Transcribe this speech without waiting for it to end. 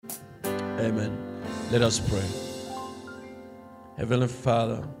Amen. Let us pray. Heavenly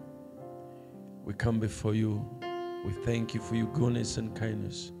Father, we come before you. We thank you for your goodness and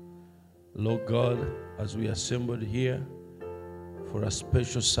kindness. Lord God, as we assembled here for a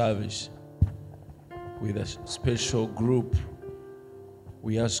special service with a special group,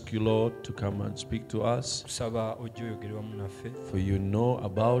 we ask you, Lord, to come and speak to us. For you know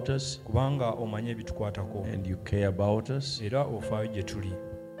about us, and you care about us,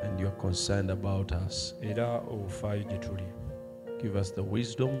 and you are concerned about us. Give us the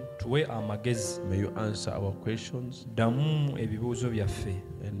wisdom. May you answer our questions. And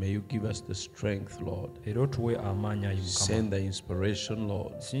may you give us the strength, Lord. Send the inspiration,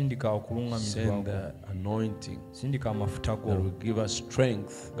 Lord. Send the anointing that will give us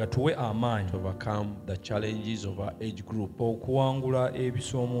strength to overcome the challenges of our age group.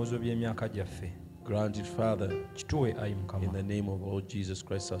 Grant it, Father, in the name of Lord Jesus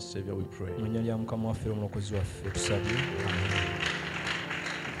Christ, our Savior, we pray.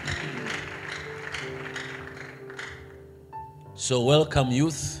 So welcome,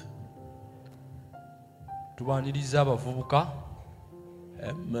 youth.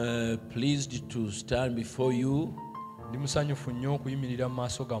 I'm pleased to stand before you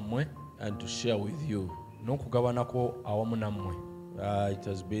and to share with you. It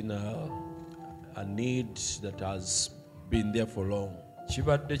has been a need that has been there for long.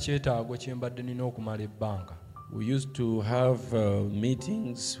 We used to have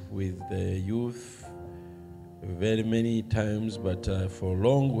meetings with the youth very many times, but for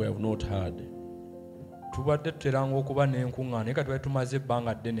long we have not had.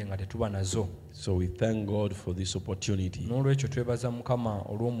 So we thank God for this opportunity.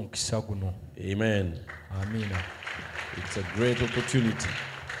 Amen. It's a great opportunity.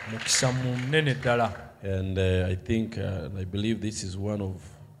 And I think, I believe this is one of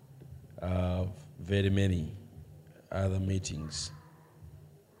very many other meetings.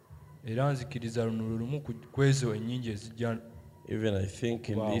 Even I think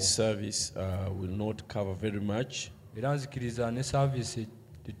in this service will not cover very much.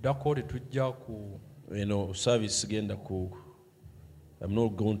 Service again, I'm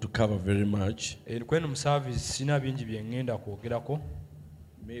not going to cover very much.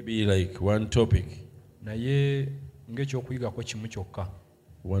 Maybe like one topic.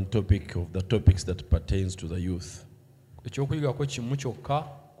 One topic of the topics that pertains to the youth.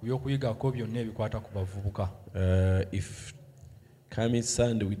 If coming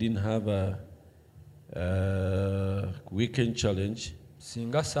Sunday we didn't have a weekend challenge,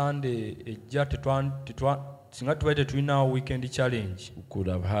 weekend challenge, we could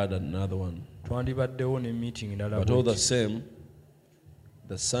have had another one. But all the same,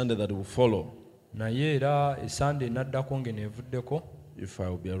 the Sunday that will follow, if I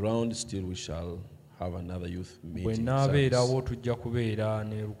will be around, still we shall have another youth meeting service.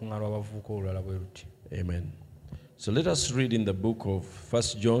 Amen. So let us read in the book of 1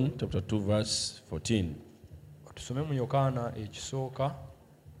 John chapter 2 verse 14.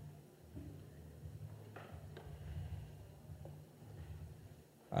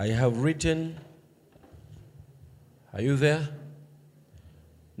 I have written, are you there?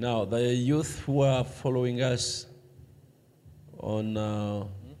 Now, the youth who are following us on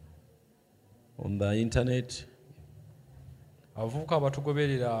the internet, on the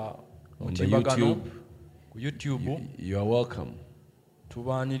YouTube, you are welcome.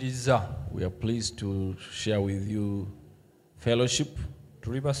 We are pleased to share with you fellowship,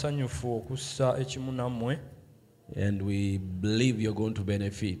 and we believe you're going to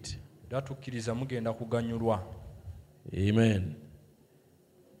benefit. Amen.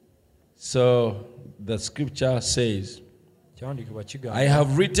 So the scripture says, I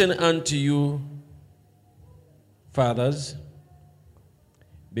have written unto you, fathers,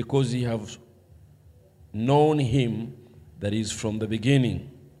 because ye have known him that is from the beginning.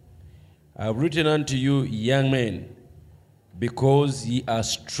 I have written unto you, young men, because ye are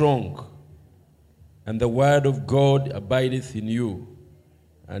strong, and the word of God abideth in you,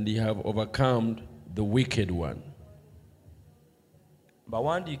 and ye have overcome the wicked one.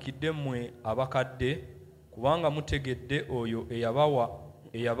 Bawandiikidde mmwe abakadde kubanga mutegedde oyo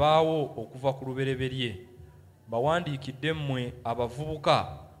eyabaawo okuva ku lubereberye. Bawandiikidde mmwe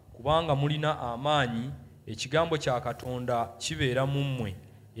abavubuka kubanga mulina amaanyi, ekigambo kya Katonda kibeera mu mmwe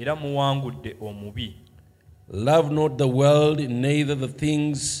era muwangudde omubi. Love not the world, neither the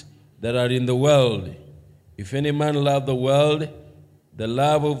things that are in the world. If any man love the world, the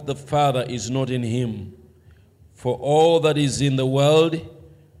love of the Father is not in him. For all that is in the world,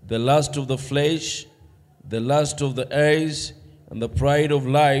 the lust of the flesh, the lust of the eyes, And the pride of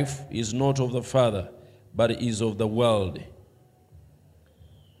life is not of the Father, but is of the world.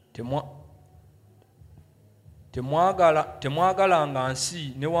 Temwagalanga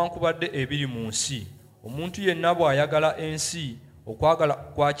nsi newankubadde ebiri mu nsi. Omuntu yenna bw'ayagala ensi, okwagala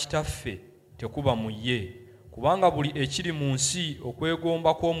kwa kitaffe tekuba mu ye. Kubanga buli ekiri mu nsi,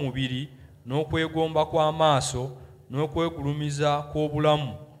 okwegomba kw'omubiri n'okwegomba kw'amaaso n'okwegulumiza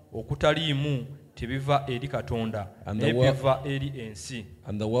kw'obulamu okutaliimu tebiva eri Katonda, naye biva eri ensi.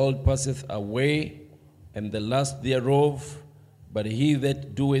 And the world passeth away, and the lust thereof, but he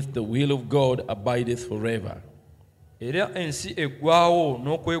that doeth the will of God abideth forever. Era ensi eggwaawo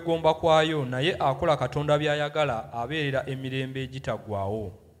n'okwegomba kwayo, naye akola Katonda by'ayagala abeerera emirembe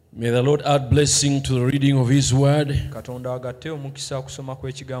egitaggwaawo. May the Lord add blessing to the reading of His word. Katonda agatte omukisa kusoma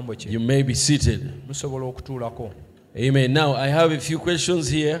kw'ekigambo kye. You may be seated. Musobola okutuulako. Amen. Now I have a few questions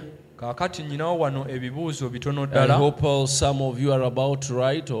here. Kaakati nyinawo wano ebibuuzo bitono I ddala. hope some of you are about to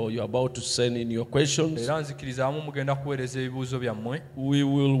write or you're about to send in your questions. Era nzikiriza amu mugenda kuweereza ebibuuzo byammwe. We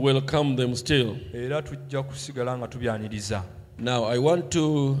will welcome them still. Era tujja kusigala nga tubyaniriza. Now I want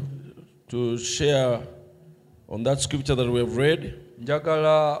to share on that scripture that we have read.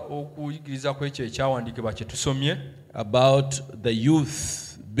 Njagala okuyigiriza ku ekyo ekyawandiikibwa kye tusomye. About the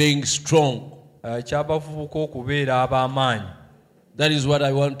youth being strong. Ekyabavubuka okubeera ab'amaanyi. That is what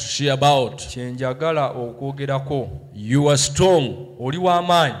I want to share about. Kye njagala okwogerako. You are strong. Oli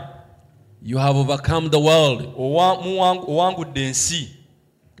w'amaanyi. You have overcome the world. Owangudde ensi.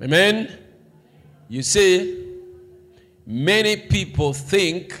 Amen. You see, many people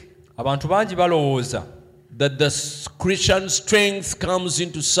think abantu bangi balowooza that the Christian strength comes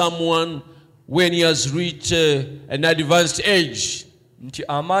into someone when he has reached an advanced age. Nti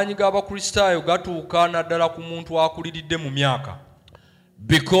amaanyi g'abakristaayo gatuuka naddala ku muntu akuliridde mu myaka.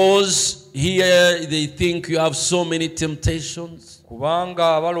 Because here they think you have so many temptations.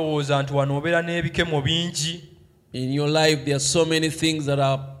 Kubanga balowooza nti wano obeera n'ebikemo bingi. In your life there are so many things that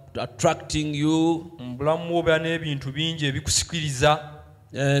are attracting you. Mu bulamu obeera n'ebintu bingi ebikusikiriza.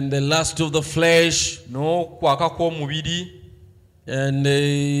 And the lust of the flesh. N'okwaka kw'omubiri. And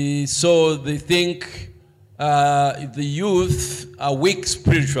so they think the youth are weak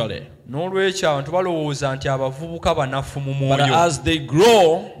spiritually. N'olwekyo abantu balowooza nti abavubuka banafu mu mwoyo. But as they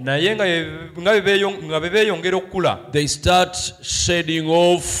grow, naye nga bwe beeyongera okukula, they start shedding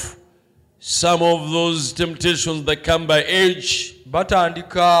off some of those temptations that come by age.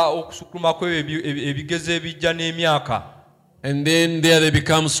 Batandika okusukulumako ebigezo ebijja n'emyaka. And then there they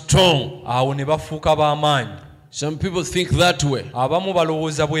become strong. Awo ne bafuuka b'amaanyi. Some people think that way. Abamu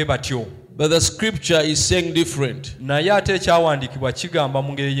balowooza bwe batyo. But the scripture is saying different. Naye ate ekyawandiikibwa kigamba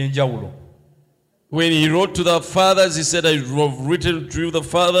mu ngeri y'enjawulo. When he wrote to the fathers, he said, I have written to you the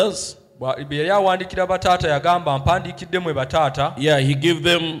fathers. Bwe yali awandiikira bataata yagamba mpandiikidde mwe bataata. Yeah, he gave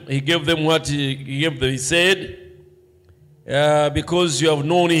them what he gave them. He said, because you have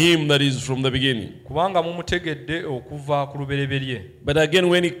known him that is from the beginning. Kubanga mumutegedde okuva ku lubereberye. But again,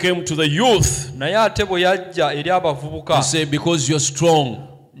 when he came to the youth, naye ate bwe yajja eri abavubuka, he said, because you are strong.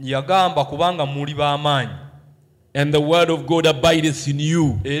 Yagamba kubanga muli b'amaanyi. And the word of God abideth in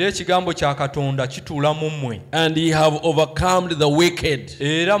you. Era ekigambo kya Katonda kituula mu mmwe. And ye have overcome the wicked.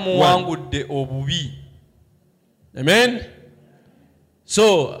 Era muwangudde obubi. Amen.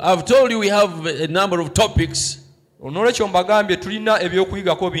 So I've told you we have a number of topics Onolwekyo mbagambye tulina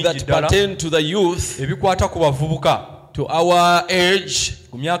ebyokuyigako bingi that ddala pertain to the youth, ebikwata ku bavubuka, to our age.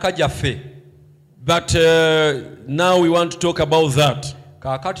 ku myaka gyaffe. But now we want to talk about that.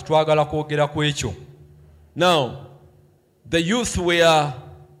 Kaakati twagala kwogera ku ekyo. Now, the youth were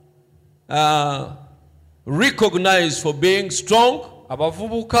recognized for being strong.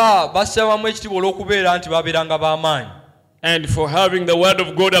 Abavubuka bassabamu ekitiibwa olw'okubeera nti babeeranga b'amaanyi. And for having the word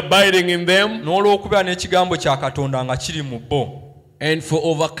of God abiding in them. N'olw'okubeera n'ekigambo kya Katonda nga kiri mu bo. And for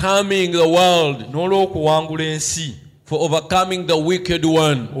overcoming the world. N'olw'okuwangula ensi. For overcoming the wicked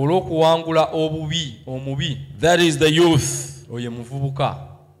one. Olw'okuwangula omubi. That is the youth. Oye muvubuka.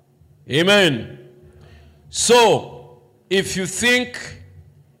 Amen. So, if you think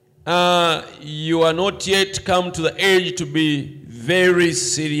you are not yet come to the age to be very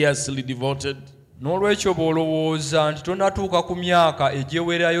seriously devoted, n'olwekyo bw'olowooza nti tonatuuka ku myaka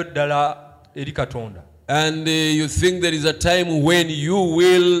egyewerayo ddala eri Katonda, and you think there is a time when you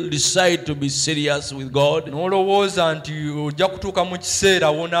will decide to be serious with God, n'olowooza nti ojja kutuuka mu kiseera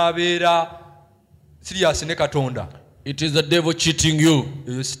wonaabeera serious ne Katonda, it is the devil cheating you.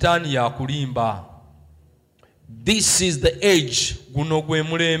 eyo sitaani yakulimba. This is the age, guno gwe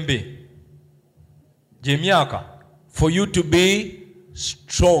mulembe, gy'emyaka, for you to be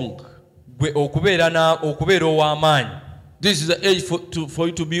strong. gwe okubeera ow'amaanyi. This is the age for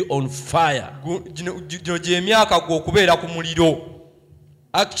you to be on fire. Gino gy'emyaka gwe okubeera ku muliro.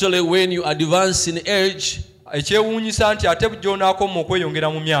 Actually, when you advance in age, ekyewuunyisa nti ate gy'onaakoma okweyongera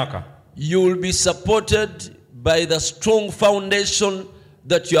mu myaka, you will be supported by the strong foundation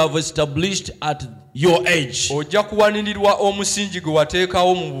that you have established at your age. ojja kuwanirirwa omusingi gwe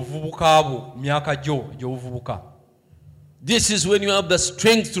wateekawo mu buvubuka bwo, myaka gyo gy'obuvubuka. This is when you have the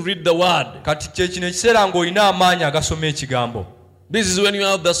strength to read the word. Kati kye kino ekiseera ng'olina amaanyi agasoma ekigambo. This is when you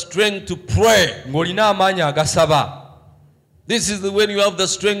have the strength to pray. Ng'olina amaanyi agasaba. This is when you have the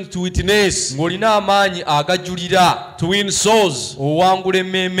strength to witness, ng'olina amaanyi agajulira, to win souls. owangula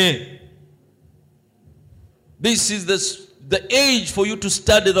emmeeme. This is the age for you to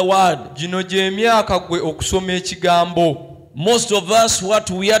study the word. Gino gy'emyaka gwe okusoma ekigambo. Most of us, what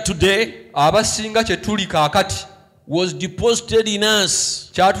we are today, abasinga kye tuli kaakati, was deposited in us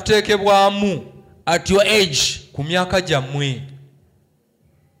kyatuteekebwamu at your age. ku myaka gyammwe.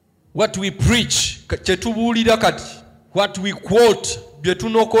 What we preach, kye tubuulira kati, what we quote, bye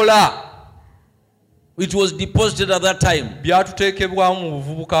tunokola, it was deposited at that time. byatuteekebwamu mu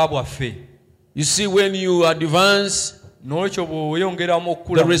buvubuka bwaffe. You see, when you advance, n'olwekyo bw'oyongeramu the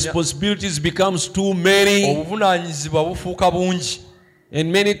okukula, responsibilities becomes too many, obuvunaanyizibwa bufuuka bungi,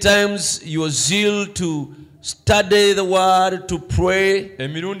 and many times your zeal to study the word, to pray,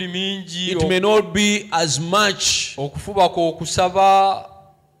 emirundi mingi it may not be as much okufubako okusaba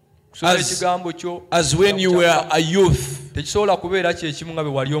kusoma As- ekigambo kyo as when you were a youth. tekisobola kubeera kyekimu nga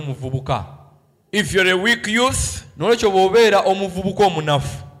bwe wali omuvubuka. If you're a weak youth, N'olwekyo bw'obeera omuvubuka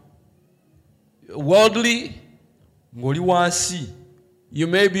omunafu, worldly, ng'oli wansi, you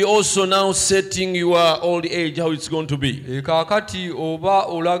may be also now setting your old age, how it's going to be. kaakati oba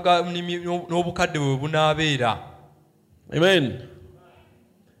olaga n'obukadde bwe bunaabeera. Amen.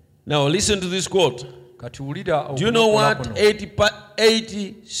 Now listen to this quote. Kati wulira Do you know okunokola what? kuno.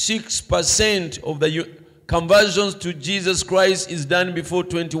 86% of the conversions to Jesus Christ is done before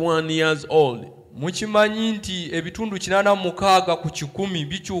 21 years old. Mukimanyi nti ebitundu 86 ku 100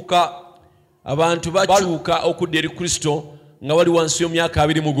 bikyuka. Abantu bakyuka okudda eri Kristo nga wali wansi y'emyaka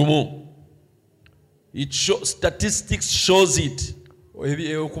 21. Statistics shows it.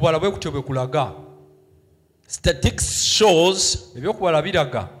 Okubala bwe kutyo bwe kulaga. Statistics shows Ebyokubala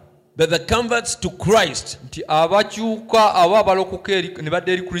biraga that the converts to Christ nti abakyuka abo abalokoka ne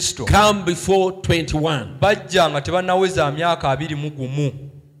badda eri Kristo come before 21. bajja nga tebannaweza myaka 21.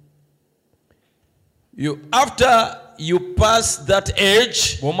 After you pass that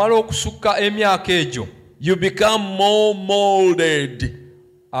age, bw'omala okusukka emyaka egyo, you become more molded,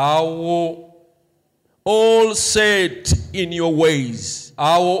 awo all set in your ways.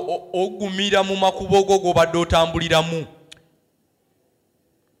 awo ogumira mu makubo go g'obadde otambuliramu.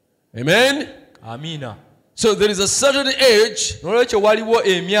 Amen. Amiina. So there is a certain age N'olwekyo waliwo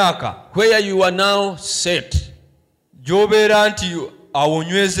emyaka where you are now set. gy'obeera nti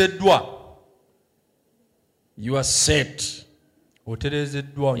awonywezeddwa, You are set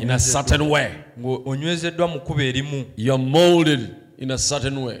otereezeddwa, in a certain way. ng'onywezeddwa mu kkubo erimu, You are molded in a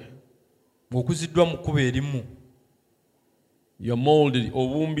certain way. ng'okuziddwa mu kkubo erimu. You are molded,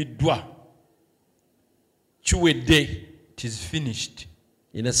 obumbiddwa, kiwedde, It is finished,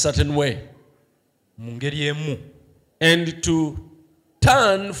 in a certain way. mu ngeri emu. And to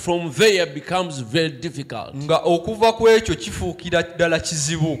turn from there becomes very difficult. Nga okuva ku ekyo kifuukira ddala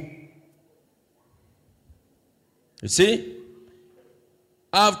kizibu. You see?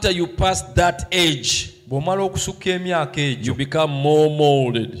 After you pass that age, Bw'omala okusukka emyaka you egyo, become more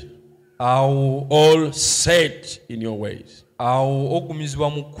molded, awo all set in your ways. ogumizibwa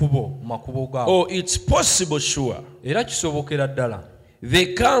mu kkubo, mu makubo gaabo. Oh, it's possible, sure. Era kisobokera ddala.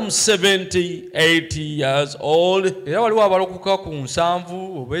 They come 70, 80 years old, Era waliwo abalokoka ku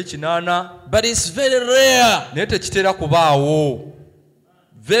 70 oba 80, but it's very rare, naye tekitera kubaawo.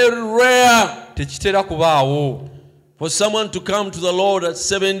 very rare Tekitera kubaawo for someone to come to the Lord at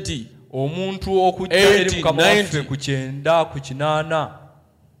 70, omuntu okujja 80, eri Mukama 90. waffe ku 90, ku 80,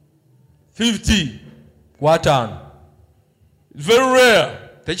 50. ku 50. It's very rare.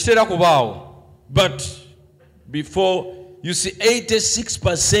 Tekitera kubaawo. But before, you see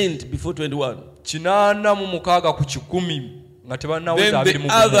 86% before 21. 86 ku 100 nga tebannaweza Then the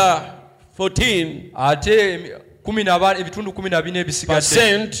 21. other 14%, Ate ebitundu 14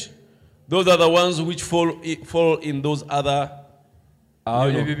 ebisigadde, those are the ones which fall in those other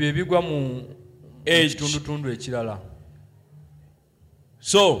ebyo bye bigwa mu age. kitundutundu ekirala.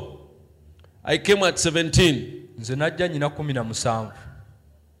 So, I came at 17. Nze najja nyina 17.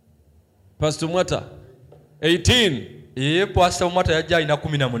 Pastor Mwata, 18. Pastor Mwata yajja alina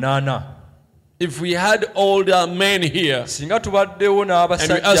 18. If we had older men here, singa tubaddewo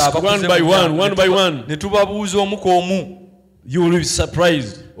n'abasajja and we ask one by one, ne tubabuuza omu k'omu, you will be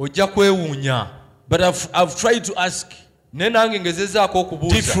surprised. ojja kwewuunya. But I've tried to ask ne nange ngezezzaako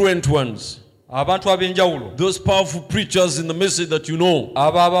okubuuza different ones. abantu ab'enjawulo, Those powerful preachers in the message that you know.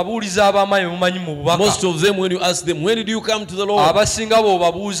 abo ababuuliza ab'amaanyi mumanyi mu bubaka. Most of them, when you ask them, when did you come to the Lord? abasinga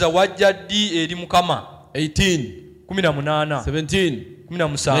bw'obabuuza wajja ddi eri Mukama? 18, 18, 17, 17,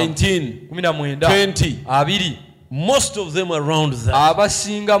 19, 19, 20. 20. Most of them around that.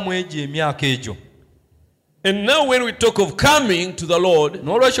 abasinga mu egyo emyaka egyo. And now when we talk of coming to the Lord,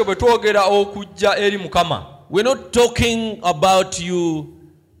 n'olwekyo bwe twogera okujja eri Mukama, we're not talking about you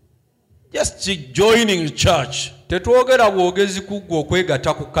just joining church tetwogera bwogezi ku ggwe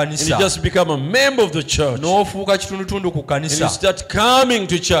okwegatta ku and kkanisa you just become a member of the church n'ofuuka kitundutundu ku and you kkanisa start coming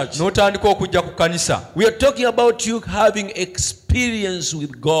to church. n'otandika okujja ku kkanisa. We are talking about you having experience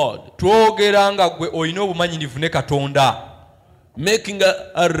with God, twogera nga ggwe olina obumanyirivu ne Katonda, making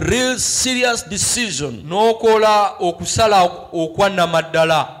a real serious decision n'okola okusala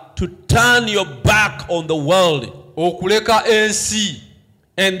okwannamaddala, to turn your back on the world okuleka ensi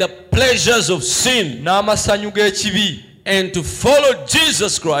and the pleasures of sin n'amasanyu g'ekibi, and to follow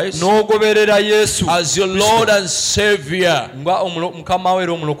Jesus Christ n'ogoberera Yesu as your Lord and Savior, nga Mukama we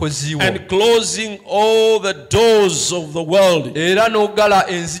era omulokozi wo, and closing all the doors of the world era n'oggala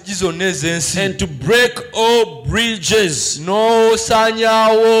enzigi zonna ez'ensi, and to break all bridges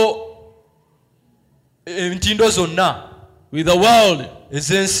n'osaanyaawo entindo zonna with the world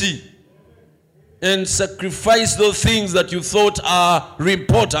ez'ensi, and sacrifice those things that you thought are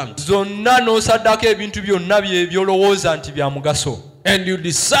important, zonna n'osaddako ebintu byonna by'olowooza nti bya mugaso, and you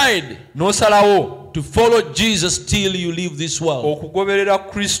decide n'osalawo to follow Jesus till you leave this world okugoberera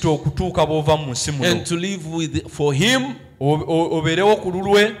Kristo okutuuka bw'ova mu nsi muno, and to live for Him. obeerewo ku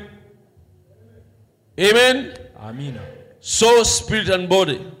lulwe. Amen. Amiina. Soul, spirit and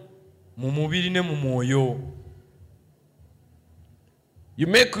body. Mu mubiri ne mu mwoyo. You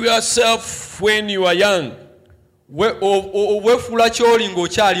make yourself when you are young. Weefuula ky'oli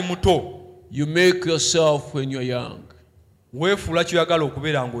ng'okyali muto. You make yourself when you are young. Weefuula ky'oyagala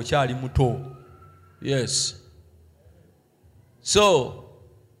okubeera ng'okyali muto. Yes. So,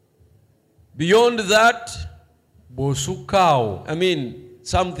 beyond that, bw'osukka awo, I mean,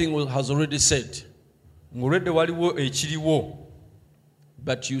 something has already said. ng'olwedde waliwo ekiriwo.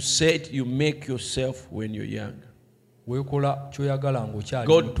 But you said you make yourself when you're young. Weekola ky'oyagala ng'okyali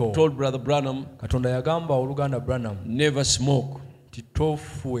God muto. told Brother Branham, Katonda yagamba oluganda Branham never smoke, ti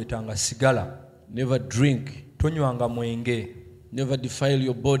tofuweetanga sigala, never drink, tonywanga mwenge, never defile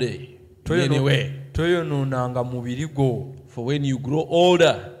your body in any way. toyonoonanga mubiri gwo, For when you grow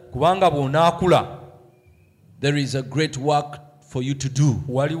older, kubanga bw'onaakula there is a great work for you to do.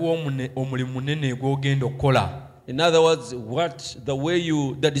 waliwo omulimu munene gw'ogenda okukola. In other words,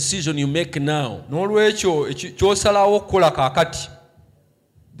 the decision you make now, N'olwekyo ky'osalawo okukola kaakati,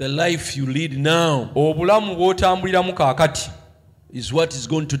 the life you lead now, obulamu bw'otambuliramu kaakati, is what is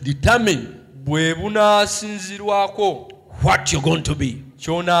going to determine bwe bunaasinzirwako what you're going to be.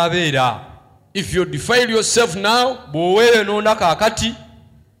 ky'onaabeera. If you defile yourself now, Bw'oweeyonoona kaakati,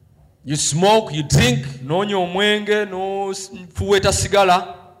 you smoke, you drink, n'onywa omwenge, n'ofuweeta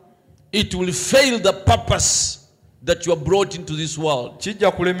sigala, it will fail the purpose that you are brought into this world.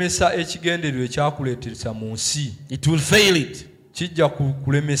 kijja kulemesa ekigendererwa ekyakuleetesa mu nsi. It will fail it. Kijja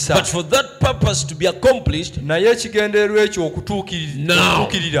kulemesa. But for that purpose to be accomplished, naye ekigendererwa ekyo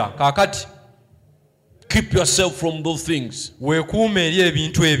okutuukirira kaakati, keep yourself from those things. weekuume eri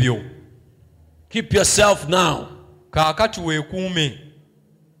ebintu ebyo. Keep yourself now. Kaakati weekuume.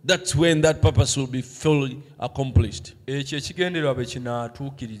 That's when that purpose will be fully accomplished. Ekyo ekigendererwa bwe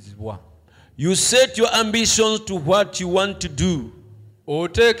kinaatuukirizibwa. You set your ambitions to what you want to do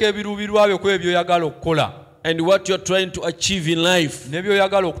Oteeka ebiruubirwa byo ku ebyo oyagala okukola, and what you're trying to achieve in life. ne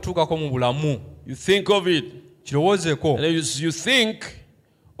by'oyagala okutuukako mu bulamu. You think of it. Kirowoozeeko. And you think,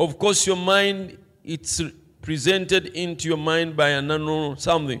 of course, your mind, it's presented into your mind by an unknown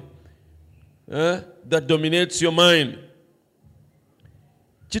something that dominates your mind.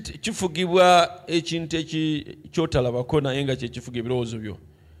 Kifugibwa ekintu ekyotalabako naye nga kyekifuga ebirowoozo byo.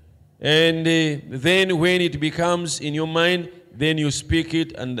 And then when it becomes in your mind, then you speak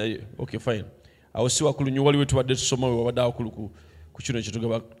it and okay, fine. Awo si wakulu nnyo waliwo tubadde tusoma we wabadde wakulu ku kino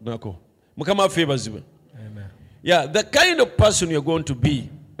kyetugabanako. Mukama waffe yeebazibwe. Amen. Yeah, the kind of person you're going to be.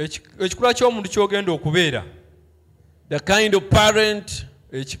 Ekikula ky'omuntu ky'ogenda okubeera. The kind of parent.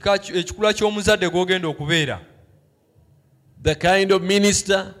 Ekikula ky'omuzadde gw'ogenda okubeera. The kind of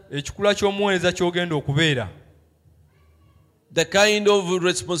minister. Ekikula ky'omuweereza ky'ogenda okubeera. the kind of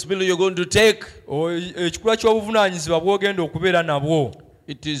responsibility you're going to take, ekikula ky'obuvunaanyizibwa bw'ogenda okubeera nabwo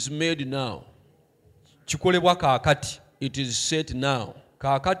it is made now. kikolebwa kaakati. It is set now.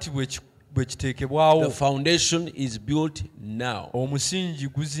 Kaakati bwe kiteekebwawo. The foundation is built now. Omusingi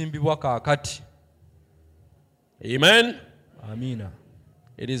guzimbibwa kaakati. Amen. Amiina.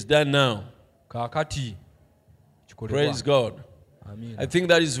 It is done now. Kaakati kikolebwa. Praise God. Amiina. I think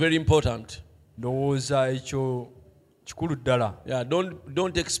that is very important. Ndowooza ekyo kikulu ddala. Yeah,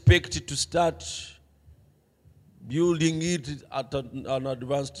 don't expect to start building it at an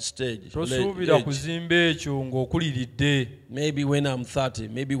advanced stage. Tosuubira kuzimba ekyo ng'okuliridde. Maybe when I'm 30,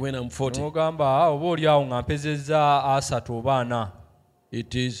 maybe when I'm 40. N'ogamba oba oli awo nga mpezezza 30 oba 40.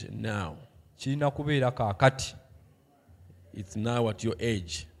 It is now. Kirina kubeera kaakati. It's now at your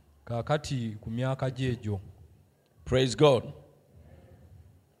age. Kaakati ku myaka gy'egyo. Praise God.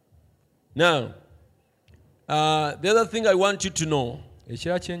 Now, the other thing I want you to know,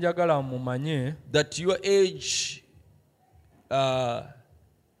 ekira kye njagala mumanye, that your age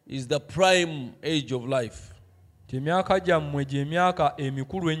is the prime age of life. Emyaka gyammwe gy'emyaka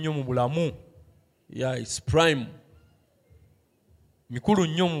emikulu ennyo mu bulamu. Yeah, it's prime. Mikulu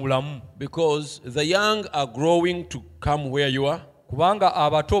nnyo mu bulamu. Because the young are growing to come where you are. Kubanga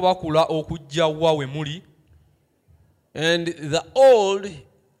abato bakula okujja wa we muli. And the old,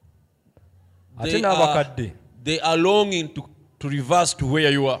 they are longing to reverse to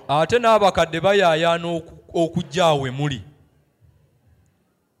where you are. Ate n'abakadde bayaayaana okujja we muli.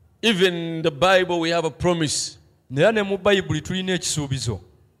 Even in the Bible we have a promise. Naye ne mu Bayibuli tulina ekisuubizo.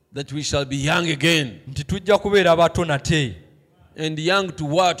 That we shall be young again. Nti tujja kubeera bato nate. And young to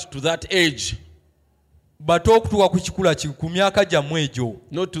what? To that age. Bato okutuuka ku kikula ku myaka gyammwe egyo.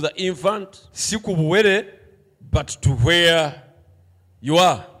 Not to the infant. Si ku buwere. But to where you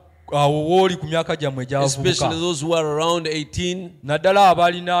are. Awo wooli ku myaka gyammwe gy'abavubuka. Especially those who are around 18. Naddala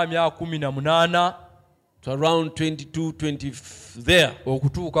abalina emyaka 18. To around 22, 20 there.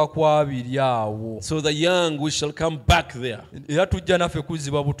 Okutuuka ku 20 awo. So the young, we shall come back there. Era tujja naffe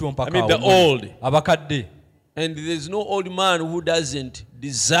kuzzibwa buto mpaka awo. I mean the old. Abakadde. And there is no old man who doesn't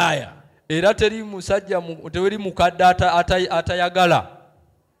desire. Era teri musajja teweri mukadde atayagala.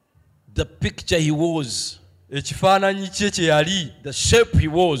 The picture he was. Ekifaananyi kye kye yali. The shape he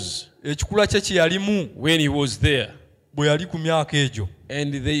was. Ekikula kye kye yalimu. When he was there. Bwe yali ku myaka egyo.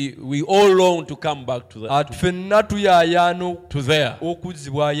 And we all long to come back to that. Ffenna tuyaayaana to there.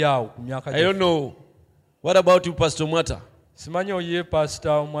 Okuzzibwayo awo ku myaka. I don't know. What about you, Pastor Mwata? Simanyi oye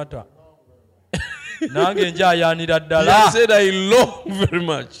Pastor Mwata. Nange njaayaanira ddala. He said I long very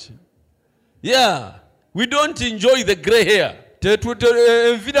much. Yeah. We don't enjoy the grey hair.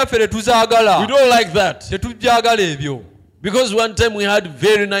 Envira ffe tetuzaagala. We don't like that. Tetubyagala ebyo. Because one time we had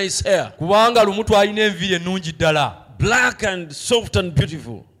very nice hair. Kubanga lumu twalina enviri ennungi ddala. Black and soft and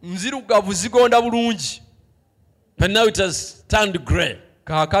beautiful. Nzirugavu zigonda bulungi. But now it has turned grey.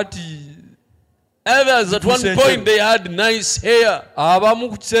 Kaakati others at one point they had nice hair. Abamu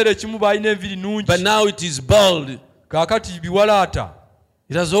ku kiseera ekimu balina enviri nnungi. But now it is bald. Kaakati biwalaata.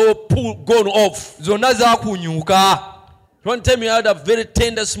 It has all gone off. Zonna zaakunyuuka. One time you had a very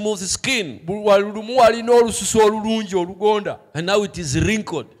tender, smooth skin. Lumu walina olususu olulungi olugonda. And now it is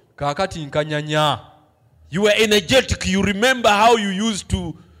wrinkled. Kaakati nkanyanya. You were energetic. You remember how you used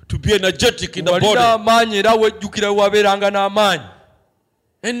to be energetic in the body. Walina amaanyi era wejjukira wabeeranga n'amaanyi.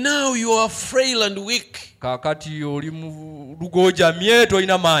 And now you are frail and weak. Kaakati oli mu lugojamye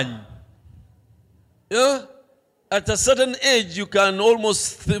tolina maanyi. Yeah? At a certain age you can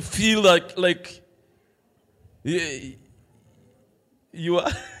almost feel like you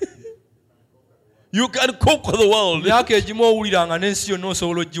are you can conquer the world. Myaka egimu owuliranga n'ensi yonna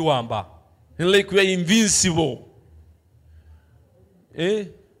osobola ogiwamba. And like we are invincible.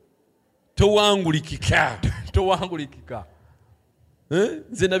 Towangulikika. Towangulikika.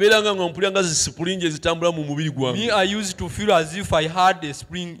 Nze nabeeranga nga mpulira zisipulingi ezitambula mu mubiri gwange. Me, I used to feel as if I had a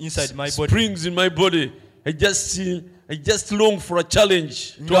spring inside my body. Springs in my body. I just long for a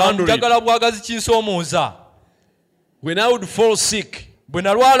challenge to handle it. Njagala bwagazi kinsoomooza. When I would fall sick, bwe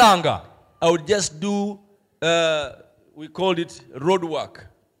nalwalanga, I would just do we called it road work.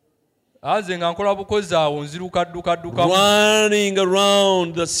 Anze nga nkola bukozi awo nziruka dduka. Running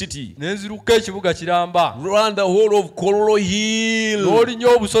around the city. Nenziruka ekibuga kiramba. Run the whole of Kololo Hill. N'olinya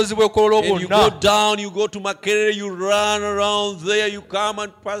obusozi bwe Kololo bwonna. And you go down, you go to Makerere, you run around there, you come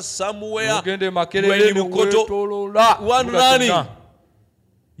and pass somewhere. Ogende Makerere n'wetoloola. One running.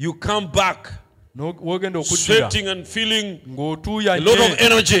 You come back. Sweating and feeling a lot of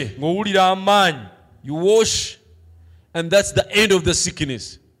energy. You wash, and that's the end of the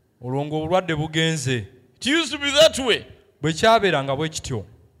sickness. It used to be that way. bwe kyabeeranga bwe kityo.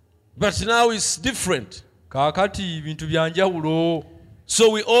 But now it's different. Kaakati ebintu bya njawulo.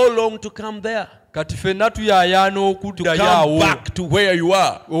 So we all long to come there. Kati ffenna tuyaayaana okuddayo Come awo. back to where you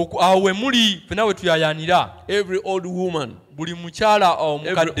are. Awo we muli ffenna we tuyaayaanira. Every old woman, Buli mukyala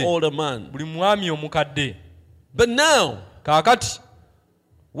every omukadde, older man. buli mwami omukadde. But now, Kaakati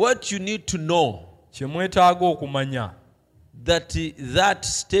what you need to know, kye mwetaaga okumanya that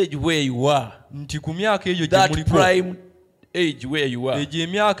stage where you are, nti ku myaka egyo gye that muliko, prime age where you are, egyo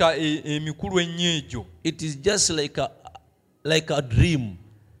emyaka emikulu ennyo egyo, it is just like a dream.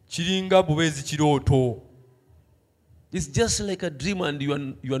 kiringa bubeezi kirooto. It's just like a dream, and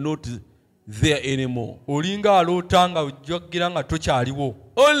you are not there anymore. Olinga aloota nga ojjagira nga tokyaliwo.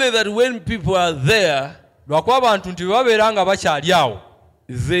 Only that when people are there, lwakuba abantu nti bwe babeera nga bakyali awo,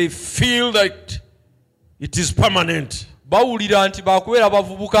 they feel that it is permanent. bawulira nti bakubeera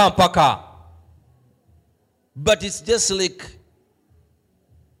bavubuka mpaka. But it's just like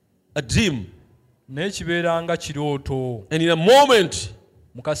a dream. Naye kibeera nga kirooto. And in a moment,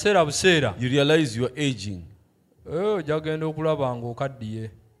 Mu kaseera buseera you realize you are aging. ojja genda okulaba ng'okaddiye,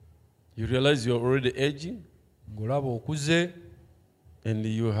 You realize you are already aging, ng'olaba okuze, and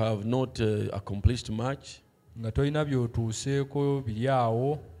you have not accomplished much. nga tolina by'otuuseeko biri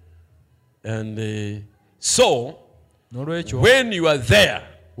awo. And so, N'olwekyo when you are there,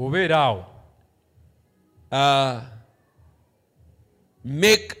 bw'obeera awo,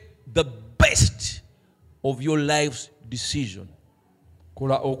 make the best of your life's decision.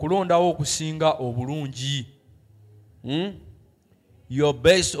 kola okulondawo okusinga obulungi. Your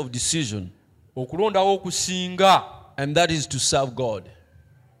best of decision, Okulondawo okusinga, and that is to serve God.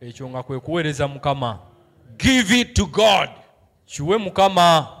 ekyo nga kwe kuweereza Mukama. Give it to God. Kiwe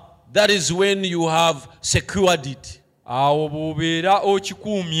Mukama. That is when you have secured it. Awo bw'obeera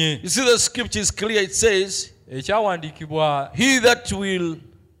okikuumye. You see, the scripture is clear. It says, Ekyawandiikibwa, he that will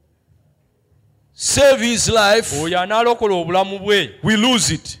save his life oyo anaalokola obulamu bwe will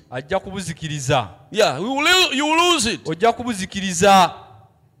lose it. ajja kubuzikiriza. Yeah, you will lose it. Ojja kubuzikiriza.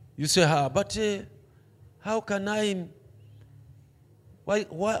 You say, but how can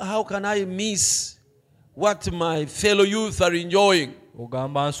I miss what my fellow youth are enjoying?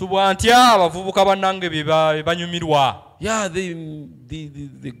 Ogamba nsubwa ntya abavubuka bannange bye banyumirwa. Yeah, they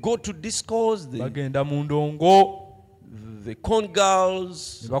go to discos, Bagenda mu ndongo, they con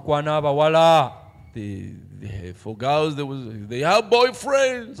girls, ne bakwana abawala. for girls they have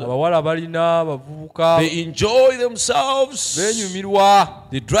boyfriends. Abawala balina abavubuka, They enjoy themselves. benyumirwa,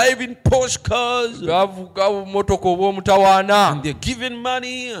 They drive in Porsche cars, bavuga bumotoka obw'omutawaana, and they're given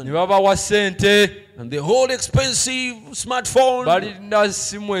money, ne babawa ssente, and they hold expensive smartphones. balina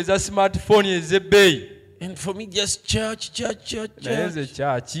simu eza smartphone ez'ebbeeyi. And for me, just church. Naye nze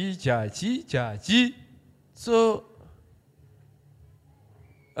kyaki. So,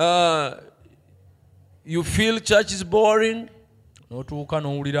 you feel church is boring? N'otuuka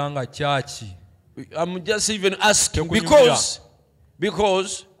n'owulira nga kyaki. I'm just even asking Tekunyumira.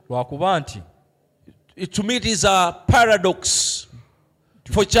 because Lwakuba nti to me it is a paradox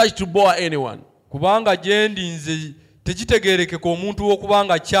for church to bore anyone. kubanga gye ndi nze tekitegeerekeka omuntu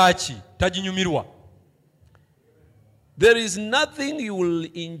okubanga kyaki taginyumirwa. There is nothing you will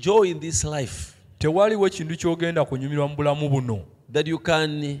enjoy in this life Tewaliwo kintu ky'ogenda kunyumirwa mu bulamu buno that you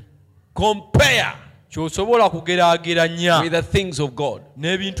can compare ky'osobola kugeraageranya with the things of God.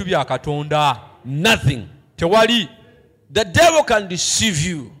 n'ebintu bya Katonda. Nothing. Tewali. The devil can deceive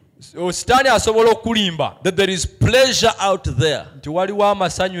you Sitaani asobola okulimba that there is pleasure out there, nti waliwo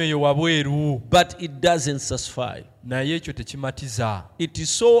amasanyu eyo wabweru, but it doesn't satisfy. naye ekyo tekimatiza. It is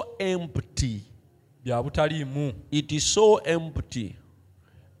so empty. Bya butaliimu It is so empty,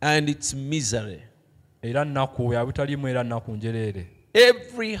 and it's misery. era nnaku, bya butaliimu era nnaku njereere.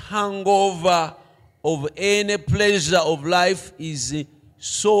 Every hangover of any pleasure of life is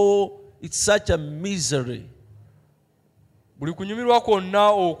it's such a misery. Buli kunyumirwa kwonna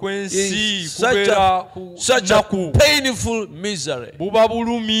okw'ensi It's kubeera ku such a nnaku, painful misery. buba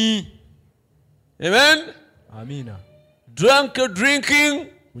bulumi. Amen. Amiina. Drinking,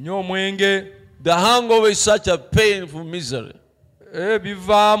 Kunywa omwenge, the hangover is such a painful misery.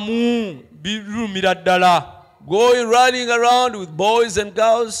 bivaamu birumira ddala. Going running around with boys and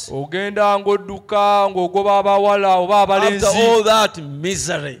girls. Ogenda ng'odduka ng'ogoba abawala oba After abalenzi, all that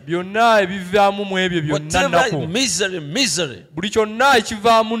misery, byonna ebivaamu mu ebyo byonna whatever nnaku. misery. Buli kyonna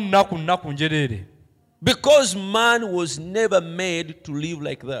ekivaamu nnaku njereere. Because man was never made to live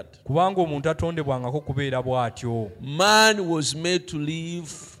like that. Kubanga omuntu atondebwangako kubeera bw'atyo. Man was made to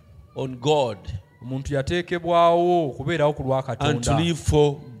live on God Omuntu yateekebwawo okubeerawo ku lwa and to Katonda. live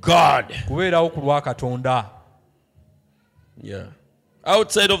for God. Kubeerawo ku lwa Katonda. Yeah.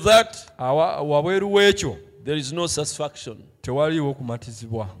 Outside of that, wabweru w'ekyo there is no satisfaction. tewaliwo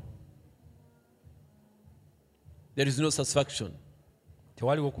kumatizibwa. There is no satisfaction.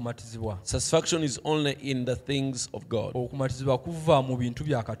 Tewaliwo kumatizibwa. Satisfaction is only in the things of God. Okumatizibwa kuva mu bintu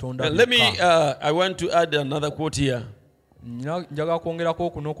bya Katonda. Let me, I want to add another quote here. Njagala kwongerako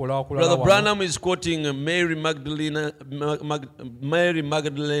okunokola Brother Branham is quoting Mary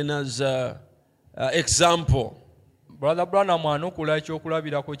Magdalene's example. Brother Branham anokola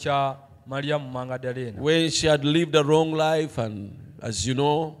ekyokulabirako kya Mariamu Magdalena. When she had lived a wrong life, and as you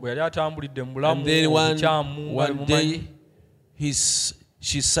know, bwe yali atambulidde mu bulamu and then obukyamu one day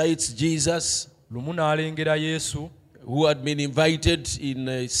she cites Jesus, lumu n'alengera Yesu, who had been invited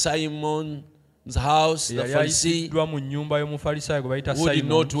in Simon's house, the Pharisee, mu nnyumba y'omufalisaayo gwe bayita who did Simon,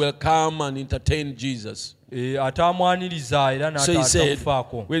 not welcome and entertain Jesus. atamwaniriza era So he said,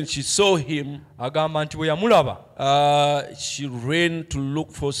 n'atamufaako. when she saw him, Agamba nti bwe yamulaba she ran to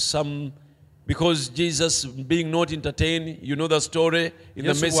look for some, because Jesus being not entertained, you know the story in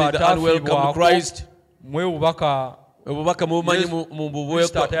the Yesu message, the unwelcome Christ. mwebubaka Obubaka mubumanyi mu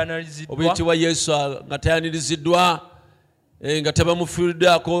Kristo atayaniriziddwa, obuyitibwa Yesu nga tayaniriziddwa, nga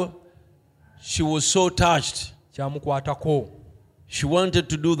tebamufiiriddako. She was so touched. kyamukwatako. She wanted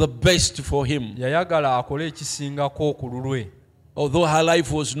to do the best for him. Yayagala akole ekisingako ku lulwe. Although her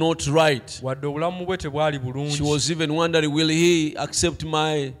life was not right, Wadde obulamu bwe tebwali bulungi. she was even wondering, will he accept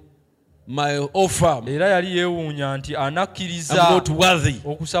my offer? Era yali yeewuunya nti I'm anakkiriza not worthy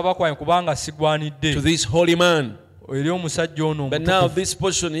okusaba kwange kubanga sigwanidde to this holy man. eri omusajja ono But now omutukuvu. this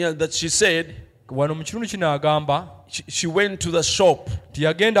portion here that she said, Wano mu kitundu kino agamba she went to the shop nti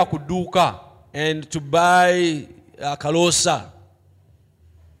yagenda ku dduuka and to buy a kaloosa,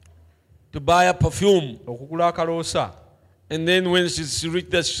 to buy a perfume. okugula akaloosa. And then when she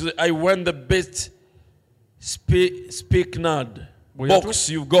reached there, she said, I want the best spikenard box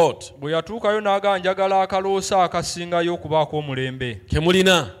you've got. Bwe yatuukayo n'agamba njagala akaloosa akasingayo okubaako omulembe.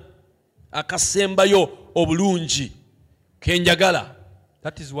 Kemulina akasembayo obulungi kenjagala.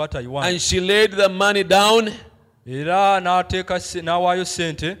 That is what I want. And she laid the money down. Era n'awaayo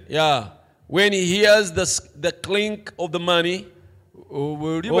sente. Yeah. When he hears the clink of the money,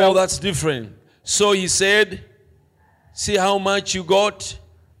 oh, that's different. So he said, see how much you got.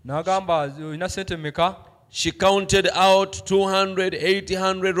 N'agamba olina sente mmeka? She counted out 200,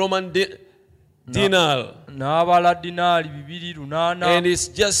 800 Roman dinar. N'abala dinaali 280. And it's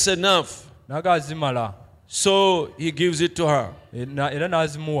just enough. N'agazimala. So he gives it to her. Era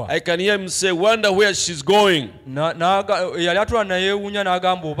n'azimuwa. I can hear him say, wonder where she's going. Yali atula nayeewuunya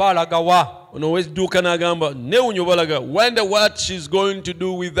n'agamba oba alaga wa? Ow'edduuka n'agamba neewuunya oba alaga. Wonder what she's going to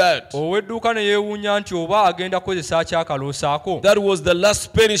do with that. Ow'edduuka ne yeewuunya nti oba agenda kukozesa ki akaloosaako. That was the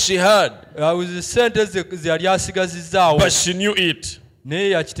last penny she had. Sente ze yali asigazizaawo. But she knew it. Naye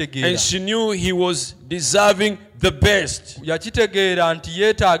yakitegeera. And she knew he was deserving the best. Yakitegeera nti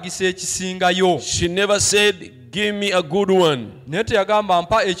yeetaagisa ekisingayo. She never said, give me a good one. Naye teyagamba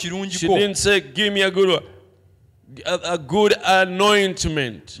mpa She ekirungiko. didn't say, give me a good one. A good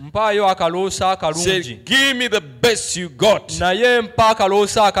anointment. Mpaayo akaloosa akalungi. Said, give me the best you got. Naye mpa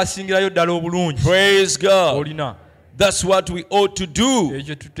akaloosa akasingirayo ddala obulungi. Praise God. Olina. That's what we ought to do.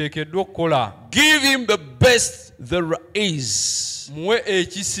 Ekyo tuteekeddwa okukola. Give him the best there is. Muwe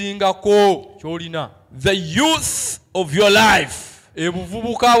ekisingako ky'olina. The youth of your life.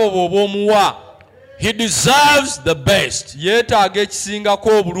 Ebuvubuka bwo bw'oba omuwa. He deserves the best. Yeetaaga ekisingako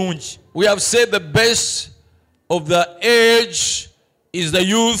obulungi. We have said the best of the age is the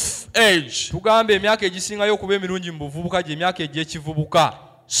youth age. Tugamba emyaka egisingayo okuba emirungi mu buvubuka gye emyaka egy'ekivubuka.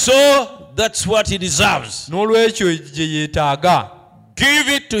 So that's what he deserves. N'olwekyo gye yeetaaga. Give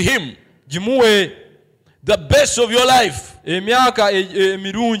it to him. Gimuwe The best of your life. emyaka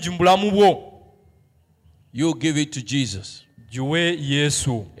emirungi mu bulamu bwo. You give it to Jesus. Giwe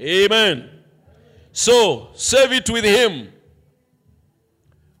Yesu. Amen. So save it with him.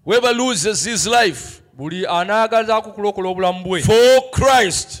 Whoever loses his life Buli anaagazaako kulokola obulamu bwe for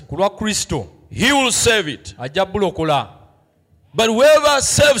Christ, ku lwa Kristo he will save it. ajja bulokola. But whoever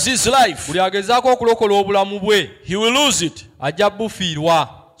saves his life, Buli agezaako okulokola obulamu bwe he will lose it. ajja bufiirwa.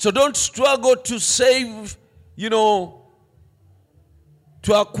 So don't struggle to save,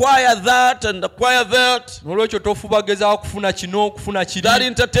 to acquire that and acquire that. N'olwekyo tofuba gezaako kufuna kino okufuna kiri. That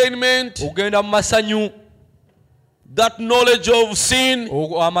entertainment, Ogenda mu masanyu. that knowledge of sin.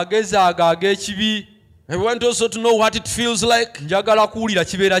 Amagezi ago ag'ekibi. I want also to know what it feels like Njagala kuwulira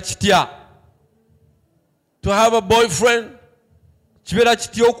kibeera kitya. to have a boyfriend, Kibeera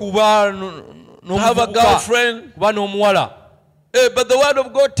kitya okuba to have a n'omuvubuka, girlfriend, kuba n'omuwala, But the word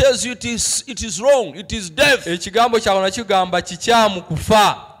of God tells you it is wrong, it is death. Ekigambo kyabona kigamba kikyamu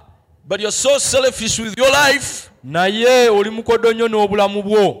kufa. But you're so selfish with your life. Naye oli mukodonyo n'obulamu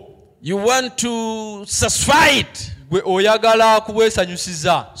bwo. You want to satisfy it. Gwe oyagala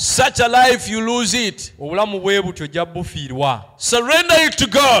kubwesanyusiza. Such a life you lose it. Obulamu bwe butyo ojja bufiirwa. Surrender it to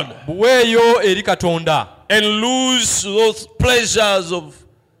God. Buweeyo eri Katonda. And lose those pleasures of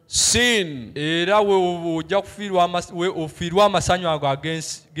sin. Era ojja ofiirwa amasanyu ago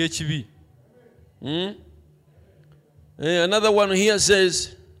g'ekibi. Another one here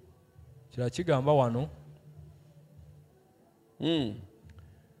says, Kira kigamba wano.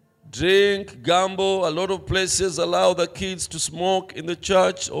 Drink, gamble. A lot of places allow the kids to smoke in the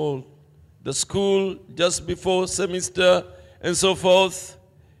church or the school just before semester and so forth.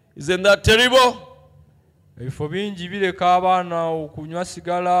 Isn't that terrible? Ebifo bingi bireka abaana okunywa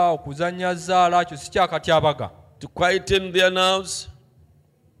sigala, okuzannya zzaala, kyo si kyakatyabaga. To quieten their nerves.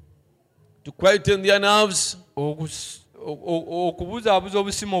 To quieten their nerves. Okubuzaabuza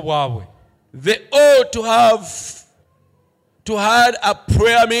obusimo bwabwe. They ought to had a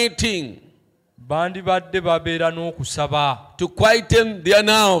prayer meeting. Bandibadde babeera n'okusaba. To quieten their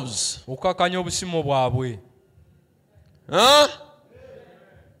nerves. Okukakanya obusimo bwabwe.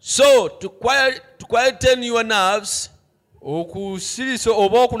 So to quieten your nerves, okusirisa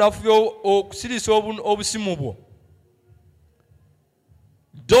oba okunafubya okusirisa obusimu bwo.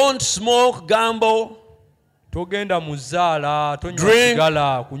 Don't smoke, gamble. Togenda mu zzaala, tonywa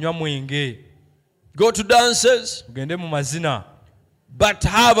sigala, kunywa mwenge. Go to dances. Ogende mu mazina. But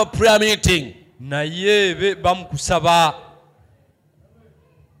have a prayer meeting. Naye bamukusaba.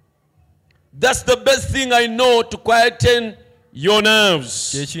 That's the best thing I know to quieten your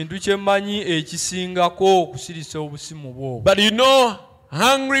nerves. Ekintu kyemmanyi ekisingako okusirisa obusimu bwo. But you know,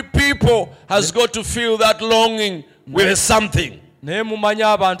 hungry people has got to feel that longing with something. Naye mumanyi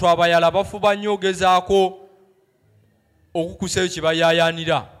abantu abayala bafuba nnyo ogezaako okukusayo kye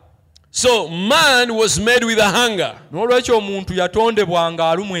bayaayaanira. So man was made with a hunger. N'olwekyo omuntu yatondebwanga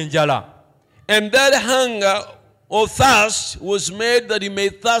alumwa enjala. And that hunger or thirst was made that he may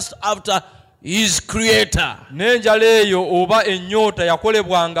thirst after his creator. N'enjala eyo oba ennyota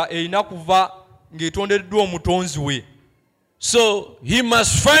yakolebwanga erina kuva ng'etondeddwa omutonzi we. So he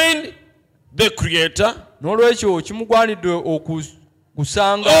must find the creator. N'olwekyo kimugwanidde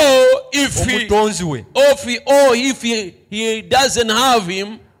okusanga omutonzi we. If he doesn't have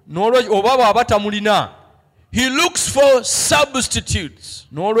him, n'olwekyo oba bw'aba tamulina, he looks for substitutes.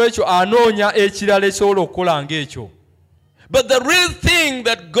 N'olwekyo anoonya ekirala ekisobola okukola ng'ekyo. But the real thing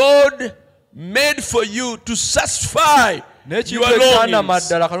that God made for you to satisfy your longings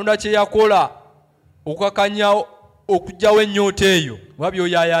maddala Katonda kye yakola okukakanya okugyawo ennyota eyo oba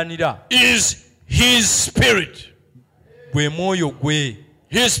by'oyaayaanira is his spirit. Gwe mwoyo gwe.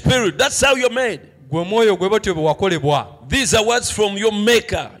 His spirit. That's how you're made. Gwe mwoyo gwe bw'otyo bwe wakolebwa. These are words from your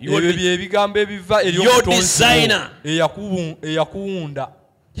maker, your designer. Eyakuwunda.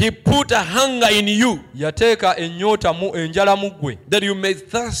 He put a hunger in you yateeka ennyota mu enjala mu ggwe that you may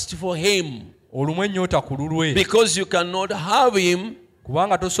thirst for him. Olumwe ennyota ku lulwe. Because you cannot have him,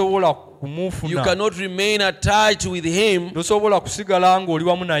 kubanga tosobola kumuufuna. You cannot remain attached with him tosobola kusigala ng'oli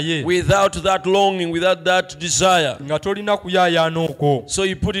wamu naye without that longing, without that desire. nga tolina kuyaayaana okwo. So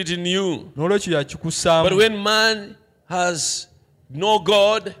he put it in you. N'olwekyo yakikusaamu. But when man has no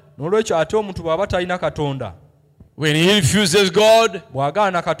God, n'olwekyo ate omuntu bw'aba talina Katonda, when he refuses God,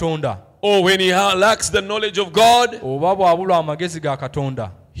 bw'agaana Katonda, or when he lacks the knowledge of God, oba bw'abulwa amagezi ga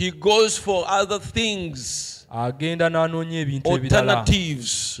Katonda, he goes for other things, agenda n'anoonya ebintu ebirala,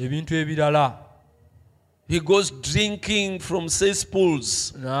 alternatives. ebintu ebirala. He goes drinking from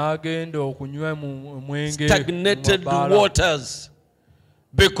cesspools, n'agenda okunywa mu mwenge, stagnated waters,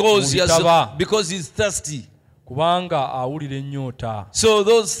 because he's thirsty. Kubanga awulira ennyota. So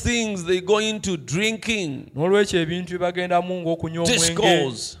those things they go into drinking, n'olwekyo ebintu bagendamu ng'okunywa omwenge,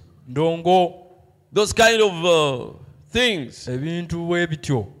 discos, ndongo, those kind of things. ebintu bwe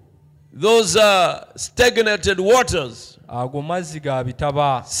bityo. Those are stagnated waters, ago mazzi ga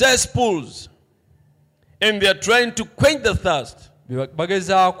bitaba, cesspools, and they are trying to quench the thirst,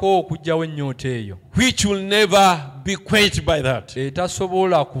 bagezaako okuggyawo ennyota eyo, which will never be quenched by that.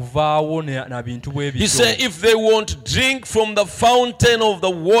 etasobola kuvaawo na bintu bwe bityo. He said if they won't drink from the fountain of the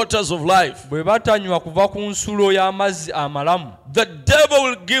waters of life, bwe batanywa kuva ku nsulo y'amazzi amalamu, the devil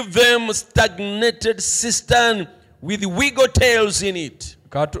will give them stagnated cistern with wiggle tails in it.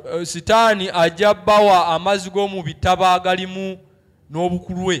 Sitaani ajja bawa amazzi g'omu bitaba agalimu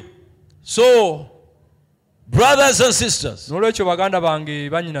n'obukulwe. So brothers and sisters, n'olwekyo baganda bange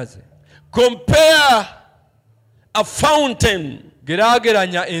bannyinaze, compare a fountain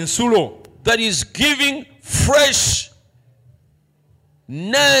geraageranya ensulo that is giving fresh,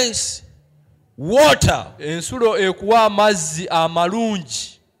 nice water. ensulo ekuwa amazzi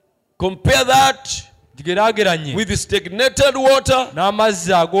amalungi. Compare that geraageranye with stagnated water,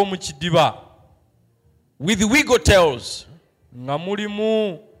 n'amazzi ag'omu kidiba with wiggletails. nga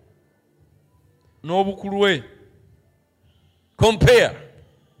mulimu n'obukulwe. Compare.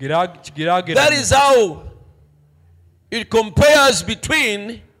 That is how it compares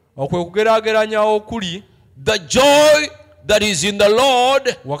between okwe kugeraageranyawo okuli the joy that is in the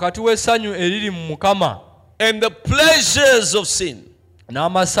Lord wakati w'essanyu eriri mu Mukama and the pleasures of sin.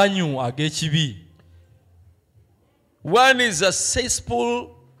 n'amasanyu ag'ekibi. One is a cesspool,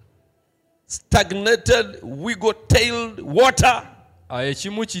 stagnated, wiggle-tailed water.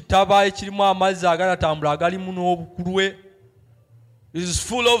 Ekimu kitaba ekirimu amazzi agatatambula agalimu n'obukulwe. It is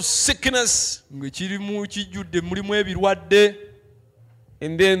full of sickness. Kirimu kijjudde mulimu ebirwadde.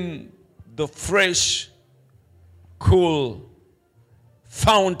 And then the fresh, cool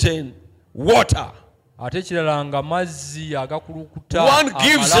fountain water. Ate ekirala nga mazzi agakulukuta. One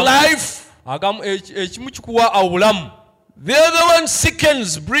gives life. Ekimu kikuwa obulamu. The other one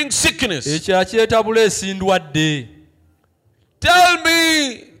sickens, brings sickness. Ekirala kyetabula esindwadde. Tell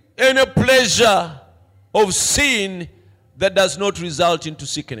me any pleasure of sin that does not result into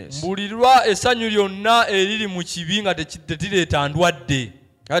sickness. Mbulirwa essanyu lyonna eriri mu kibi nga tetireeta ndwadde.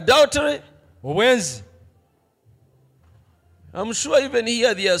 Adultery. Obwenzi. I'm sure even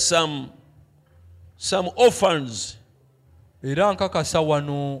here there are some orphans Era nkakasa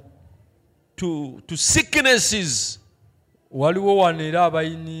wano to sicknesses waliwo wano era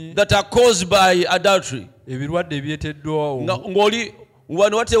abayini that are caused by adultery. ebirwadde ebyeteddwa Ngoli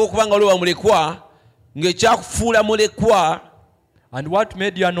wano wateekwa okuba nga oli wa mulekwa ng'ekyakufuula mulekwa and what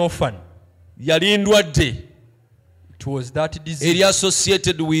made you an orphan? yali ndwadde It was that disease eri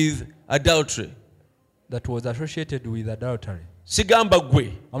associated with adultery. that was associated with adultery. Sigamba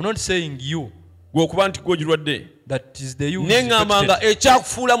gwe I'm not saying you gwe okuba nti gwe ogirwadde, that is the you naye ngamba nga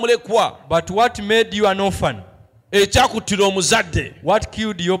ekyakufuula mulekwa, but what made you an orphan? ekyakuttira omuzadde What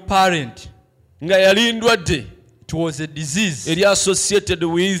killed your parent? nga yali ndwadde It was a disease. eri associated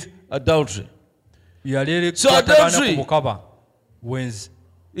with adultery. Yali So adultery, ku mukaba wenzi.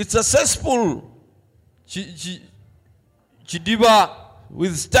 it's a cesspool Kidiba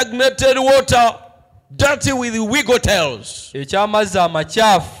with stagnated water, dirty with wiggletails. eky'amazzi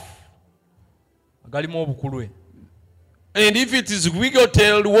amakyafu agalimu obukulwe. And if it is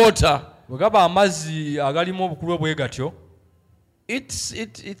wiggletailed water, Bwe gaba amazzi agalimu obukulwe bwe gatyo,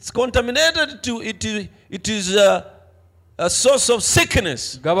 it's contaminated to it is a source of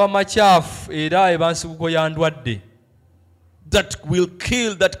sickness gaba makyafu era eba nsibuko ya ndwadde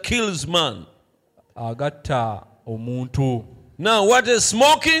that kills man. agatta omuntu. Now what is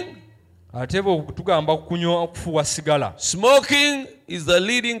smoking? Ate bwe tugamba kunywa okufuwa sigala. Smoking is the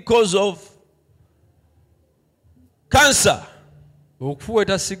leading cause of cancer.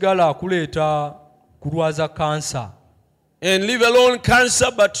 Okufuweta sigala kuleeta kulwaza kansa. And leave alone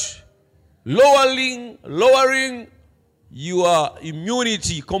cancer, but lowering your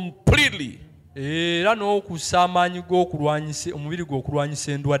immunity completely. Era n'okussa amaanyi g'okulwanyisa omubiri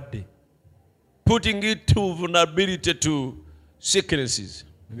gw'okulwanyisa endwadde. Putting it to vulnerability to sicknesses.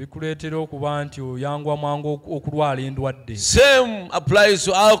 Bikuleetera okuba nti oyangwa mangu okulwala endwadde. Same applies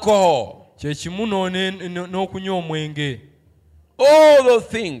to alcohol. Kye kimu n'okunywa omwenge. All those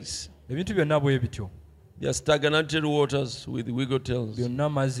things, Ebintu byonna bwe bityo. they are stagnated waters with wiggletails, Byonna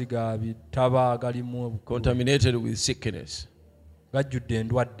mazzi ga bitaba galimu contaminated with sickness. gajjudde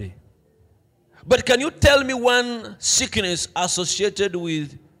endwadde. But can you tell me one sickness associated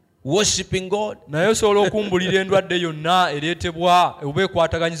with worshiping God? Naye osobola okumbulira endwadde yonna ereetebwa oba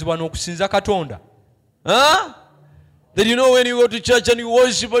ekwataganyizibwa n'okusinza Katonda. Huh? That you know when you go to church and you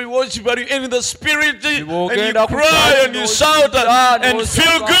worship and you end in the spirit and you cry and you shout and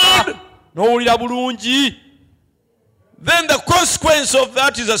feel good. N'owulira bulungi. Then the consequence of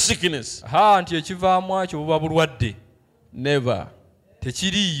that is a sickness. Nti ekivaamu akyo buba bulwadde. Never.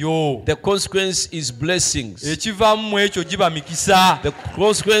 Tekiriiyo. The consequence is blessings. Ekivaamu ekyo giba mikisa. The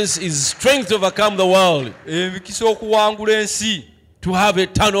consequence is strength to overcome the world. Emikisa okuwangula ensi. To have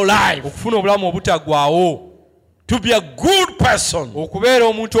eternal life. Okufuna obulamu obutagwawo. To be a good person. Okubeera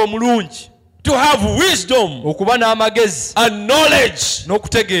omuntu omulungi. To have wisdom. Okuba n'amagezi. And knowledge.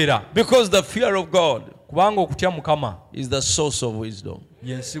 N'okutegeera. Because the fear of God. Kubanga okutya Mukama is the source of wisdom.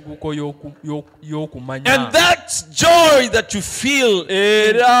 Y'ensiguko y'okumanya. And that joy that you feel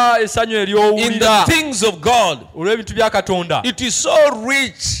era essanyu ery'owulira in the things of God, olw'ebintu bya Katonda, it is so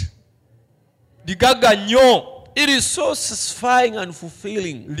rich. ligagga nnyo. it is so satisfying and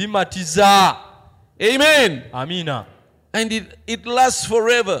fulfilling. limatiza. Amen. Amina. And it lasts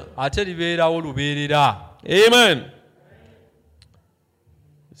forever. Ate libeerawo lubeerera. Amen.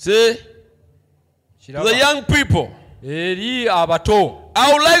 See, to the young people, eri abato,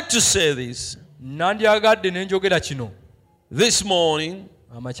 I would like to say this. Nandyagadde ne njogera kino. This morning,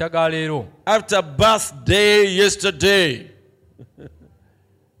 Amakya ga leero. after birthday yesterday,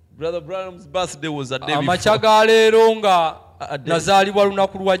 Brother Branham's birthday was a day Amakya before. ga leero nga A day. nazaalibwa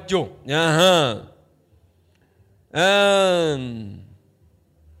lunaku lwa jjo.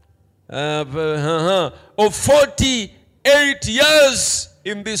 Of 48 years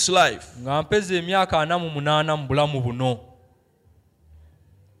in this life. Nga mpeza emyaka 48 mu bulamu buno.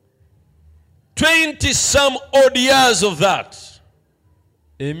 20 some odd years of that.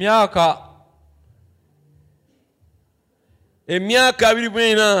 Emyaka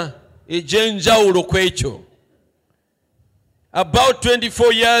 24 ejenjawulo kwekyo. About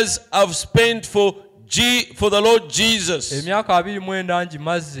 24 years I've spent for the Lord Jesus. emyaka 29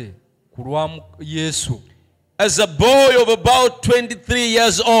 ngimaze ku lwa Yesu. As a boy of about 23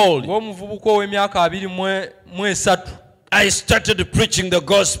 years old, Ng'omuvubuka ow'emyaka 23 I started preaching the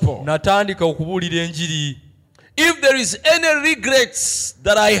gospel. natandika okubuulira enjiri. If there is any regrets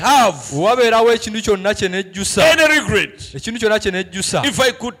that I have, Wabeerawo ekintu kyonna kye nejjusa. any regret, Ekintu kyonna kye nejjusa. if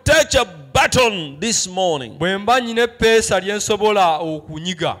I could touch a button this morning Bwe mba nnyina eppeesa lye nsobola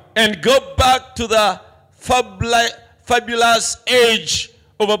okunyiga and go back to the fabulous age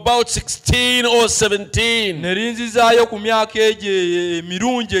of about 16 or 17. ne linzizaayo ku myaka egyo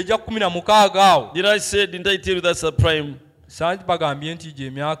emirungi egya 16 awo. Didn't I tell you that's the prime? Santi bagambye nti gye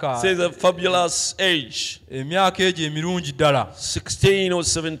emyaka Say the fabulous age. emyaka egyo emirungi ddala 16 or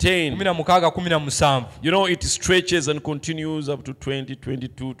 17. 16 17. You know, it stretches and continues up to 20,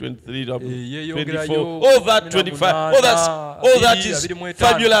 22, 23, up to 24. yeyongerayo All that 25. All that is 25.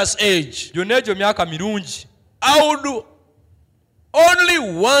 fabulous age. Gyonna egyo myaka mirungi. I would only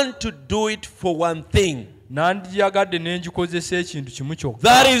want to do it for one thing. Nandyagadde ne ngikozesa ekintu kimu kyokka.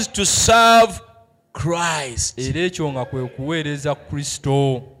 That is to serve Christ. Era ekyo nga kwe kuweereza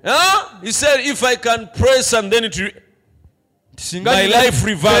Kristo. He said, if I can press and then Singa my life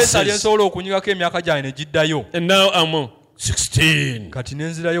reverses. nsobola okunyigako emyaka gyange ne giddayo. And now I'm 16. Kati ne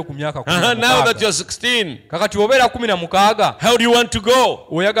nzirayo ku myaka Now that 16. you're 16, Kakati obeera 16 how do you want to go?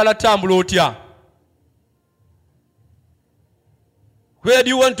 oyagala tambula otya? Where do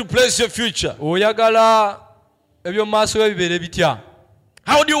you want to place your future? Oyagala eby'omu maaso byo bibeere bitya?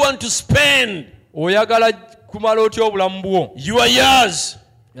 How do you want to spend Oyagala kumala otya obulamu bwo? your years?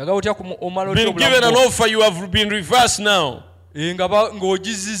 Oyagala otya omala otya Been given obulamu an bwo? offer, you have been reversed now.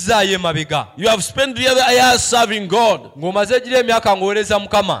 Ng'ogizizaayo emabega. You have spent the other years serving God. Ng'omaze gira emyaka ng'oweereza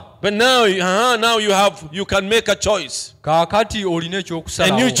Mukama. But now you can make a choice. Kaakati olina A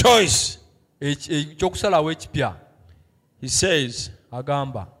ekyokusalawo. new choice. Ekyokusalawo ekipya. He says,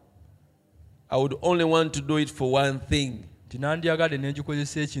 Agamba I would only want to do it for one thing. nti nandyagadde ne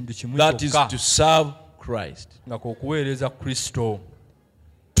ngikozesa ekintu kimu That is kyokka to serve Christ. nga kwe Kristo.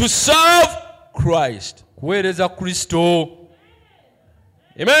 To serve Christ. Kuweereza Kristo.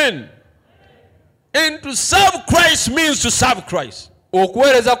 Amen. And to serve Christ means to serve Christ.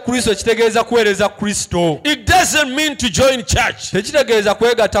 Okuweereza Kristo kitegeeza kuweereza Kristo. It doesn't mean to join church. Tekitegeeza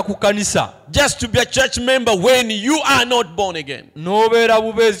kwegatta ku kanisa. Just to be a church member when you are not born again. N'obeera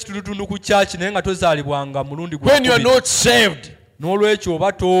bubeezi tunutundu ku kyaki naye nga tozaalibwanga mulundi When you are not saved. N'olwekyo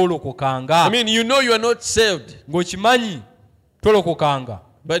oba toolokokanga. I mean, you know you are not saved. Ng'okimanyi tolokokanga.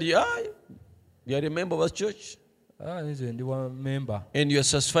 But you are a member of a church. Nze ndi wa memba. And you are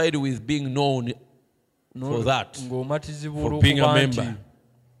satisfied with being known for that. Ng'omatizibwa For being a olw'okuba nti member.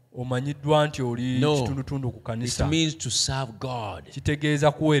 omanyiddwa nti oli kitundutundu ku It kanisa. means to serve God.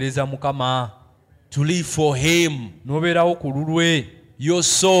 Kitegeeza kuweereza Mukama. To live for Him. N'obeerawo ku lulwe. Your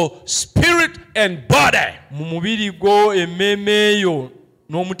soul, spirit and body. Mu mubiri gwo, emmeeme yo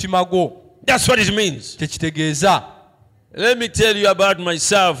n'omutima gwo. That's what it means. Tekitegeeza. Let me tell you about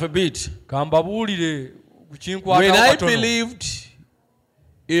myself a bit. Kambabuulire ku kinkwata When I katono. believed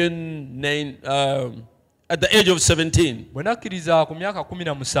at the age of 17, Bwe nakkiriza ku myaka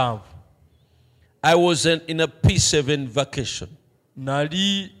 17 I was in a P7 vacation.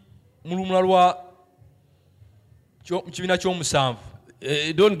 nali mu lumula lwa mu kibiina ky'omusanvu.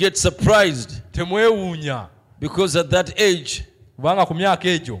 Don't get surprised Temwewuunya because at that age, kubanga ku myaka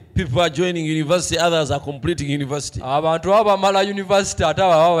egyo people are joining university, others are completing university. abantu baba bamala yunivasite ate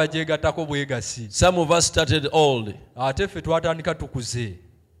ababa bagyegattako bwegasi. Some of us started old. Ate ffe twatandika tukuze.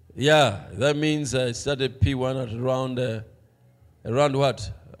 Yeah, that means I started P1 at around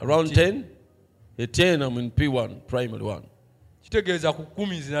what? Around 10? At 10, I'm in P1, primary 1. Kitegeeza ku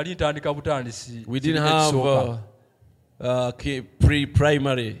 10 zinali ntandika butandisi. We didn't have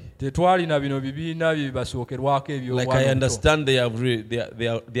pre-primary. Tetwalina bino bibiina bibasookerwako ebyo. Like I understand they are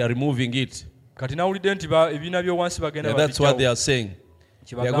removing it. Kati nawulidde nti ebibiina by'owansi bagenda That's what they are saying.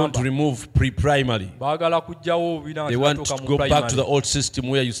 They are going to remove pre-primary. They want to go back to the old system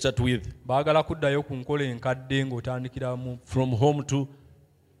where you start with. From home to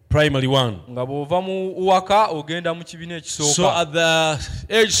primary 1. So at the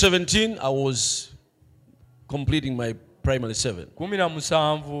age 17, I was completing my primary 7. And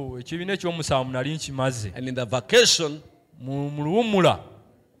in the vacation,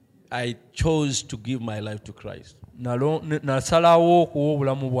 I chose to give my life to Christ. But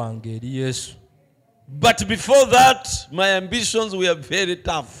before that, my ambitions were very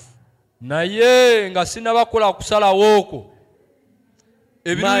tough. My goals,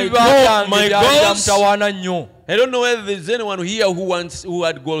 I don't know whether there's anyone here who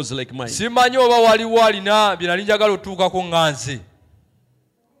had goals like mine.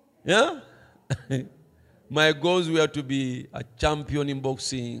 Yeah? My goals were to be a champion in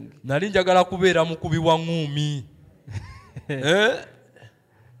boxing.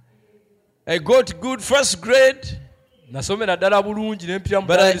 I got good first grade. But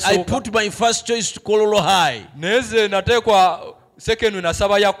I put my first choice to Kololo High.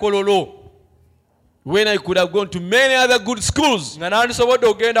 When I could have gone to many other good schools. Because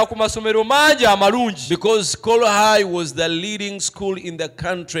Kololo High was the leading school in the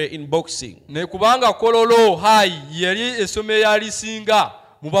country in boxing. Can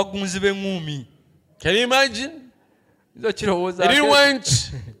you imagine? I didn't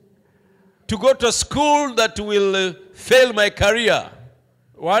want to go to a school that will fail my career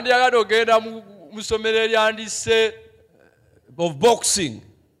of boxing.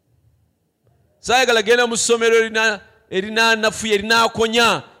 Sayagala genda mu ssomero erina nafuye erina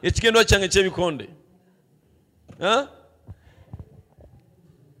akonya ekigendo kyange ky'ebikonde.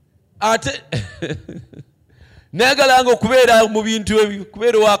 Ate nayagalanga okubeera mu bintu ebyo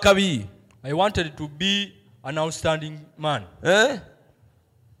kubeera wakabi. I wanted to be an outstanding man.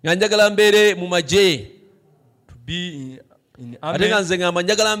 Njagala mbeere mu magye. To be in ate nga nze ngamba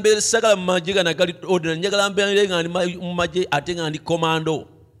njagala mbeere sagala mu magye gana gali ordinary, njagala mbeere nga ndi mu magye ate nga ndi commando.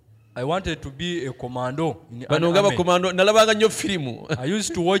 I wanted to be a commando in army. Commando nalabanga nnyo filimu. I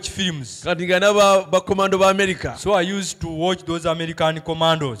used to watch films. Kati nga naba ba commando ba America. So I used to watch those American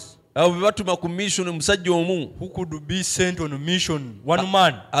commandos. Abo batuma ku mission musajja omu who could be sent on a mission, one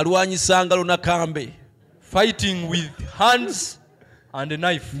man alwanyisanga lona kambe, fighting with hands and a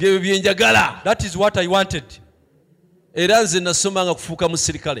knife. Ngebyo byenjagala. That is what I wanted. Era nze nasomanga kufuuka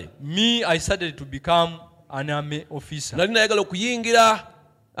musirikale. Me, I started to become an army officer. Nali nayagala okuyingira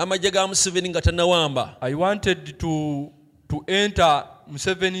amajje ga Museveni nga tannawamba. I wanted to enter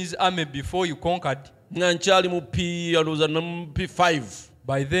Museveni's army before he conquered. Nga nkyali mu P5.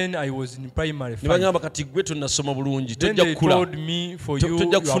 By then I was in primary 5. Nibagamba kati gwe tonnasoma bulungi tojja kukula. They told me for you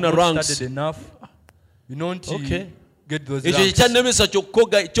have not studied enough. You don't get those ranks. Ekyo kyannemesa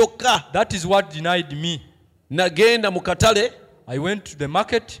kyokka. That is what denied me. Nagenda mu katale. I went to the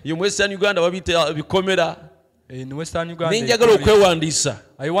market. In Western Uganda babita bikomera. In Western Uganda. Ninjagala okwewandiisa.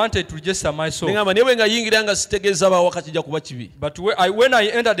 I wanted to register myself. Ngamba niwe nga yingira nga sitegeeza ba wakati ja kuba kibi. But when I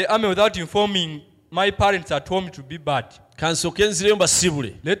entered the army without informing my parents at home to be bad. Kansoke nzireyo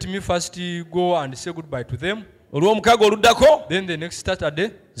mbasibule. Let me first go and say goodbye to them. Olw'omukago oluddako. Then the next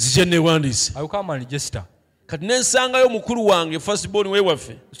Saturday. Zijja newandiisa. I will come and register. Kati nensangayo mukulu wange first born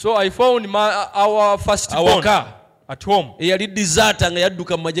wewaffe. So I found our first born at home. Eyali deserter nga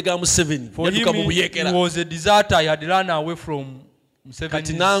yadduka mu magye ga Museveni. Yadduka mu Buyekera. He was a deserter. He had run away from Museveni.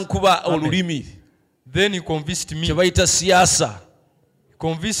 Kati nankuba olulimi. Then he convinced me. Kye bayita siyaasa. He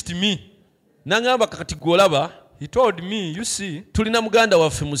convinced me. Nangamba kati gwolaba. He told me, you see, tulina muganda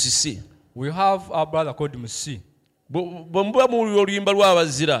waffe Musisi. We have our brother called Musisi. Bw'omuba mu oluyimba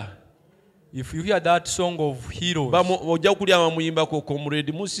lw'abazira. If you hear that song of heroes, ojja kulyama muyimba ko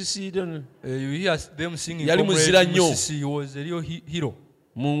Comrade Musisi. You hear them singing Comrade Musisi. He was a real hero.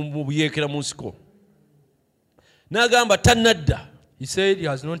 Mu Buyekera Musiko. N'agamba tannadda. He said he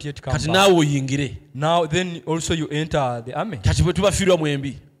has not yet come back. Kati naawe oyingire. Now then also you enter the army. Kati bwe tubafiirwa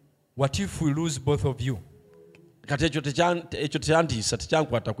mwembi. What if we lose both of you? Kati ekyo tekyantiisa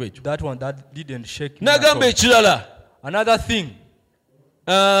tekyankwatako ekyo. That one that didn't shake me. N'agamba ekirala. Another thing.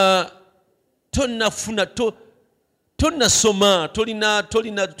 Tonnafuna tonnasoma tolina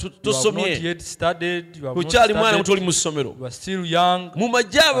tosomye. Kukyali mwana muto oli mu ssomero. You are still young. Mu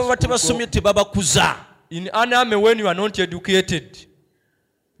magye abo batebasomye tebabakuza. In an army when you are not educated,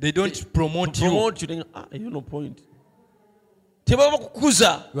 They don't promote you. Promote you. Then, you no point. Tebaba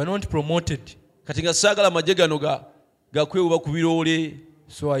kukuza. You are not promoted. Kati nga sagala amagye gano gakwewuba ku birole.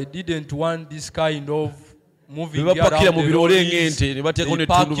 So I didn't want this kind of moving bapakira mu birole around ng'ente ne bateekako they ne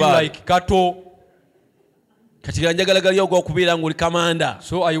park you tundubaali. like cattle. Kati nga njagala gali awo okubeera ng'oli kamanda.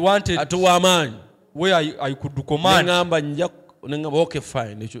 So I wanted Ate w'amaanyi. where I could command. Nengamba okay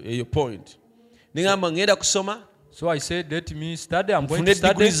fine your point. Nengamba ngenda kusoma. So I said, let me study. I'm going Nfune to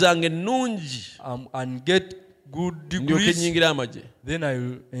study degree zange nnungi. And get good Ndyoke degrees. nnyingira amagye. Then I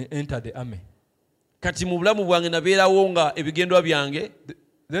will enter the army. Kati mu bulamu bwange nabeerawo nga ebigendwa byange.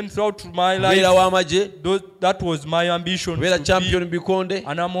 Then throughout my Kubeera life, w'amagye. that was my ambition. Kubeera To champion be bikonde.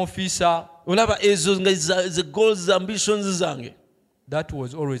 an army officer. Olaba ezo nga ze goals ambitions zange. That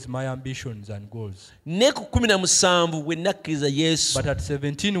was always my ambitions and goals. Ne ku 17 bwe nakkiriza Yesu. But at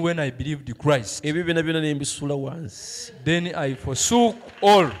 17, when I believed Christ, Ebyo byonna ne mbisuula wansi. then I forsook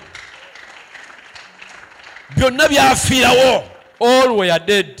all. Byonna byafiirawo. All were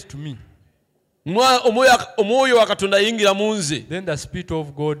dead to me. Omwoyo wa Katonda yingira mu nze. Then the Spirit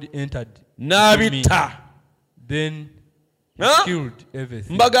of God entered me. N'abitta. Then Huh? killed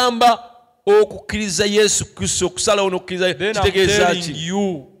everything. Mbagamba okukkiriza Yesu Kristo okusalawo n'okukkiriza Then I'm kitegeeza telling ki?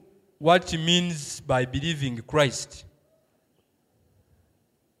 you what it means by believing Christ.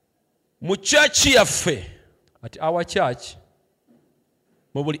 Mu church yaffe At our church,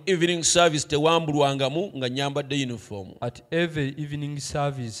 mu buli evening service tewambulwangamu nga nyambadde uniform. at every evening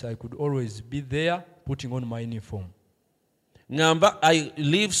service, I could always be there putting on my uniform. Ngamba I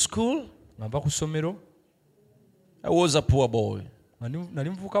leave school. Ngava ku ssomero, I was a poor boy nali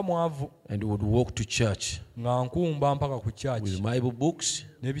muvuka mwavu, and would walk to church nga nkumba mpaka ku church with Bible books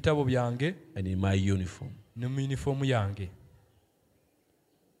n'ebitabo byange and in my uniform. ne mu uniform yange.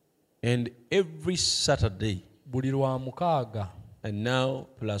 And every Saturday Buli lwa mukaaga and now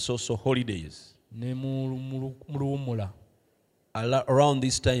plus also holidays, ne mu luwummula, around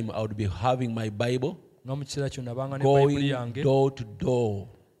this time I would be having my Bible nga mu kiseera kyo nabanga ne bayibuli going yange door to door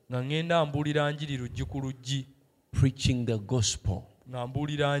nga ŋŋenda mbuulira njiri luggi ku luggi, preaching the gospel. nga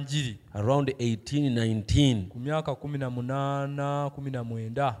mbuulira njiri Around 18-19 ku myaka 18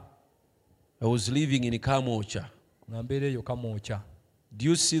 19 I was living in Kamocha. nga mbeera eyo Kamwokya. Do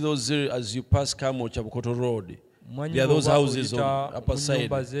you see those as you pass Kamocha Bukoto Road? Mwanyi There are those bw'oba houses on oyita upper mu side.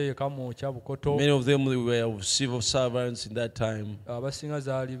 nnyumba ze Kamwokya Bukoto, Many of them were of civil servants in that time. abasinga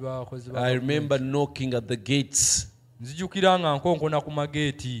zaali bakozi ba I gavumenti. remember knocking at the gates. Nzijukira nga nkonkona ku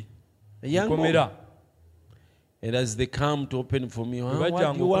mageeti A young nkomera, boy. And as they come to open for me, bwe what do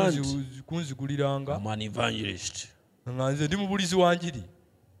bajjanga you want? kunziguliranga I'm an evangelist. nga nze ndi mubulizi wa njiri,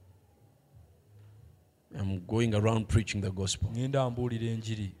 I'm going around preaching the gospel. ŋŋenda mbuulira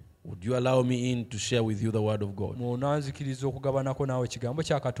enjiri. Would you allow me in to share with you the word of God? Mw'onanzikiriza okugabanako naawe ekigambo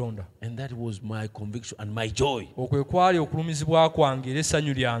kya Katonda. And that was my conviction and my joy. Okwe kwali okulumizibwa kwange era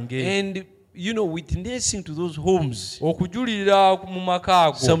essanyu lyange. And you know, witnessing to those homes, Okujulira mu maka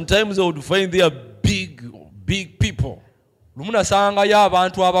ago, sometimes I would find there big people. lumu nasangayo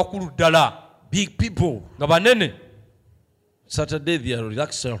abantu abakulu ddala Big people. nga banene, Saturday they are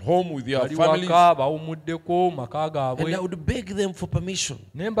relaxed at home with their bali families. waka bawumuddeko maka And gaabwe, I would beg them for permission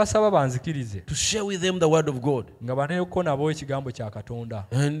ne mbasaba banzikirize to share with them the word of God. nga baneeko nabo ekigambo kya Katonda.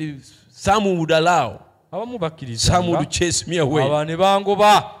 And if some would allow, Abamu bakkiriza, some would chase me away. aba ne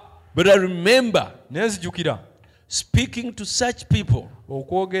bangoba. But I remember Ne nzijukira speaking to such people.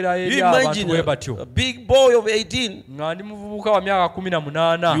 okwogera You eri abantu imagine bwe a batyo, big boy of 18. nga ndi muvubuka wa myaka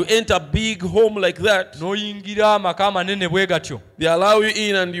 18, You enter a big home like that. n'oyingira amaka amanene bwe gatyo, They allow you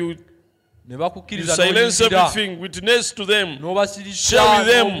in and you ne bakukkiriza silence n'oyingira, everything, witness to them. n'obasirisa, Share with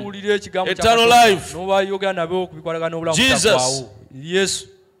them n'obuulira ekigambo kya eternal Katonda, life. n'obayogera nabo ku bikwatagana n'obulamu Jesus. butavaawo. Yesu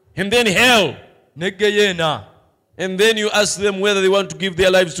And then hell. ne Geyeena. And then you ask them whether they want to give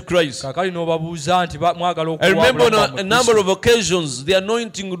their lives to Christ. Kaakali n'obabuuza nti mwagala I remember okuwa on a number of occasions, the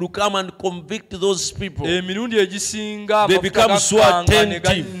anointing would come and convict those people. emirundi egisinga They amafuta become so gakkanga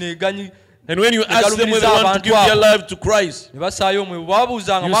attentive. And when you ask them whether they galumiriza want to give abantu their abo. life to Christ, ne basaayo omwe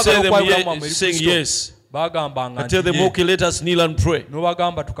bwabuuzanga you say mwagala them okwawula mu saying Kristo, yes. bagambanga I tell them, nti ye. okay, let us kneel and pray.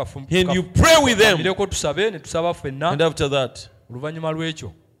 N'obagamba And you pray with them. tukamireko tusabe, ne tusaba ffenna. And after that, Oluvannyuma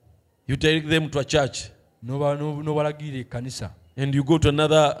lw'ekyo you take them to a church. n'obalagirira ekkanisa, And you go to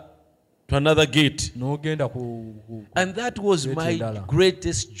another gate. n'ogenda And that was my Ndala.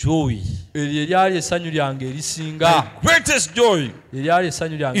 greatest joy. eryo eryali essanyu lyange erisinga, My greatest joy eryali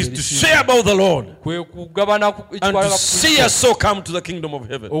essanyu lyange is to erisinga, share about the Lord kwe kugabana and ekikwalaga to ku see Kristo, us so come to the kingdom of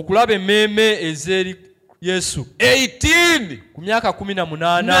heaven. okulaba emmeeme ez'eri Yesu. 18, Ku myaka 18,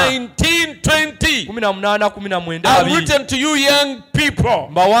 19, 18:20. 18:19 I've written to you young people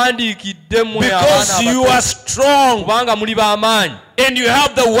mbawandiikidde mmwe because you are strong kubanga muli b'amaanyi and you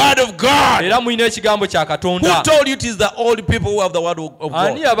have the word of God. era mulina ekigambo kya Who Katonda. told you it is the old people who have the word of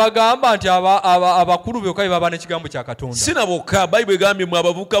Ani God? abagamba nti abakulu bokka baba n'ekigambo kya Katonda? Sina bokka Bayibuli egambye mwe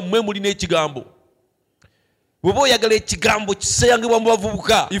abavubuka mmwe mulina ekigambo. Bw'oba oyagala ekigambo kisayangibwa mu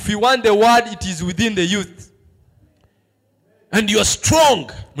bavubuka. If you want the word, it is within the youth. And you are strong.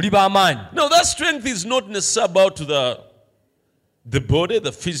 Muli b'amaanyi. No, that strength is not necessarily about the body,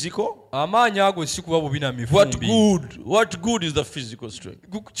 the physical. Amaanyi ago si kuba bubi na mivumbi. What good is the physical strength?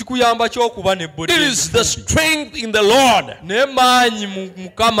 Kikuyamba ky'okuba ne body. It is the strength in the Lord. Ne maanyi mu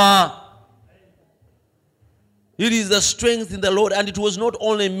Mukama. It is the strength in the Lord, and it was not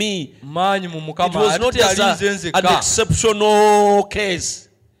only me. Maanyi mu Mukama. It was not just an exceptional case.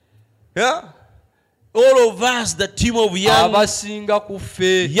 Yeah? All of us, the team of young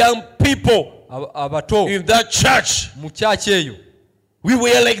people abato in that church, mu church eyo we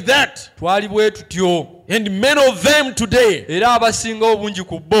were like that. twali bwe tutyo. And many of them today, Era abasinga obungi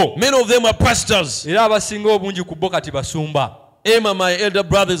ku bo. many of them are pastors. Era abasinga obungi ku bo kati basumba. Emma, my elder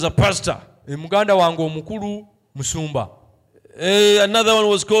brother, is a pastor. Muganda wange omukulu musumba. Another one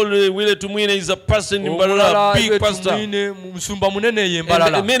was called Wile Tumwine. He's a pastor in Mbalala, big pastor. Musumba munene ye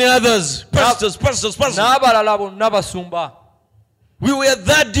Mbalala. And many others, pastors. N'abalala bonna basumba. We were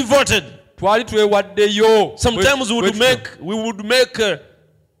that devoted. Twali twewaddeyo. Sometimes we would make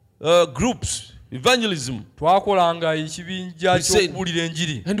groups, evangelism. Twakolanga ekibinja ky'okubuulira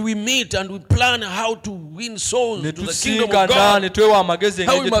enjiri. And we meet and we plan how to win souls to the kingdom of Netusinkana God. ne twewa amagezi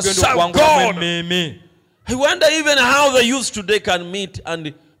engeri gye tugenda okuwangulamu emmeeme. I wonder even how the youth today can meet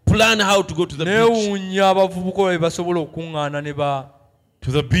and plan how to go to the beach. Neewuunya abavubuka bwe basobola okuŋŋaana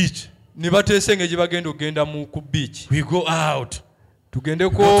To the beach. ne bateesa engeri gye bagenda okugenda ku beach. We go out.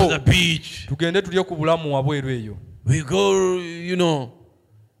 Tugendeko Go to the beach. tugende tulye ku bulamu wabweru eyo. We go,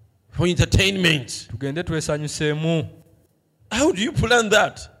 for entertainment. Tugende twesanyuseemu. How do you plan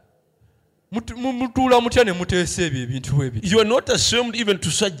that? Mutuula mutya ne muteesa ebyo ebintu bwe bityo. You are not ashamed even to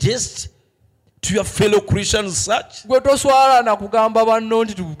suggest to your fellow Christians such. Gwe toswala na kugamba banno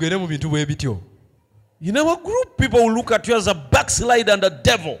nti tugende mu bintu bwe bityo. In our group, people will look at you as a backslider and a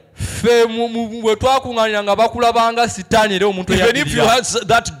devil. Ffe bwe twakuŋŋaanira nga bakulabanga sitaani era omuntu Even if you eyaddirira. had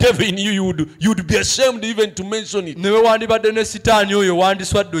that devil in you, you'd be ashamed even to mention it. Ne bwe wandibadde ne sitaani oyo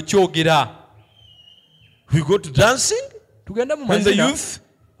wandiswadde okyogera. We go to dancing, Tugende mu and the mazina. youth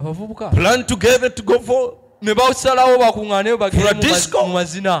Abavubuka plan together to go for. ne basalawo bakuŋŋaane For a bagende disco? mu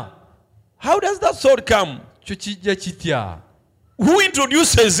mazina. How does that thought come? Kyo kijja kitya? Who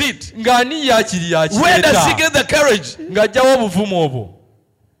introduces it? Ng'ani yakiri Where does he yakireeta? get the courage? Ng'ajjawo obuvumu obwo.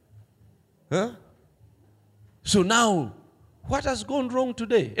 Huh? So now, what has gone wrong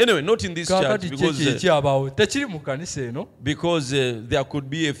today? Anyway, not in this church Kaakati kye ekyabaawo tekiri mu kkanisa eno. because there could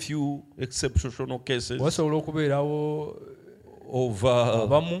be a few exceptional cases Wasobola okubeerawo of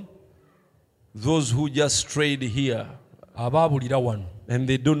abamu those who just strayed here abaabulira wano and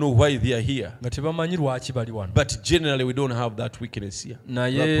they don't know why they are here. nga tebamanyi lwaki bali wano. But generally, we don't have that weakness here.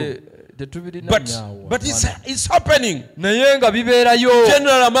 Naye tetubirina But nnaawo. it's happening. Naye nga bibeerayo.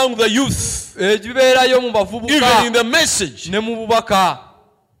 Generally among the youth, Bibeerayo mu even in bavubuka the message, ne mu bubaka.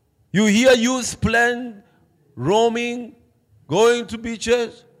 you hear youth playing, roaming, going to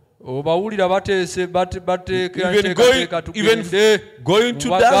beaches, Obawulira bateese bateekateeka even tugende going to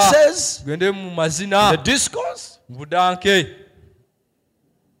mu baga, dances, tugende mu mazina, the discos. mu budanke.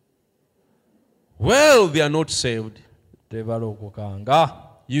 Well, they are not saved. Tebalokokanga.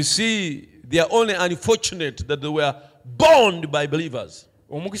 You see, they are only unfortunate that they were born by believers,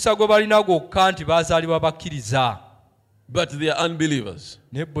 Omukisa gwe balina gwokka nti baazaalibwa bakkiriza. but they are unbelievers.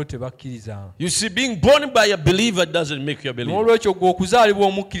 Naye bo tebakkiriza. You see, being born by a believer doesn't make you a believer. N'olwekyo gwe okuzaalibwa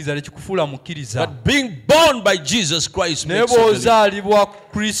omukkiriza tekikufuula mukkiriza. But being born by Jesus Christ Naye makes you a believer. bw'ozaalibwa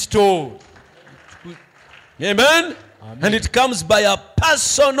Kristo. Amen? And it comes by a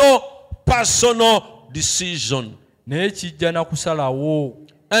personal decision. Naye kijja na kusalawo.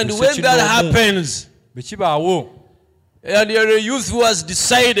 And Kuse when that kinoomu. happens, Bwe kibaawo. and you're a youth who has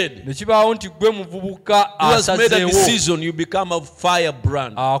decided, Ne kibaawo nti gwe muvubuka who has made a asazeewo. decision, you become a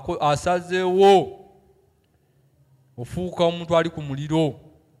firebrand. Asazeewo. Ofuuka omuntu ali ku muliro.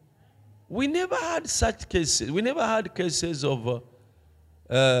 We never had such cases. We never had cases of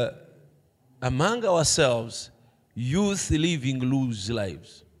among ourselves, youth living loose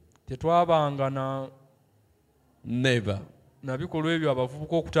lives. Tetwabanga Never. na bikolwa ebyo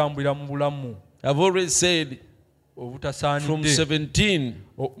abavubuka okutambulira mu bulamu I've already said from obutasaanidde. 17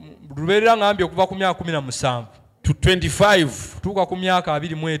 Lubeerera ngambye okuva ku myaka 17 to 25, kutuuka ku myaka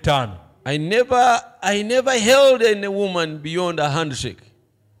 25 I never held any woman beyond a handshake.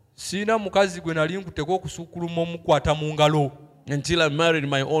 Sina mukazi gwe nali nkuteko okusukuluma omukwata mu ngalo. Until I married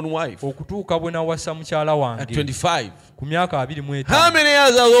my own wife. Okutuuka bwe nawasa mukyala wange. At 25. Ku myaka 25. How many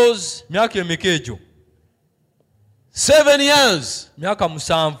years are those? Myaka emeka egyo? 7 years. Myaka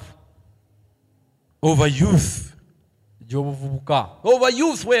 7. Over youth. Gy'obuvubuka. Over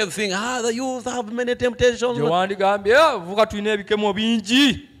youth where you think, the youth have many temptations. Gyewandigambye, abavubuka tulina ebikemo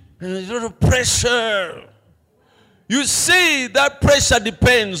bingi. There's a lot of pressure. You see, that pressure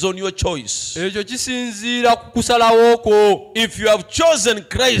depends on your choice. Ekyo kisinziira ku kusalawo kwo. If you have chosen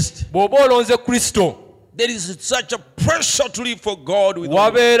Christ, bw'oba olonze Kristo, there is such a pressure to live for God with you.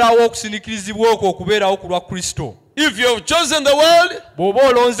 Wabeerawo okusindikirizibwa okwo okubeerawo ku lwa Kristo. If you have chosen the world, bw'oba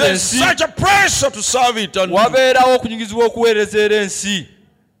olonze there's ensi, such a pressure to serve it. Wabeerawo okunyigizibwa okuweereza era ensi.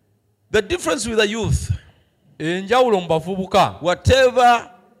 The difference with the youth, enjawulo mu bavubuka, whatever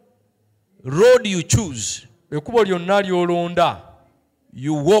road you choose, ekkubo lyonna ly'olonda,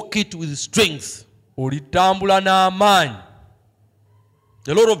 you walk it with strength, olitambula n'amaanyi,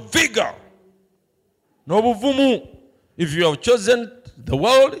 a lot of vigor. N'obuvumu. If you have chosen the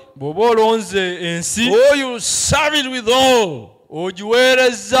world, bw'oba olonze ensi, you serve it with all.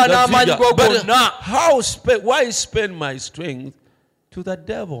 Ogiweereza n'amaanyi go gonna. Why spend my strength to the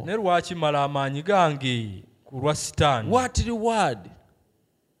devil? Ne lwaki mala amaanyi gange ku lwa Sitaani? What reward?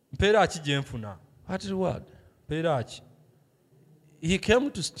 Mpeera ki gye nfuna? What reward? Mpeera ki? He came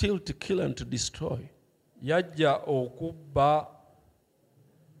to steal, to kill and to destroy. Yajja okubba,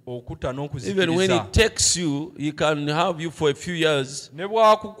 okutta n'okuzikiriza. Even when he takes you, he can have you for a few years. Ne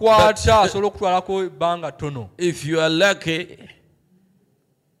bw'akukwata asobola okutwalako ebbanga ttono. If you are lucky,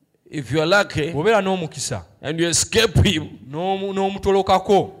 bw'obeera n'omukisa and you escape him,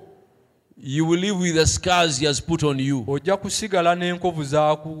 n'omutolokako, you will live with the scars he has put on you. Ojja kusigala n'enkovu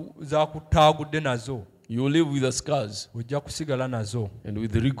z'akutaagudde nazo. You will live with the scars. Ojja kusigala nazo. And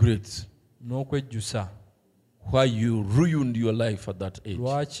with the regrets. N'okwejjusa. Why you ruined your life at that age.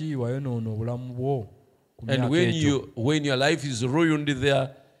 Lwaki wayonoona obulamu bwo ku myaka egyo. And when your life is ruined there,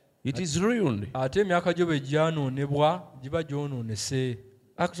 it is ruined. Ate emyaka gyo bwe gyanoonebwa giba gyonoonese.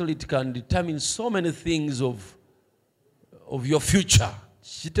 Actually, it can determine so many things of your future.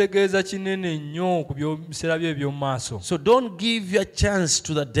 Kitegeeza kinene nnyo ku biseera bye eby'omu maaso. So don't give your chance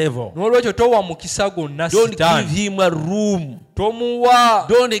to the devil. N'olwekyo towa mukisa gwonna Sitaani. Don't give him a room. Tomuwa.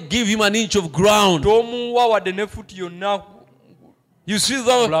 Don't give him an inch of ground. Tomuwa wadde ne futi yonna. You see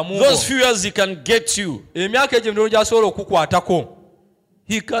those few years he can get you. Emyaka egyo ndio gy'asobola okukwatako.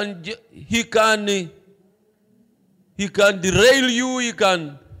 He can derail you. He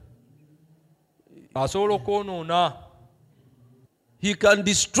can. Asobola okwonoona. He can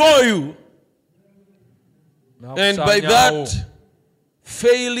destroy you, and by that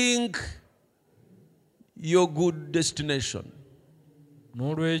failing your good destination.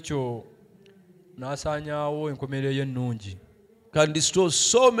 N'olwekyo n'asaanyaawo enkomerero ye ennungi. Can destroy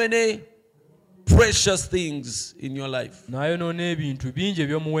so many precious things in your life. N'ayonoona ebintu bingi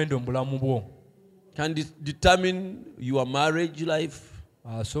eby'omuwendo mu bulamu bwo. Can determine your marriage life.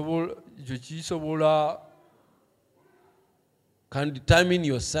 Ekyo kisobola. Can determine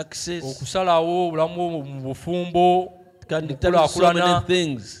your success. Okusalawo obulamu mu bufumbo. Can determine so many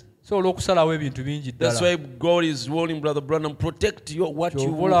things. Sobola okusalawo ebintu bingi ddala. That's why God is warning Brother Branham, protect what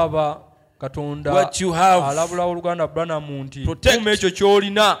you olaba Katonda alabula oluganda Branham nti kuuma ekyo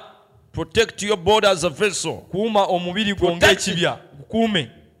ky'olina. Protect your body as a vessel. Kuuma omubiri gwo ng'ekibya.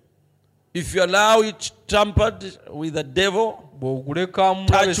 Kuume. If you allow it tampered with the devil, bw'oguleka mu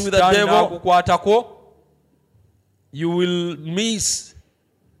Sitaani n'akukwatako, you will miss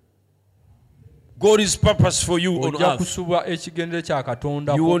God's purpose for you on earth.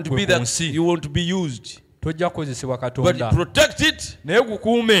 You won't be used. But protect it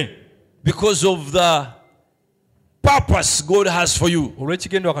because of the purpose God has for you.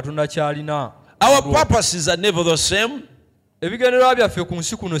 Our purposes are never the same.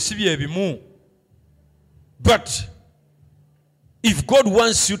 But if God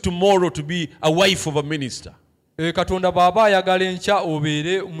wants you tomorrow to be a wife of a minister, Katonda baba ayagala enkya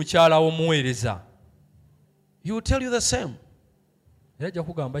obeere mukyala w'omuweereza, he will tell you the same. Yajja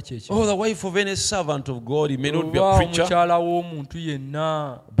kugamba kyekyo. Oh, the wife of any servant of God, he may not be a preacher, mukyala w'omuntu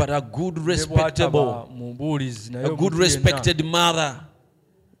yenna, but a good respectable, a good respected mother,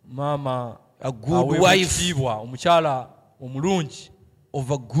 mama, a good wife, omukyala omulungi, of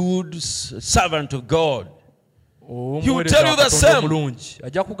a good servant of God. He will tell you the same.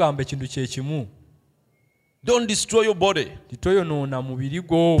 Ajja kugamba ekintu kye kimu. Don't destroy your body. Titoyonoona mubiri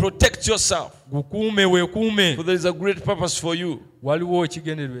gwo. Protect yourself. Gukuume weekuume. For there is a great purpose for you. Waliwo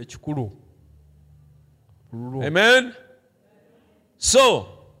ekigendererwa ekikulu. Amen. So,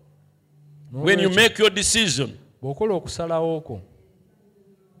 when you make your decision, bw'okola okusalawo okwo,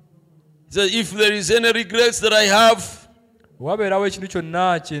 so if there is any regrets that I have, wabeerawo ekintu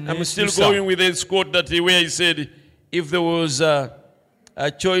kyonna I'm still going with his quote that where he said, if there was a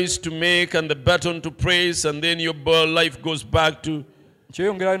choice to make and the button to praise, and then your life goes back to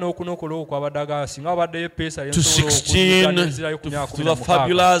 16 to the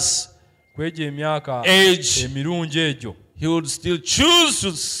fabulous age, he would still choose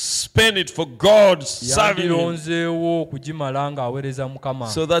to spend it for God, serving Him.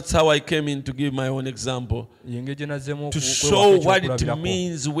 So that's how I came in to give my own example, to show what it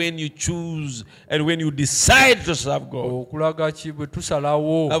means when you choose and when you decide to serve God.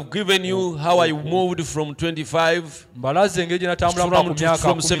 I've given you how I moved from 25, from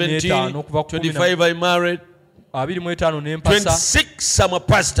 17, 25 I married, 26 I'm a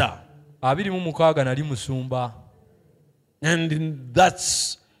pastor. And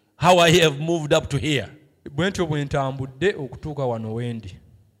that's how I have moved up to here.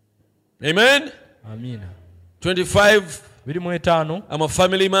 Amen. 25 I'm a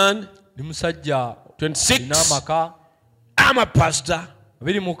family man. 26 I'm a pastor.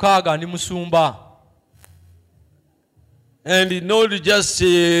 And not just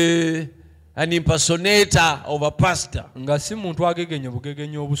an impersonator of a pastor, but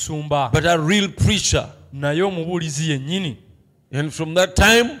a real preacher. And from that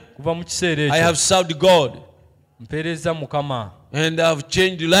time, I have served God. And I have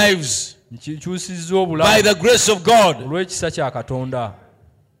changed lives by the grace of God.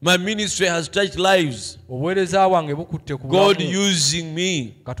 My ministry has touched lives. God using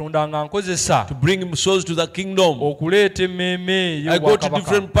me to bring souls to the kingdom. I go to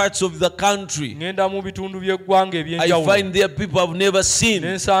different parts of the country. I find there people I've never seen.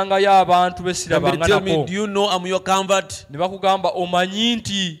 And they tell me, do you know I'm your convert?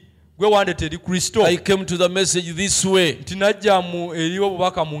 I came to the message this way. And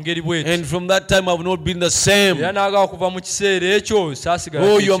from that time I've not been the same.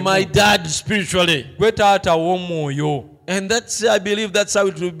 Oh, you're my dad spiritually. And that's, I believe that's how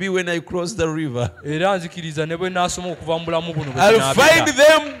it will be when I cross the river. I'll find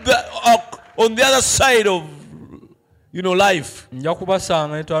them on the other side of, life. And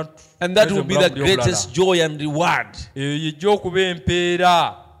that will be the greatest joy and reward.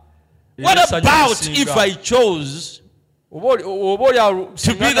 What about if I chose to be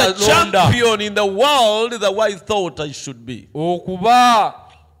the champion in the world that I thought I should be? Maybe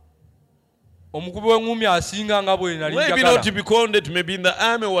not to be called, maybe in the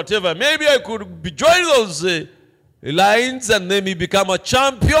army or whatever. Maybe I could join those lines and then me become a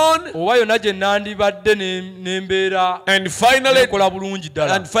champion. And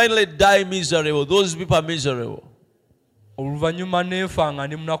finally die miserable. Those people are miserable.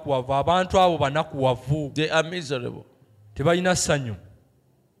 They are miserable.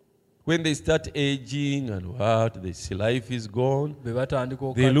 When they start aging and what, they see life is gone. They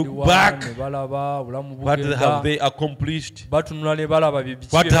look back. What have they accomplished? What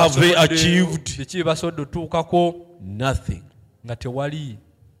have they achieved? Nothing.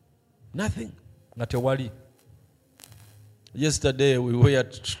 Nothing. Yesterday we were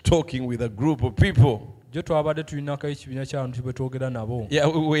talking with a group of people. Yeah,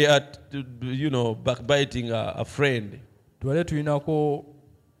 we are, backbiting a friend who is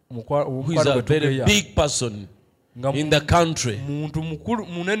a very big person in the country.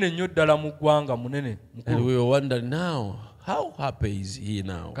 And we were wondering now, how happy is he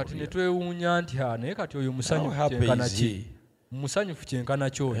now? How happy is he?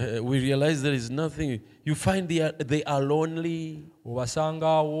 We realize there is nothing. You find they are lonely.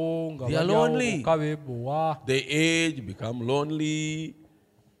 They are lonely. They age, become lonely.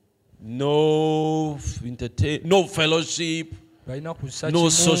 No fellowship. No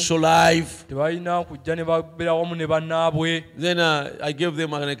social life. Then I gave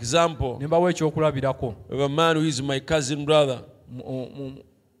them an example of a man who is my cousin brother.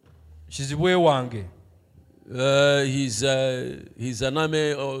 He's an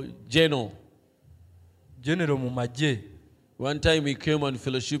army general. One time he came and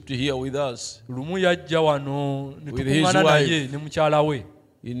fellowshiped here with us, with his wife,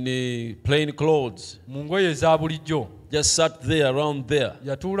 in plain clothes. Just sat there, around there.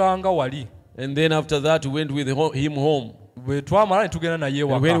 And then after that we went with him home. bwe twamala ne tugenda naye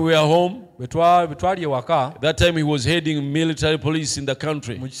And when ewaka we are home, bwe twali ewaka that time he was heading military police in the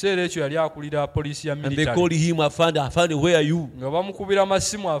country. mu kiseera ekyo yali akulira poliisi ya And they military called him, Afande, where are you? nga bamukubira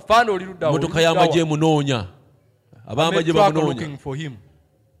amasimu afande oli ludda Motoka y'amagye munoonya. Ab'amagye bamunoonya. looking for him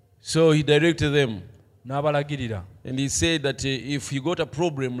So he directed them. n'abalagirira And he said that if he got a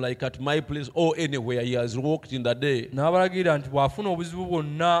problem like at my place or anywhere he has walked in the day, n'abalagirira nti bw'afuna obuzibu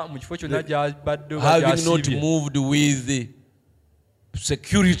bwonna mu kifo kyonna gy'abadde having not gy'asiibye moved with the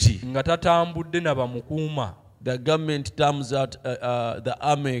security, nga tatambudde na bamukuuma the government terms out, the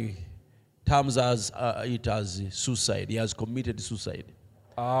army terms it as suicide. He has committed suicide.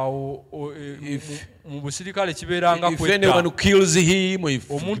 awo mu busirikale kibeeranga If anyone kwetta kills him, if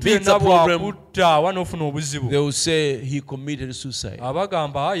omuntu beats yenna a problem, bw'akutta awa n'ofuna obuzibu they will say he committed suicide.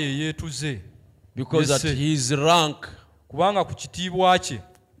 abagamba ye yeetuze Because at Yes, his rank, kubanga ku kitiibwa kye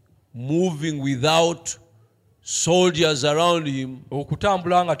moving without soldiers around him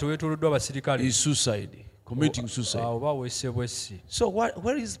okutambula nga teweetooloddwa abasirikale is suicide, committing suicide. oba weesebwesi So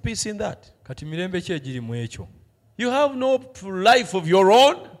where is peace in that? kati mirembe ki egiri mu ekyo You have no life of your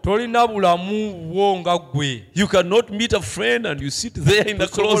own. tolina bulamu bwo nga ggwe You cannot meet a friend and you sit there in the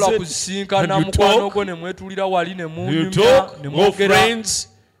tosobola closet kusisinkana and you mukwano talk. gwo ne mwetuulira wali ne You munyumya talk, ne oh mwogera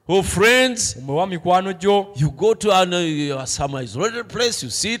friends. mwewa mikwano gyo You go to some isolated place, you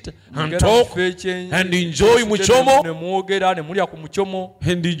sit and mugenda mu talk kifo ekye- and enjoy ne muchomo mwogera ne mulya ku muchomo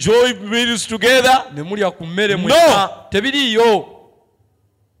and enjoy meals together. ne mulya ku mmere No. mwenna tebiriiyo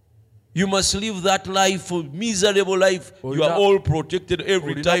You must live that life, a miserable life. You are all protected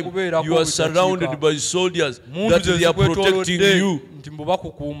every olina time. kubeerako You are buli surrounded kakiika. by soldiers muntu that ze they are protecting zikwetoolodde you. nti mbu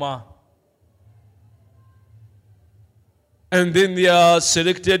bakukuuma And then there are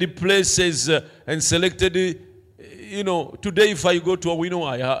selected places and selected, today if I go to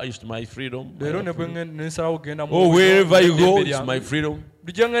it's my freedom. leero ne bwe nsalawo kugenda mu Or wherever you go, ddembe it's lyange. my freedom.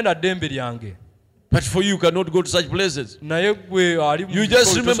 buli gye ngenda ddembe lyange But for you cannot go to such places. naye gwe ali mu You bifo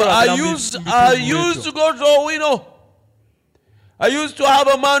just remember, tosobola I kugenda mu used bitundu to ebyo. go to, I used to have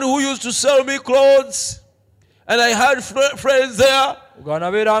a man who used to sell me clothes. And I had friends there. Nga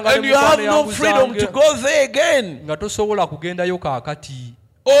nabeeranga And ne you have mukwano no freedom to yanguzange, go there again. nga tosobola kugendayo kaakati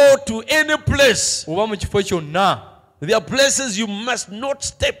Or to any place. oba mu kifo kyonna There are places you must not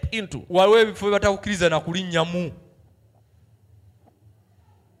step into. waliwo ebifo bye batakukkiriza na kulinnyamu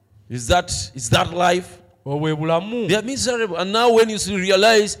Is that life? obwe bulamu They are miserable. And now when you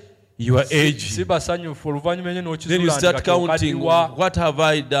realize you are si aging, basanyufu oluvannyuma enye then you n'okizuula nti start kati counting, okaddiwa, what have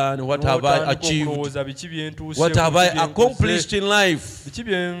I done? What have I n'otandika achieved? okulowooza biki bye ntuuse, What have I biki bye nkoze, accomplished in life? biki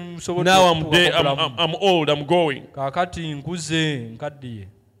bye nsobodde Now I'm okutuukako there, bulamu. I'm old, I'm going. kaakati nkuze nkaddiye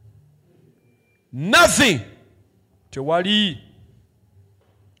Nothing. tewali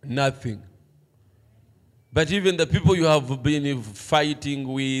Nothing. But even the people you have been fighting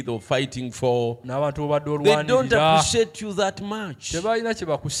with or fighting for, n'abantu obadde they don't olwanirira appreciate you that much. tebalina kye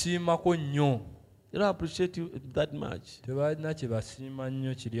bakusiimako nnyo They don't appreciate you that much. tebalina kye basiima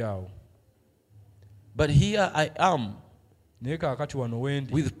nnyo kiri awo But here I am naye kaakati wano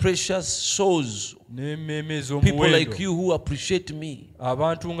wendi with precious souls, n'emmeeme people like ez'omuwendo you who appreciate me.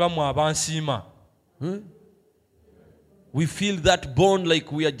 abantu nga mmwe abansiima We feel that bond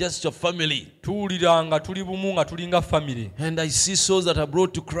like we are just a family. tuwulira nga tuli bumu nga tulinga famire And I see souls that are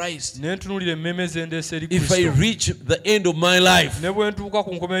brought to Christ. ne ntunuulira emmeeme zendeesa eri If I kristo reach the end of my life, ne bwe ntuuka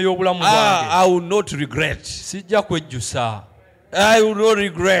ku nkomero y'obulamu bwange I will not regret. sijja kwejjusa I will not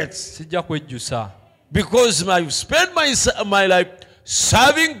regret. sijja kwejjusa Because I've spent my life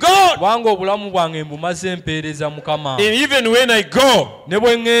serving God. kubanga obulamu bwange mbumaze mpeereza mukama And even when I go, ne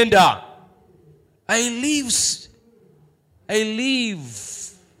bwe ŋŋenda I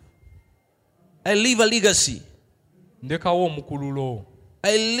leave a legacy. ndekawo omukululo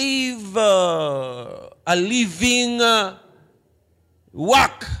I leave a living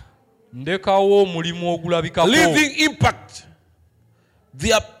work, ndekawo omulimu ogulabikako living impact.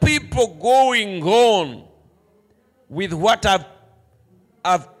 There are people going on with what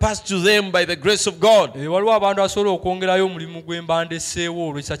I've passed to them by the grace of God. waliwo abantu asobola okwongerayo omulimu gwe mbandeseewo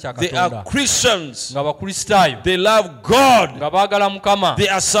olw'ekisa kya They are katonda Christians. nga bakristaayo They love God. nga baagala mukama They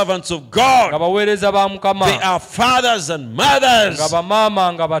are servants of nga God. baweereza ba mukama They are fathers and mothers. nga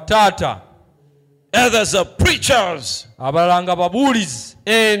bamaama nga bataata Others are preachers. abalala nga babuulizi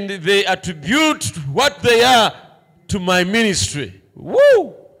And they attribute what they are to my ministry.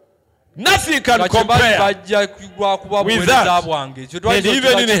 Woo! Nothing can nga kye bali compare. bajja lwa kuba with buweereza that. bwange And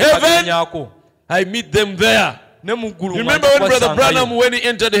even in heaven, I meet them there. ne mu ggulu You remember when Brother Branham, when he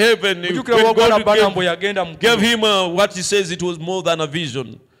entered heaven, ojjukira when bw'obwana God banamu bwe yagenda mu gave ggulu him what he says it was more than a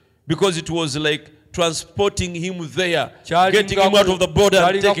vision. Because it was like transporting him there, Kyali getting nga him out of the border and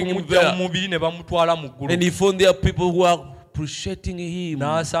kyali nga taking him kumujja mu there. mubiri ne bamutwala mu ggulu. And he found there people who are appreciating him,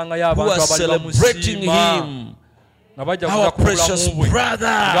 N'asangayo who abantu are abali celebrating bamusiima him. nga bajja Our kuza ku precious bulamu bwe.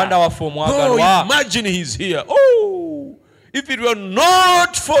 Muganda brother. waffe Oh, omwagalwa. imagine he's here. Oh, if it were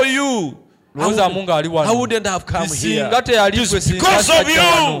not for you, Lowooza mu ng'ali I wano. wouldn't have come here. Singa teyali It gwe is singa because of tajja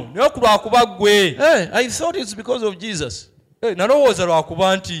wano. you. Naye ku lwakuba ggwe. Hey, I thought it's because of Jesus. Nalowooza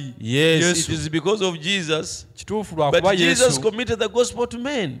lwakuba nti Yes, it Yesu. is because of Jesus. Kituufu lwakuba But Jesus Yesu. committed the gospel to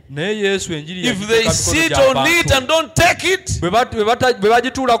men. Naye Yesu enjiri If they sit on it and don't take it, bwe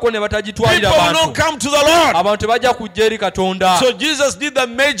bagituulako ne batagitwalira people will not abantu, come to the Lord. abantu tebajja kujja eri Katonda. So Jesus did the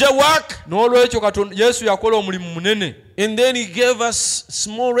major work, N'olwekyo Yesu yakola omulimu munene. and then he gave us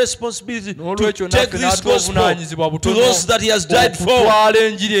small responsibility to N'olwekyo take naffe this n'atuwa gospel obuvunaanyizibwa to butono those that he has died for. okutwala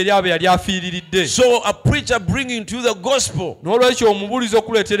enjiri eri abo yali afiiriridde. So a preacher bringing to you the gospel, N'olwekyo omubuulizi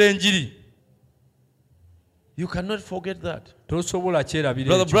okuleetera enjiri you cannot forget that. tosobola kyerabira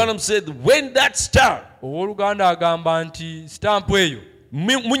Brother ekyo. Branham said, when that star, Owooluganda agamba nti sitampu eyo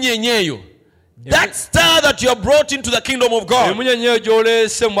munyenyeyo, that star that you have brought into the kingdom of God, emunyenye eyo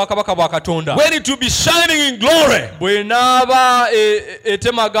gy'oleese mu bwakabaka bwa Katonda when it will be shining in glory, bw'enaaba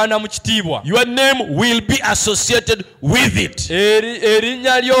etemagana mu kitiibwa, your name will be associated with it.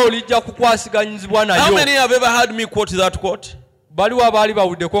 erinnya lyo lijja kukwasiganyizibwa How nayo. many have ever heard me quote that quote? Baliwo abaali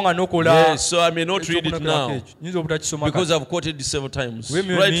bawuddeko nga nokola Yes, so I may not read it now nyinza obutakisoma because I've quoted it several times.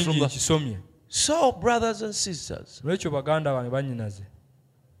 emyoyo Right from mingi the... kisomye. So, brothers and sisters, Olwekyo baganda bange bannyinaze,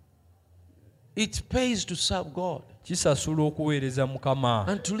 it pays to serve God kisasula okuweereza Mukama,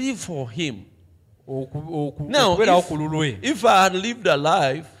 and to live for Him. Now, okubeerawo ku lulwe. if I had lived a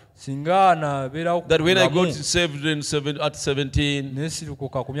life Singa nabeerawo that when I got kulamu, saved at 17,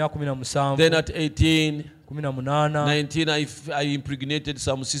 nesirimuka ku myaka 17, then at 18, 18, 19, I impregnated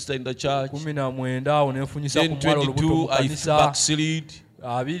some sister in the church. 19 awo nenfunyisa ku Then muwala olubuto mu 22, I kanisa, backslid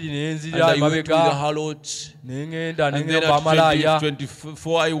 20 and nenzira I went with the emabega, harlots. nengenda And then nengenda at bamalaaya.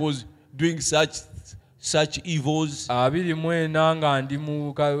 24, I was doing such evils. 24 nga ndi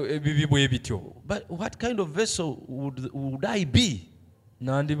mu ebibi bwe bityo. But what kind of vessel would I be?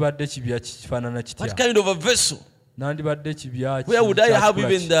 Nandibadde kibya kifaanana What kitya? kind of a vessel? Nandibadde kibya Where would I have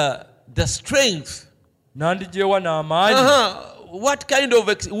kyakula even ki? the strength? Nandijewa n'amaanyi. What kind of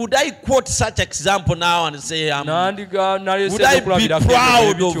would I quote such example now and say would I be Naleese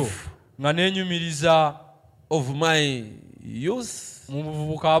proud of nga neenyumiriza of my youth mu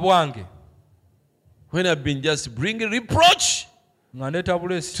buvubuka bwange when I've been just bringing reproach nga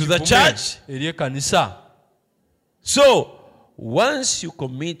ndeetabula to the church? eri ekkanisa. So once you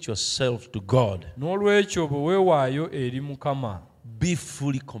commit yourself to God, N'olwekyo bwe weewaayo eri Mukama, be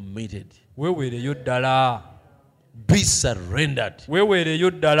fully committed, weeweereyo ddala, be surrendered,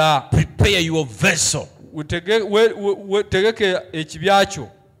 weeweereyo ddala, prepare your vessel. tegeke ekibya kyo.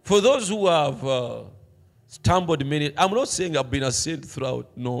 For those who have stumbled many, I'm not saying I've been a saint throughout.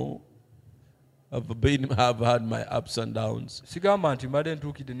 No, I've had my ups and downs. Sigamba nti mbadde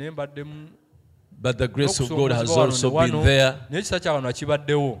ntuukidde naye mbaddemu, But the grace of God has n'okusoomozebwa also wano ne been wano, there naye ekisa kya wano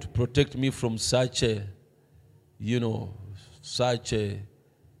kibaddewo to protect me from such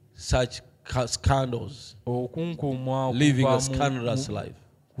scandals, okunkuumwa living a scandalous life.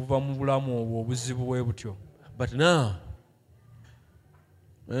 kuva mu bulamu obwo obuzibu bwe butyo. But now,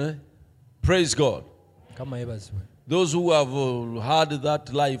 praise God. Mukama yeebazibwe. Those who have had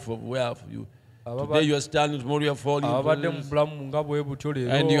that life of where you today you are standing, tomorrow you are ababadde mu falling, bulamu nga bwe butyo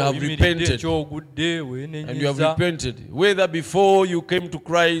leero And you have oyimiridde, repented. ekyogudde and you have weenenyiza, repented, whether before you came to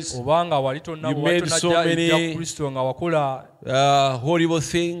Christ, obanga wali tonna You made so many- ejja Kristo nga wakola horrible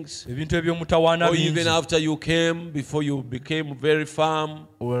things, ebintu eby'omutawaana or even bingi, after you came, before you became very firm,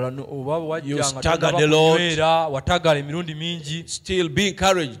 oba You wajja nga staggered tonnaba a lot. kunywera, watagala emirundi mingi, still be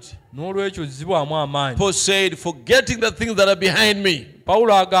encouraged. n'olwekyo zibwamu amaanyi. Paul said, forgetting the things that are behind me,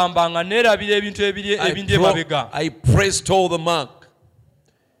 Pawulo agamba nga neerabira ebintu ebindi emabega. I pressed all the mark.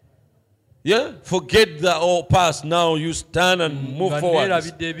 Yeah, forget the old past. Now you stand and move Nga forward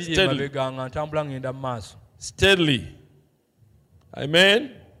neerabidde ebiri steadily. emabega nga ntambula ngenda mu maaso. Steadily. Amen.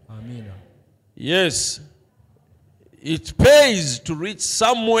 Amiina. Yes. It pays to reach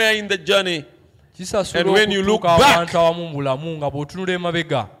somewhere in the journey. Kisasula And when you look okutuuka back- abantu awamu mu bulamu nga bw'otunula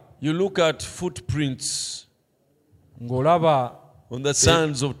emabega You look at footprints ng'olaba on the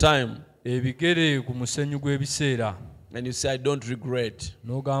sands of time ebigere ku musenyu gw'ebiseera and you say, I don't regret.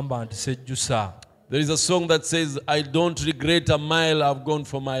 n'ogamba nti sejjusa. There is a song that says, I don't regret a mile I've gone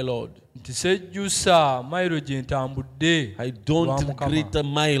for my Lord. Nti sejjusa mayiro gye ntambudde I lwa don't Mukama. regret a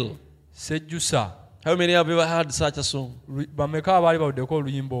mile. Sejjusa. How many have ever heard such a song? bameka abaali baluddeko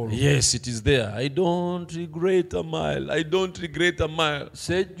oluyimba olwo. Yes, it is there. I don't regret a mile. I don't regret a mile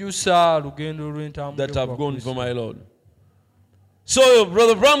Sejjusa lugendo lw'entambula that I've okwa gone Kristo. for my Lord. So,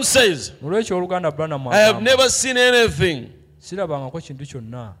 Brother Bram says, Olwekyo oluganda Branham I have agamba, never seen anything. sirabangako kintu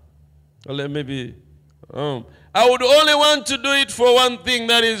kyonna. Well, maybe I would only want to do it for one thing,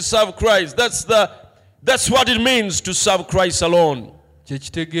 that is serve Christ. That's what it means to serve Christ alone. Kye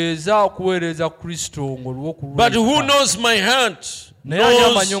kitegeeza okuweereza Kristo ng'olw'okulweka. But who knows my heart Naye ani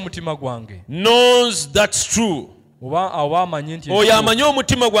amanyi omutima gwange? knows that's true. Oba amanyi nti Oyo amanyi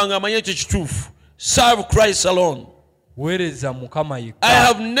omutima gwange amanyi ekyo kituufu. Serve Christ alone. weereza Mukama I yekka.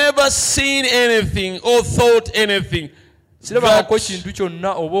 have never seen anything or thought anything Sirabangako that kintu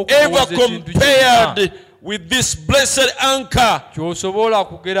kyonna oba ever okulowooza ekintu kyonna compared with this blessed anchor ky'osobola of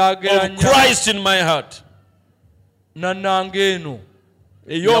kugeraageranya Christ in my heart. nannanga eno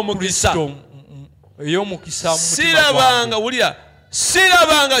Ey'omukisa. ey'omukisa mu mutima Sirabanga gwange. wulira,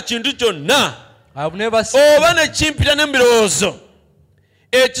 sirabanga kintu kyonna I have never seen oba ne kimpita n'embirowoozo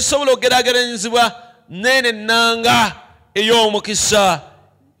ekisobola okugeraageranyizibwa n'eno ennanga ey'omukisa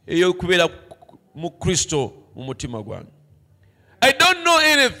ey'okubeera mu Kristo mu mutima gwange. I don't know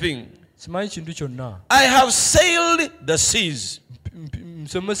anything. simanyi kintu kyonna. I have sailed the seas.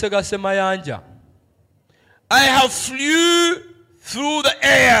 Nsomesega semayanja. I have flew through the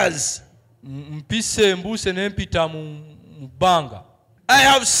airs. Mpise mbuuse n'empita mu bbanga. I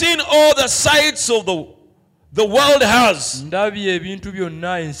have seen all the sights of the world has. Ndabye ebintu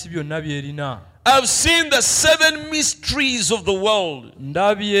byonna ensi byonna byerina. I've seen the 7 mysteries of the world.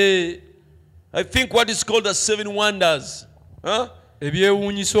 Ndabye I think what is called the 7 wonders. Huh?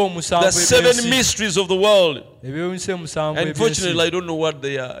 ebyewuunyisa omusanvu The 7 eby'ensi. mysteries of the world. Ebyewuunyisa omusanvu Unfortunately, eby'ensi. I don't know what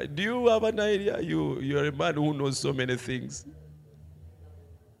they are. Do you have an idea? You're a man who knows so many things.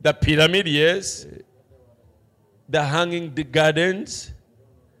 The pyramid, yes. The hanging the gardens.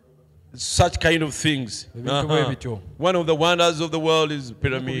 Such kind of things. Ebintu bwe bityo. One of the wonders of the world is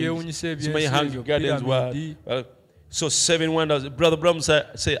pyramids. Ebyewuunyisa It's my eby'ensi hanging ebyo, gardens. piramidi. So 7 wonders. Brother Bram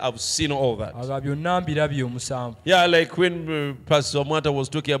say I've seen all that. Aga byonna mbirabye omusanvu. Yeah, like when Pastor Mwata was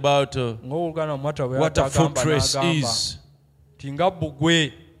talking about Ng'oluganda Mwata bwe what a yatagamba fortress n'agamba is. nti nga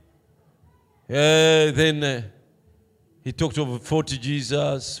bbugwe. Then he talked of 40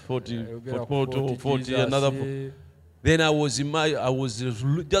 Jesus, 40 Ayogera ku Porto, 40 Jesus, another. Then I was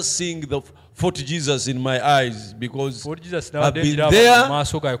just seeing the 40 Jesus in my eyes because Fort Jesus I've n'abadde been mbiraba there, mu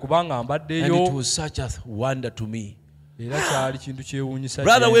maaso gange kubanga and mbaddeyo it was such a wonder to me. era kyali kintu kyewuunyisa.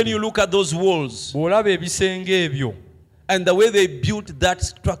 Brother, when gye you ndi. look at those walls Bw'olaba ebisenge ebyo and the way they built that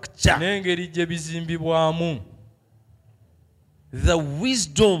structure, n'engeri gye bizimbibwamu, the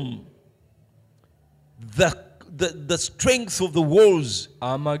wisdom, the strength of the walls,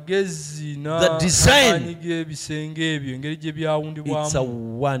 amagezi The design. n'amaanyi g'ebisenge ebyo, engeri gye it's a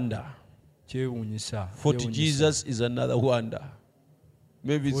byawundibwamu wonder. kyewuunyisa. 40 kyewuunyisa. Jesus is another wonder.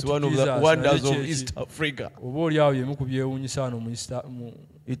 Maybe it's 40 one of the Jesus, wonders naye of kye- East Africa. Oba oli awo yemu ku byewuunyisa wano mu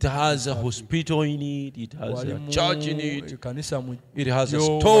It has a hospital in it, it has a walimu church in it, ekkanisa mu it has a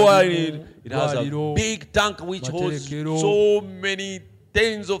gyo, store in walimu it, it has a dwaliro, big tank which holds materekero. so many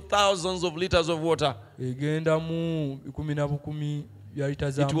tens of thousands of liters of water. egendamu 10 na 10 bya lita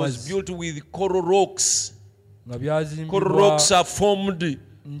It was z'amazzi built with coral rocks. nga Coral byazimbibwa rocks are formed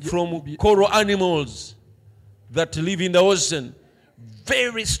from coral animals that live in the ocean.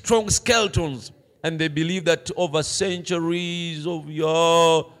 Very strong skeletons. And they believe that over centuries of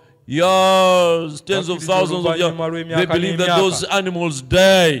years, tens of thousands of years, they believe that those animals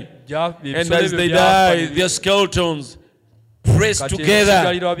die. And as they die, their skeletons press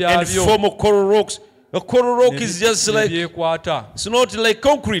together and form a coral rocks. A coral rock is just like, it's not like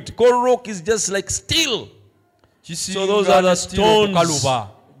concrete. Coral rock is just like steel. So those are the stones,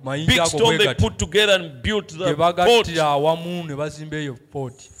 big stone they put together and built the fort gebagattira awamu ne bazimba eyo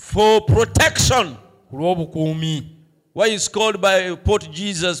fort for protection. ku lw'obukuumi. Why it's called by Port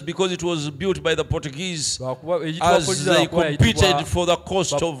Jesus? Because it was built by the Portuguese Lwakuba eyitibwa as Fort they Jesus lwakuba competed eyitibwa for the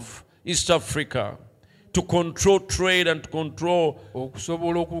coast of East Africa to control trade and to control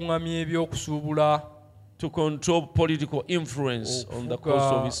okusobola okuŋŋamya ebyokusuubula, to control political influence on the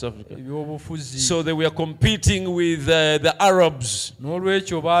coast of East Africa. ebyobufuzi. So they were competing with the Arabs.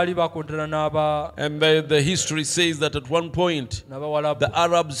 N'olwekyo baali bakontana And the history says that at one point, n'Abawalabu. the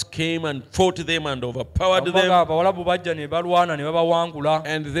Arabs came and fought them and overpowered them. Abawalabu bajja ne balwana ne babawangula.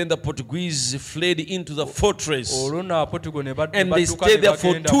 And then the Portuguese fled into the fortress. Olwo nno Aportugal ne And they badduka stayed ne there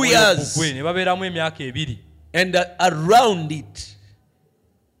for bagenda 2 mu years. Bbugwe, ne babeeramu emyaka 2. And around it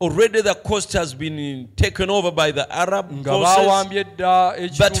Already the coast has been taken over by the Arab nga forces. bawambye dda But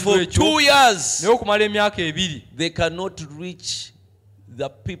ekitundu for ekyo 2 years, naye okumala emyaka ebiri they cannot reach the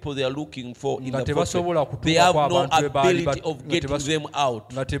people they are looking for in nga the tebasobola fortress. They have kutuukako no abantu ability of getting them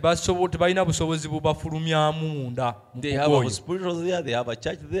out. nga tebalina busobozi bubafulumyamu munda mu They have a kugoyo. hospital there, they have a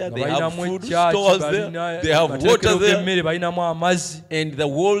church there, Nga they have balinamu food ekyaki, stores there, they have water there. emmere balinamu amazzi And the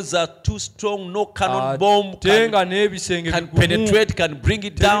walls are too strong, no cannon bomb ate nga can n'ebisenge bigumu penetrate, can bring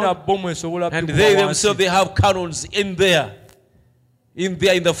it terina down. bbomu esobola And bitukuba they wansi. themselves, they have cannons in there in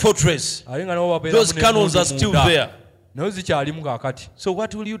the fortress. ate nga nabo babeeramu Those cannons are n'emmundu still munda. there. naye zikyalimu kaakati So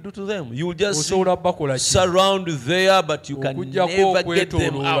what will you do to them? You will just osobola bakola ki surround there, but you can okugjako never get them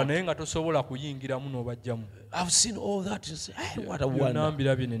okwetooloola out. naye nga tosobola kuyingiramu n'obajjamu I've seen all that. You say, hey, what a byonna wonder.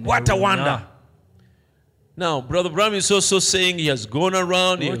 mbirabye ne What a neewuunya. wonder. Now, Brother Bram is also saying he has gone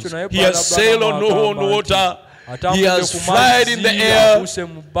around, he N'ekyo naye has, he has Brother sailed Branham on agamba water, he atambudde has ku flied in the mazzi, air,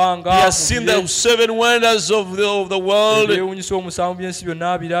 atuuse mu bbanga, he has seen the 7 wonders of the world. ebyewuunyisa omusanvu by'ensi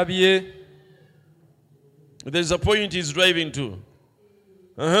byonna abirabye. There's a point he's driving to.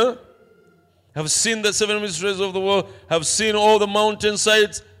 Have seen the 7 mysteries of the world, have seen all the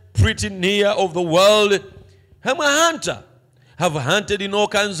mountainsides pretty near of the world. I'm a hunter. Have hunted in all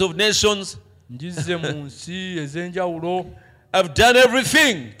kinds of nations. Ngize mu nsi ez'enjawulo I've done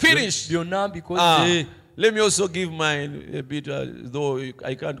everything. Finished. byonna mbikoze. Let me also give mine a bit, though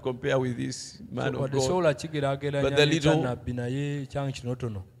I can't compare with this man of wadde God. sobola kigeraageranya But the little- n'ekyanabbi naye kyange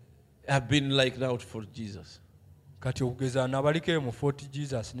kinotono. I've been like now for Jesus. Kati okugeza nabaliko mu Fort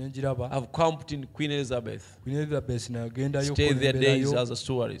Jesus ne ngiraba. I've camped in Queen Elizabeth. Queen Elizabeth nagendayo Stayed there days kulembererayo as a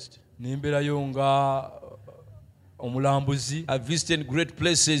tourist. nemberayo nga omulambuzi. I've visited great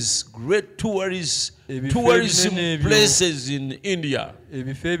places, great tourism ebinene ebyo. places in India.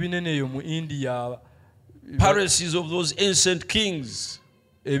 Ebifo ebinene eyo mu India, Palaces of those ancient kings.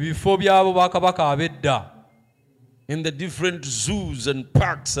 ebifo byabo bakabaka abedda, In the different zoos and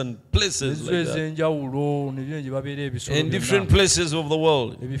parks and places ezo like that. ez'enjawulo nebyo gye babeera ebisolo In different byonna. places of the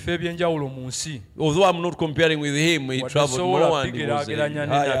world. Ebifo ebyenjawulo mu nsi. Although I'm not comparing with him, he Wadde traveled sobola more and he was bigeraageranya in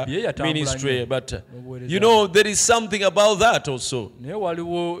ne higher nabbi, ye yatambula ministry. nnyo But n'obuweereza. you know, there is something about that also. Naye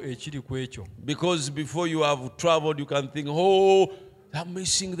waliwo ekiri ku ekyo. Because before you have traveled, you can think, oh, I'm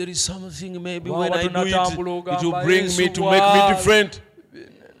missing, there is something maybe when I do it, it will bring me to make me different.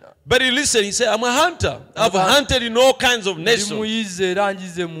 But he listened, he said, I'm a hunter. I've hunted in all kinds of Ndi nations. muyizi era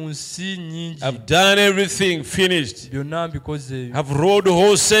njize mu nsi nnyingi. I've done everything, finished. Byonna mbikoze. I've rode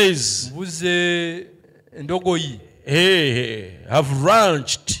horses. Mbuze endogoyi. Hey, I've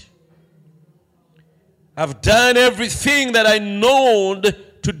ranched. I've done everything that I know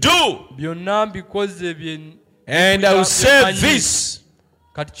to do. Byonna mbikoze bye. And I will say this,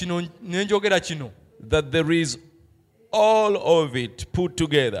 Kati kino nenjogera kino. that there is all of it put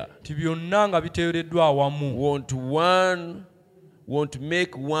together. Ti byonna nga biteereddwa awamu. Won't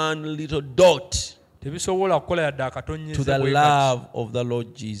make one little dot Tebisobola kukola yadde to akatonnyeze the bwe kati. love of the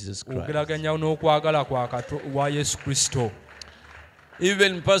Lord Jesus Christ. Ogeraganya n'okwagala kwa Yesu Kristo.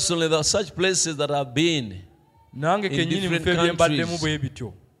 Even personally, there are such places that I've been. Nange In kennyini different bifo byembaddemu countries. bwe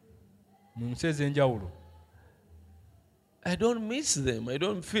bityo. Mu nsi ez'enjawulo. I don't miss them. I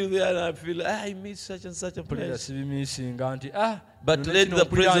don't feel there and I feel, I miss such and such a Mpulira place. sibimiisinga nti But kino let kino the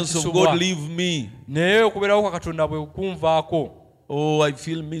mpulira presence of nkisubwa. God leave me. Naye okubeerawo kwa Katonda bwe kunvaako, Oh, I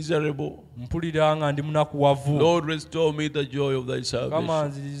feel miserable. mpulira nga ndi munakuwavu. Lord, restore me the joy of thy salvation.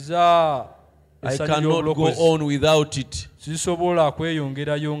 Kamanziriza I essanyu cannot go ly'obulokozi. on without it. Sisobola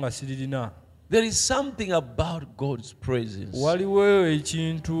kweyongerayo nga siririna. There is something about God's presence. Waliwo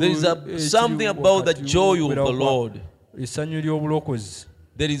ekintu There is something about the joy of the Lord. Essanyu ly'obulokozi.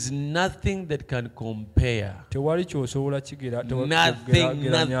 There is nothing that can compare. Tewali kyosobola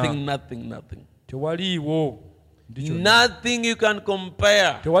Nothing. Tewaliiwo. Ndi kyonna. Nothing you can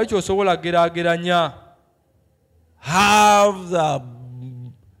compare. Tewali kyosobola geraageranya. Have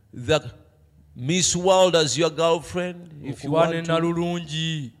the Miss World as your girlfriend if you Okuba want to.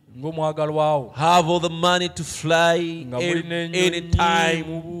 n'ennalulungi ng'omwagalwawo. Have all the money to fly Nga mulina anytime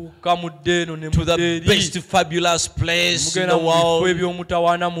mubuuka mudde eno ne to the mudde eri. best fabulous place in Mugenda the mu bifo world.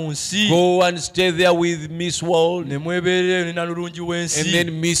 eby'omutawaana mu nsi. Go and stay there with Miss World, Ne mwebeerera ne nnalulungi and w'ensi.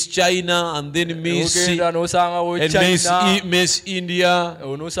 then Miss China, and then Miss Ogenda n'osangawo and China. Miss India,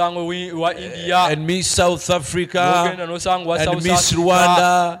 N'osanga wa India. and Miss South Africa, N'ogenda n'osanga wa and South Miss Africa.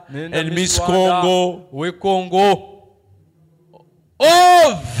 Rwanda, Ne and Miss Rwanda, Congo. w'e Congo.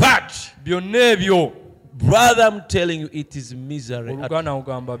 All that, Byonna ebyo. brother, I'm telling you, it is misery. Oluganda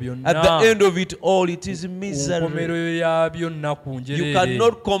ogamba byonna. At the end of it all, it is misery. Enkomerero yabyo nnaku You njereere.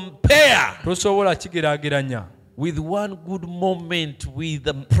 cannot compare Tosobola kigeraageranya. with one good moment with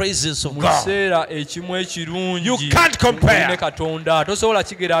the presence of God. Museera ekimu ekirungi. You can't compare. Ne Katonda tosobola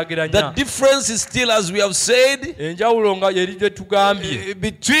kigeraageranya. The difference is still, as we have said, Enjawulo nga yeri gye tugambye.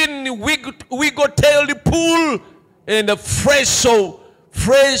 Between wiggle-tailed pool and a fresh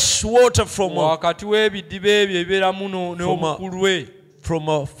water from wakati w'ebidiba ebyo ebibeeramu n'obukulwe. From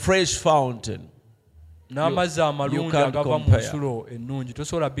a fresh fountain. N'amazzi amalungi agava mu nsulo ennungi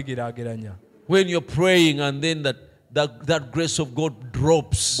tosobola bigeraageranya. When you're praying and then that grace of God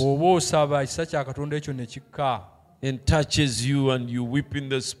drops and touches you and you weep in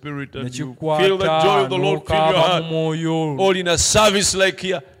the spirit and you feel the joy of the Lord fill your heart, all in a service like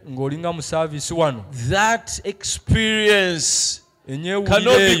here, that experience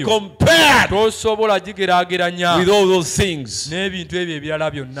cannot be compared with all those things.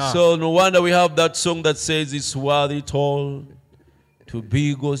 So no wonder we have that song that says it's worth it all to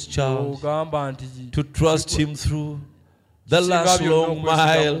be God's child, to trust Him through the last long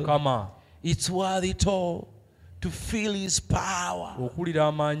mile. It's worth it all to feel His power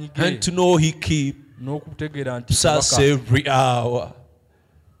and to know He keeps us every hour.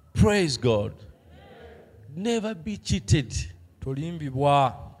 Praise God. Never be cheated.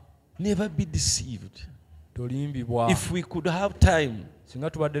 Never be deceived. If we could have time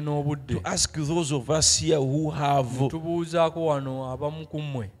to ask those of us here who have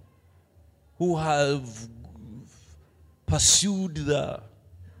pursued the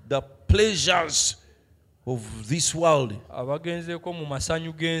pleasures of this world,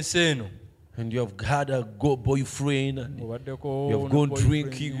 and you have had a boyfriend and you have gone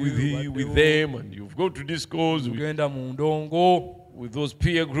drinking with them and you've gone to discos with those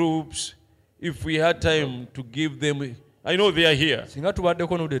peer groups. If we had time to give them, I know they are here, people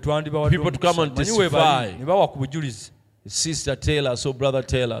to come and testify. Sister tell us, or brother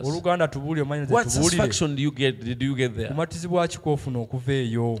tell us, what satisfaction did you get there? What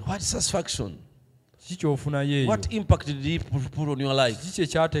satisfaction? What impact did He put on your life?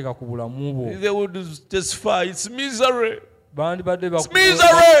 They would testify, it's misery. It's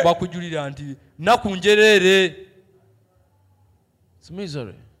misery. It's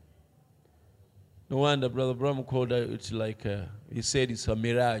misery. No wonder Brother Bram called it like, he said it's a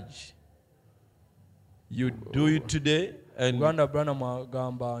mirage. You do it today and the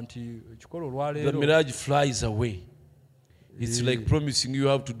mirage flies away. It's like promising you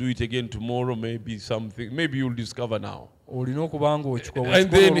have to do it again tomorrow, maybe something. Maybe you'll discover now. And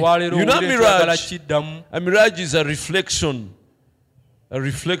then, you know, mirage. A mirage is a reflection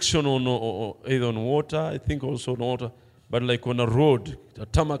on either on water, I think also on water, but like on a road, a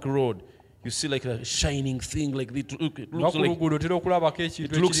tarmac road. You see like a shining thing like this. It looks like clear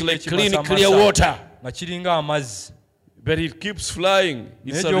water. But it keeps flying.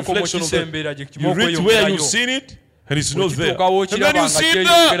 It's a reflection of that. You reach where you've seen it, and it's not there. And then you see it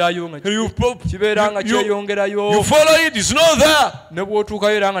there, and you follow it, it's not there.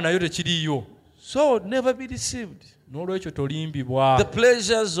 So never be deceived. The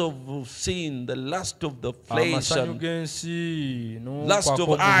pleasures of sin, the lust of the flesh, and lust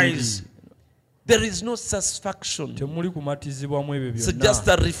of eyes, there is no satisfaction. It's just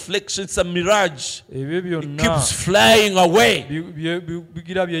a reflection, it's a mirage. It keeps flying away.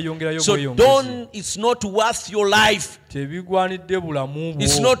 So it's not worth your life.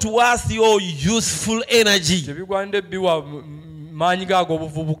 It's not worth your youthful energy.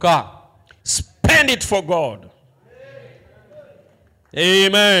 Spend it for God.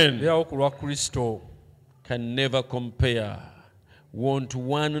 Amen. Can never compare. Want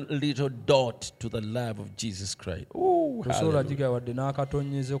one little dot to the love of Jesus Christ. Oh, the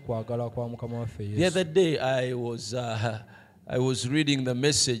other day I was reading the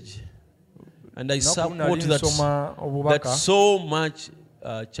message and I saw a quote that so much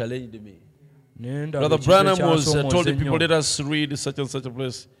challenged me. Brother Branham was told the people, let us read such and such a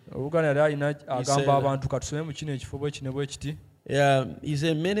place. He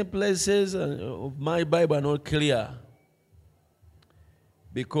said many places of my Bible are not clear.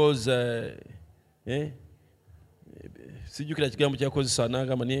 Because sijukira kigambo kyakozesa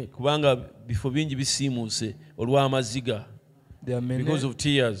n'agamba naye kubanga bifo bingi bisiimuuse olw'amaziga because of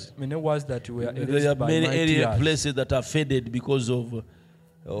tears. There are many area places that are faded because of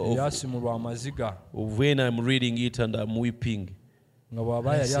when I'm reading it and I'm weeping.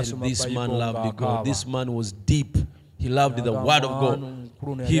 I said, this man loved God. This man was deep. He loved the Word of God.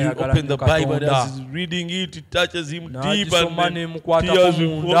 He opened the Bible and as he's reading it, it touches him deep and tears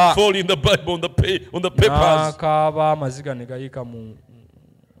will fall in the Bible on the papers.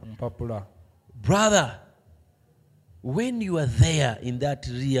 Brother, when you are there in that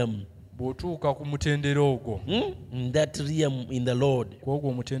realm, bw'otuuka ku mutendera ogwo in that realm in the Lord, kwogwo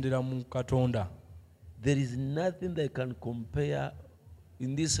omutendera mu Katonda, there is nothing that can compare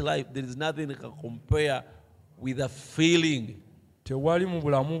in this life. There is nothing that can compare with a feeling. tewali mu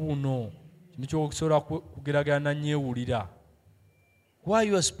bulamu buno kintu ky'okusobola kugeragana nnyewulira. Why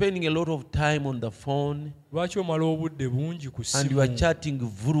you are spending a lot of time on the phone Lwaki omala obudde bungi ku and you are ssimu chatting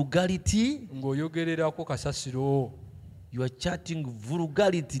vulgarity? ng'oyogererako kasasiro, You are chatting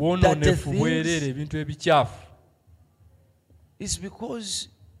vulgarity, dirty bwononefu, bwereere, things. ebintu ebikyafu. It's because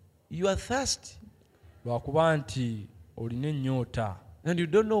you are thirsty Lwakuba nti olina ennyota and you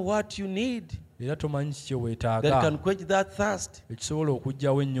don't know what you need era tomanyi kiki that weetaaga can quench that thirst. ekisobola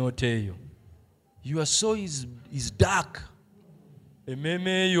okuggyawo ennyota eyo. Your soul is dark.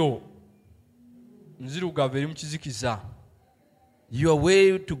 Emmeeme eyo nzirugavu, eri mu kizikiza. Your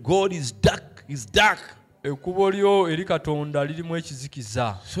way to God is dark. Is dark. Ekkubo lyo eri Katonda lirimu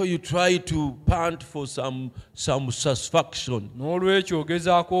ekizikiza. So you try to pant for some satisfaction. N'olwekyo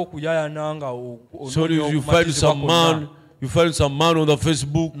ogezaako okuyayana nga So you find some man. You find some man on the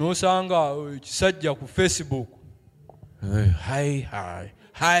Facebook. n'osanga ekisajja ku Facebook. Hi.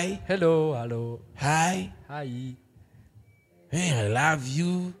 Hello. Hi. Hi. Hey, I love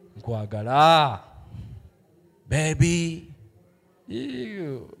you, Nkwagala. baby.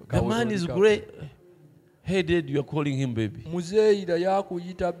 Ew, The man is great. Hey, Dad, you are calling him baby. Muzeeyira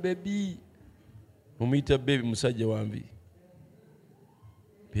yakuyita bebi. Mumita baby musajja wambi.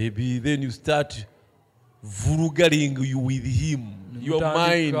 Baby, then you start vulgaring you with him. Your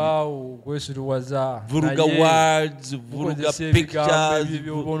mind. Okwesiruwaza. Vulgar words, vulgar pictures,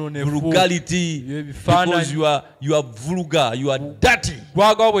 vulgarity. Because you are vulgar, you are dirty.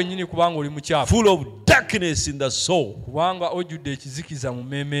 Gwagawo bwennyini kubanga oli mukyafu. Full of darkness in the soul. Kubanga ojjudde ekizikiza mu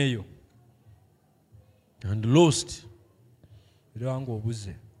mmeeme eyo. And lost. Era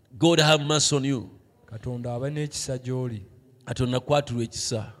ng'obuze. God have mercy on you. Katonda aba n'ekisa gy'oli. Katonda kwatulwa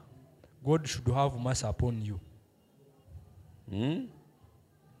ekisa. God should have mercy upon you.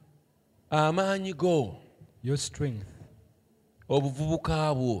 Amaanyi go. Your strength,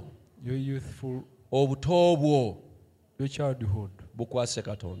 Obuvubuka bwo. your youthful, Obuto bwo. your childhood, Bukwase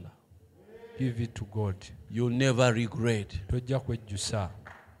Katonda. give it to God. You'll never regret. Tojja kwejjusa.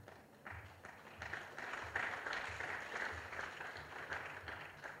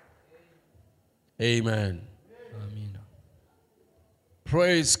 Amen. Amiina.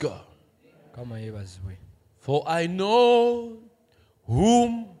 Praise God. Kama yeebazibwe. For I know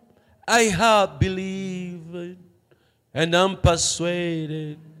whom I have believed, and I'm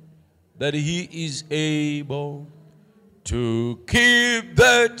persuaded that he is able to keep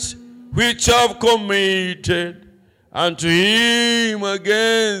that which I've committed unto him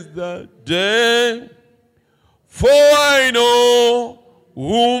against the day. For I know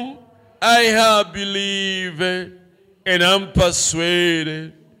whom I have believed, and I'm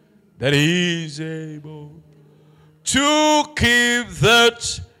persuaded that he is able to keep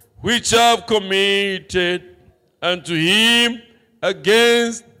that which I've committed unto him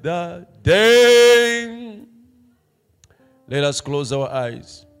against the day. Let us close our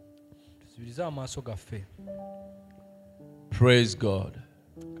eyes. Tusibirize amaaso gaffe. Praise God.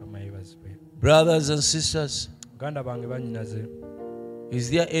 Kama yeebazibwe. Brothers and sisters, Baganda bange bannyinaze, is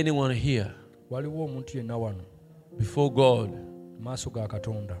there anyone here waliwo omuntu yenna wano before God mu maaso ga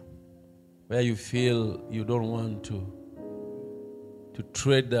Katonda where you feel you don't want to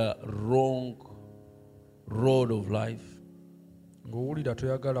tread the wrong road of life, ng'owulira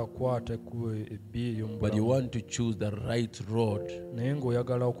toyagala kukwata ekkubo ebbi but you ery'omubulamu want to choose the right road, naye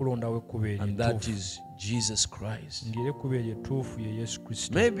ng'oyagala okulondawo ekkubo and that eryo is Jesus Christ? ng'era ekkubo eryo ettuufu ye Yesu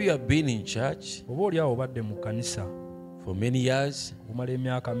Kristo. Maybe you have been in church Oba oli awo obadde mu kkanisa for many years, okumala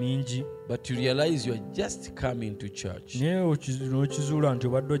emyaka mingi, but you realize you are just coming to church. naye n'okizuula nti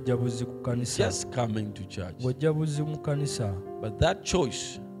obadde ojja buzzi ku kkanisa, Just coming to church. bw'ojja buzzi mu kkanisa, But that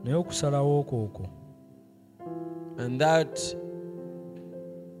choice naye okusalawo okwo and that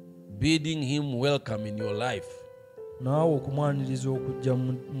bidding him welcome in your life, naawe okumwaniriza okujja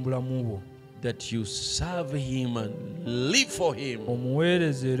mu bulamu bwo, that you serve him and live for him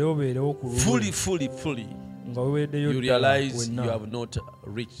omuweereza era obeerewo ku fully, nga weweddeyo you ddala realize you wenna, have not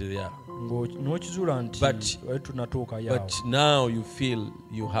reached there. n'okizuula nti But- wali tunatuukayo awo. But now you feel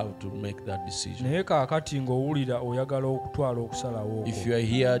you have to make that decision. Naye kaakati ng'owulira oyagala okutwala okusalawo If okwo. you are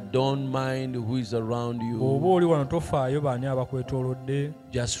here, don't mind who is around Bw'oba you. oli wano tofaayo baani abakwetoolodde,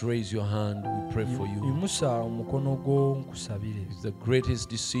 Just raise your hand. We pray for you. yimusa omukono gwo nkusabire. It's the greatest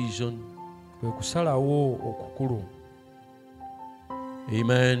decision. Kwe kusalawo okukulu.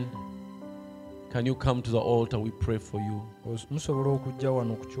 Amen. Can you come to the altar? We pray for you. Musobola okujja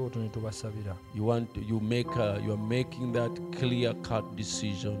wano ku kyoto ne tubasabira. You are making that clear-cut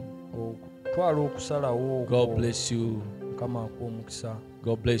decision. Twala okusalawo. God bless you. Mukama akuwa omukisa.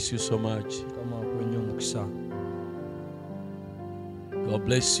 God bless you so much. Mukama akuwa nnyo omukisa. God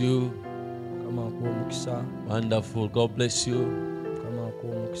bless you. Mukama akuwa omukisa. Wonderful. God bless you. Mukama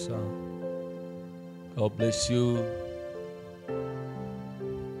akuwa omukisa. God bless you.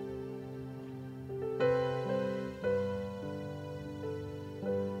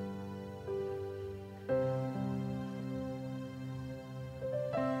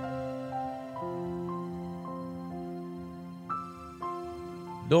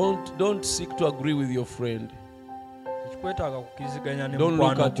 Don't seek to agree with your friend. Don't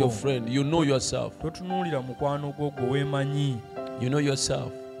look at your friend. You know yourself. You know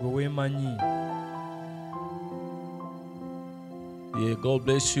yourself. Yeah, God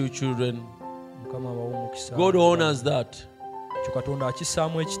bless you, children. God honors that.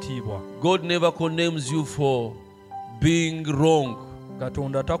 God never condemns you for being wrong.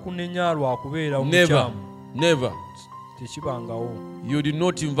 Never. Never. You did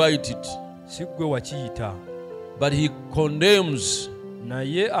not invite it. But he condemns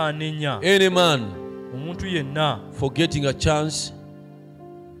any man for getting a chance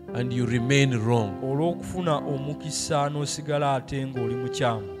and you remain wrong.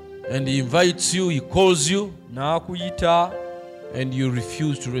 And he invites you, he calls you, and you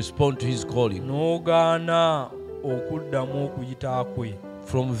refuse to respond to his calling.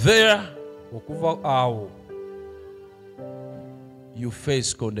 From there, you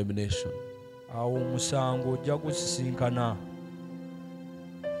face condemnation. And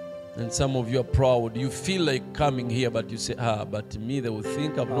some of you are proud. You feel like coming here, but you say, but me, they will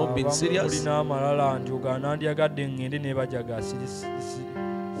think I've not been serious.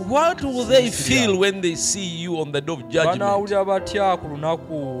 What will they feel when they see you on the day of judgment?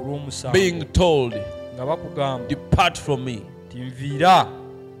 Being told, depart from me.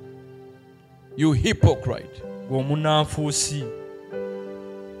 You hypocrite.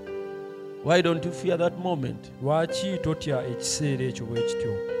 Why don't you fear that moment?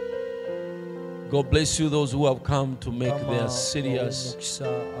 God bless you, those who have come to make their serious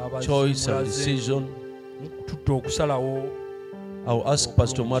choice and decision. I'll ask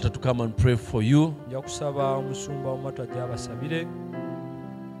Pastor Mata to come and pray for you.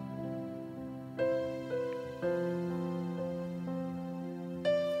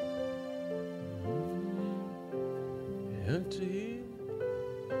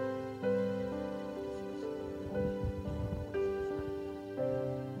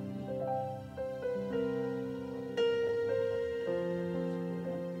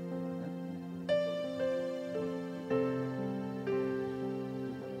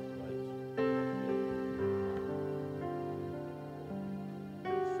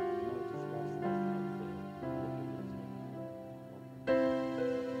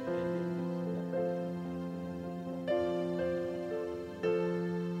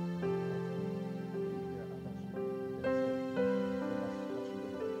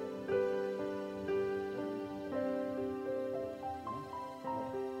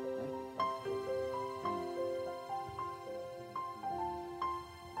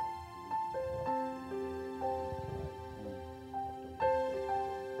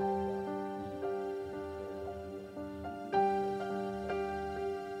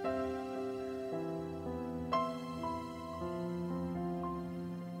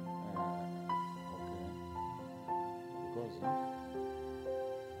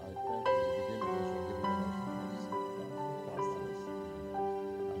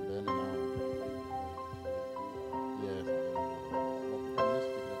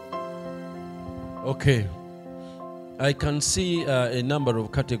 Okay. I can see a number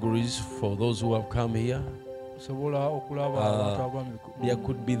of categories for those who have come here. There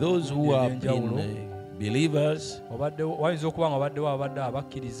could be those who have been believers,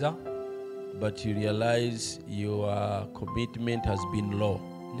 but you realize your commitment has been low.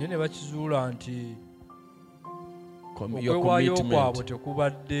 Your commitment.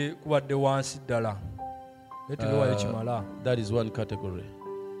 That is one category.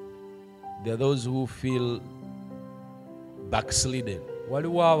 There are those who feel backslidden. That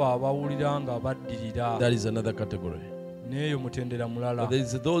is another category. But there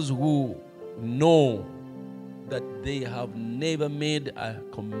is those who know that they have never made a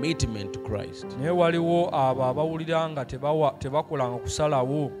commitment to Christ. Yeah,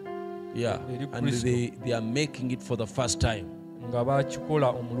 and they are making it for the first time.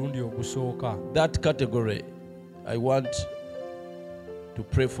 That category, I want to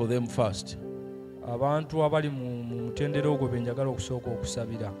pray for them first. abantu abali mu mutendera ogwo benjagala okusooka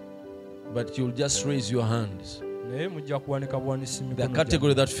okusabira. But you'll just raise your hands. Naye mujja kuwanika buwanisi mikono. The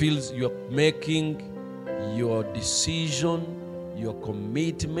category that feels you're making your decision, your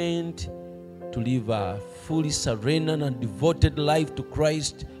commitment to live a fully surrendered and devoted life to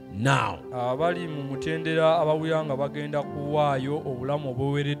Christ now. Abali mu mutendera abawulira nga bagenda kuwaayo obulamu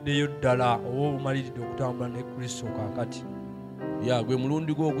obuwereddeyo ddala oba obumaliridde okutambula ne Kristo kaakati. Gwe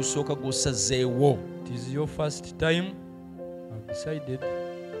mulundi gwo ogusooka gw'osazeewo. It is your first time. I've decided.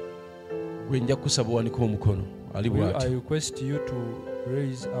 Gwe nja kusaba wanika omukono. Ali bw'ati. I request you to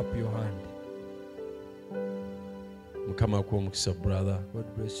raise up your hand. Mukama akuwa omukisa brother. God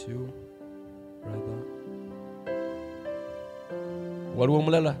bless you, brother. Waliwo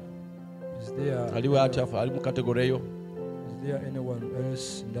omulala? Is there Ali bw'ati ali mu category eyo? Is there anyone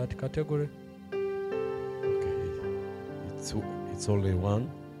else in that category? Okay. It's only one.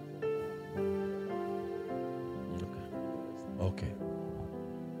 Okay.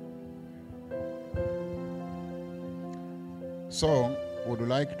 So, would you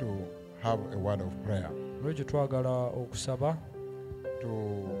like to have a word of prayer Lwekyo twagala okusaba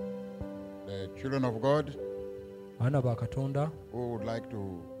to the children of God abaana ba Katonda who would like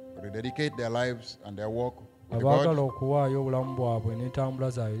to rededicate their lives and their walk with abaagala God? okuwaayo obulamu bwabwe n'entambula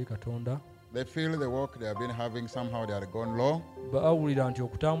zaabwe eri Katonda. They feel the work they have been having somehow they are gone low, Bawulira nti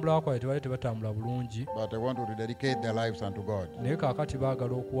okutambula kwabwe tebali tebatambula bulungi, but they want to rededicate their lives unto God. naye kaakati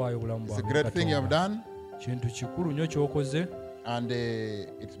baagala okuwaayo obulamu It's a bwabwe eri great thing you have Katonda. done, Kintu kikulu nnyo ky'okoze and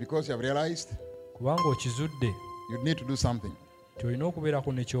it's because you have realized kubanga okizudde you need to do something. nti olina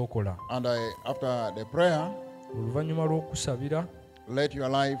okubeerako ne ky'okola. And after the prayer, Oluvannyuma lw'okusabira, let your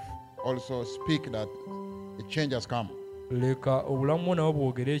life also speak that a change has come, leka obulamu bwo nabwo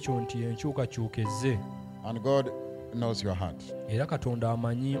bwogere ekyo nti enkyukakyuka ezze, and God knows your heart. era Katonda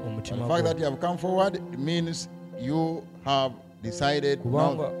amanyi And omutima the fact gwo. that you have come forward, it means you have decided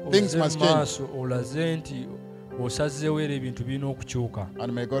Kubanga now things ozze must change. maaso olaze nti osazzeewo era ebintu birina okukyuka,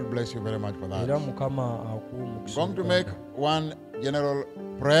 And may God bless you very much for era that. Mukama akuwa omukisa. Going to make one general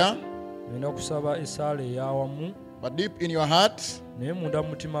prayer, Olina kusaba essaala ey'awamu, but deep in your heart, naye munda mu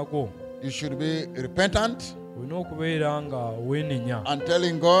mutima gwo you should be repentant olina okubeera nga weenenya and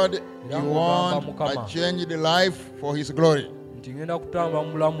telling God you want Mukama. a changed life for His glory, nti ngenda kutambula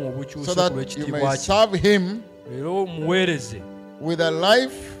mu bulamu so obukyuse that ku you lw'ekitiibwa may kye, serve Him era omuweereze with a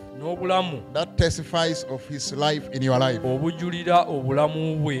life n'obulamu that testifies of His life in your life, obujulira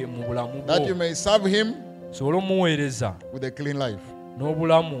obulamu bwe mu bulamu that you bwo, may serve Him sobole omuweereza with a clean life,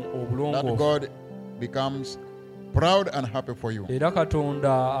 n'obulamu that obulongoofu, God becomes proud and happy for you. era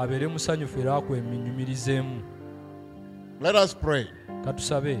Katonda abeere musanyufu era akweminyumirizeemu. Let us pray.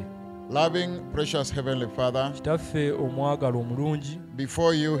 Katusabe. Loving, precious Heavenly Father, Kitaffe omwagala omulungi,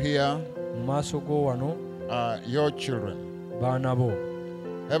 before you here mu maaso go wano are your children. baana bo.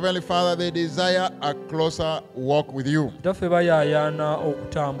 Heavenly Father, they desire a closer walk with you. Kitaffe bayaayaana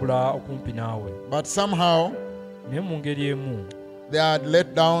okutambula okumpi naawe, But somehow naye mu ngeri emu they are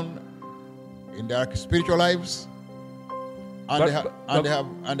let down in their spiritual lives, and,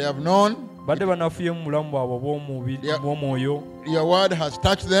 they have known badde banafuye mu bulamu bwabwe obw'omubiri Yeah. bw'omwoyo, your word has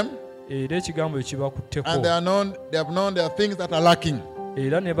touched them, era ekigambo ekibakutteko, and they have known there are things that are lacking.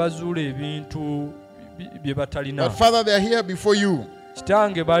 era ne bazuula ebintu bye batalina. But Father, they are here before you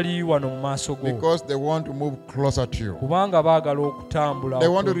Kitange bali wano mu maaso go because they want to move closer to you. kubanga baagala okutambula They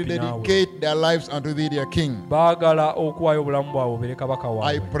want to okumpi naawe. rededicate their lives unto thee, their King. Baagala okuwaayo obulamu bwabwe obeere kabaka I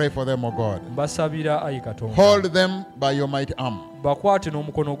waabwe. pray for them, O God. Mbasabira ayi Katonda, Hold them by your mighty arm. bakwate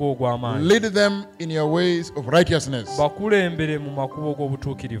n'omukono gwo ogw'amaanyi, Lead them in your ways of righteousness. bakulembere mu makubo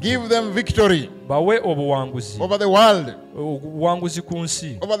g'obutuukirivu, Give them victory bawe obuwanguzi, over the world, obuwanguzi ku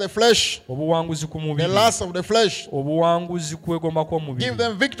nsi, over the flesh, obuwanguzi ku the mubiri, lust of the flesh. obuwanguzi kwegomba kw'omubiri, Give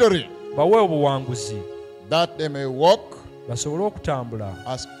them victory bawe obuwanguzi, that they may walk basobole okutambula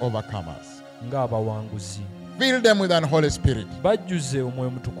as overcomers. ng'abawanguzi. Fill them with an Holy Spirit. Bajjuze omwoyo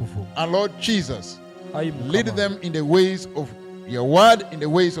mutukuvu, And Lord Jesus, ayi lead Mukama, them in the ways of your word, in the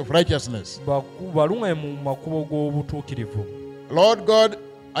ways of righteousness. baluŋe mu makubo g'obutuukirivu. Lord God,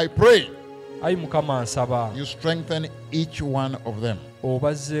 I pray Ayi Mukama, nsaba you strengthen each one of them.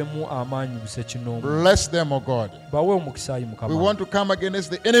 obazzeemu amaanyi buse kinoomu, Bless them, O God. bawe omukisa. Ayi We Mukama, want to come against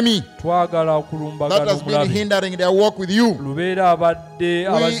the enemy twagala that okulumbagana has been omulabe hindering their walk with you. lubeera abadde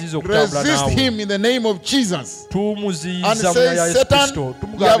abaziza We okutambula resist naawe, him in the name of Jesus. And tumuziyiza mu say, ya Yesu Satan, Kristo, you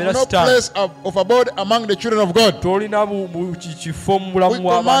tumugamba have era no Sitaani, place of abode among the children of God. tolina kifo mu We bulamu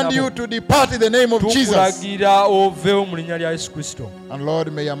command bw'abaana you bo. to depart in the name of Jesus. Tukulagira oveewo mu linnya lya Yesu Kristo. And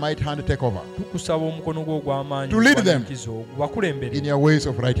Lord, may your mighty hand take over Tukusaba omukono gwo ogw'amaanyi To lead them ogwanyikizo, bakulembere in your ways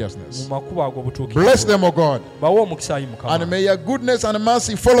of righteousness. mu makubo ag'obutuukirivu. Bless them, O God, bawe omukisa ayi Mukama. and may your goodness and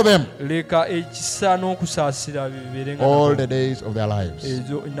mercy follow them leka ekisa n'okusaasira bibeerenga all the days of their lives.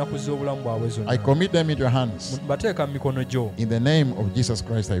 ezo ennaku z'obulamu bwabwe zonna. I commit them into your hands. bateeka mu mikono gyo. In the name of Jesus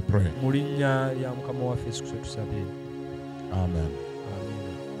Christ I pray. mu linnya lya Mukama waffe Yesu Kristo tusabye. Amen.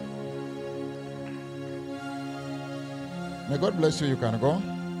 Amiina. May God bless you. You can go.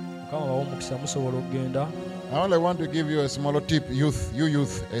 Mukama bawe omukisa musobola okugenda. I only want to give you a smaller tip, youth,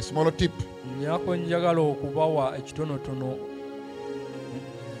 a smaller tip. Nyako njagala okubawa ekitonotono.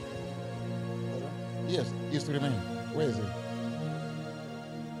 Yes, is to remain. Where is it?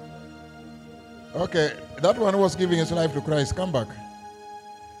 Okay, that one who was giving his life to Christ, come back.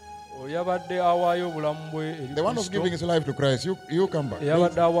 Yabadde awaayo obulamu bwe eri The one who's giving his life to Christ, you come back.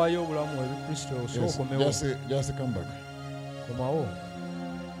 yabadde awaayo obulamu eri Kristo Yes, sookomewo. just come back. Komawo.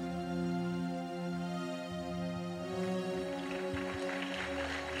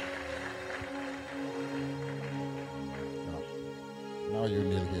 Now you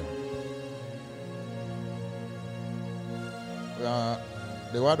kneel here.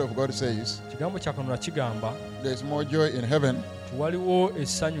 The word of God says Kigambo kya Katonda kigamba there's more joy in heaven. waliwo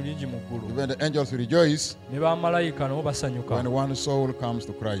essanyu lingi mu ggulu. Even the angels rejoice Ne bamalayika nabo basanyuka. when one soul comes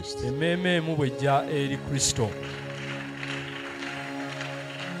to Christ. Emmeeme emu bw'ejja eri Kristo.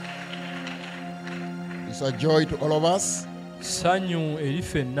 It's a joy to all of us, Ssanyu eri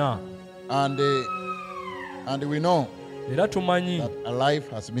ffenna. and we know Era tumanyi that a life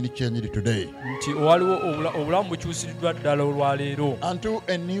has been changed today nti waliwo obulamu bukyusiddwa ddala olwaleero. unto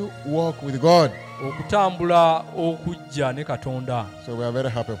a new walk with God. Okutambula okujja ne Katonda. So we are very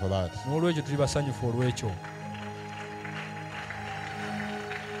happy for that. N'olwekyo tuli basanyufu olw'ekyo.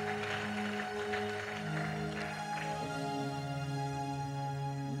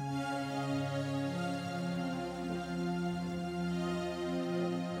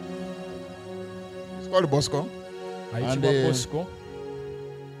 It's called Bosco. Ayitibwa And, Bosco.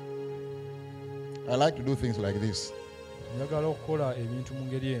 I like to do things like this. Njagala okukola ebintu mu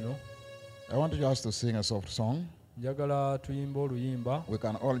ngeri eno. I want you just to sing a soft song. Njagala tuyimbe oluyimba. We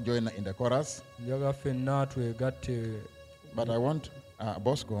can all join in the chorus. Njagala ffenna twegatte. But I want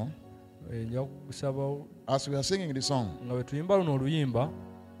Bosco, Nja kusaba as we are singing this song, nga bwe tuyimba luno oluyimba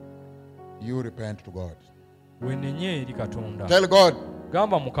you repent to God. wenenye eri Katonda. Tell God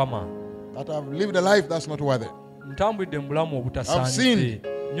Gamba Mukama, that I've lived a life that's not worthy. ntambulidde mu bulamu I've obutasaanidde. sinned.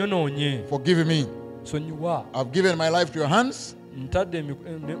 Nyonoonye. Forgive me. Sonyiwa. I've given my life to your hands. Ntadde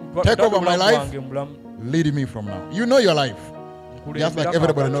Take over my life. wange mu bulamu. Lead me from now. You know your life. Just like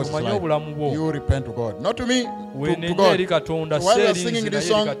everybody knows his Omanye life. obulamu bwo. You repent to God. Not to me, to Wenenye God. eri Katonda. So while you are Seerinze singing naye this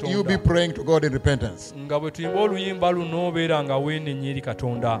eri song, you be Katonda. praying to God in repentance. Nga bwe tuyimba oluyimba luno obeera nga weenenye eri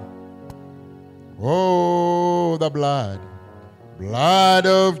Katonda. Oh, the blood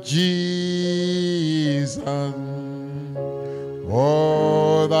of Jesus.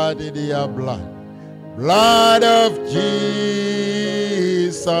 Oh, that dear blood of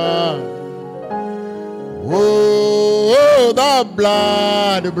Jesus. Oh, the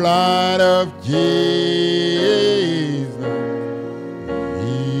blood of Jesus.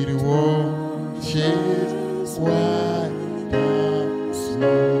 It washes white as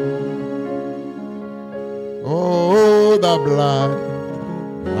snow. Oh, the blood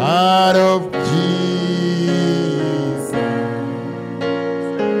of Jesus.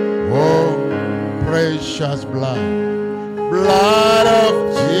 Oh, precious blood of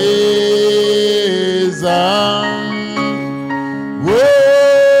Jesus.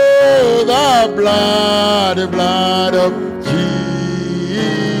 Oh, the blood of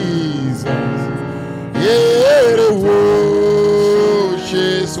Jesus. It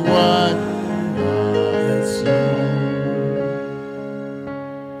washes white.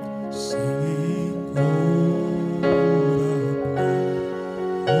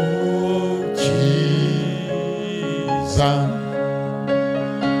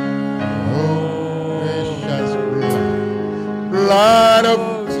 Blood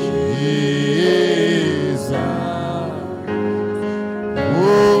of Jesus.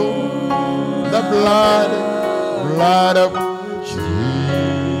 Oh, the blood of Jesus.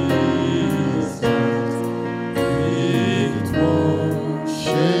 It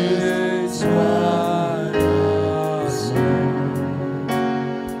washes white as snow.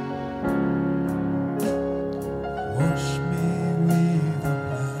 Wash me with the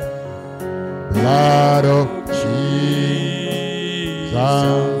Blood of Jesus.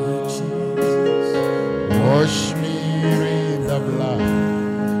 Wash me in the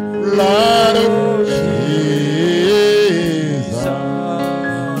blood of Jesus.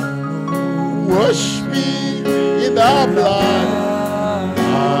 Wash me in the blood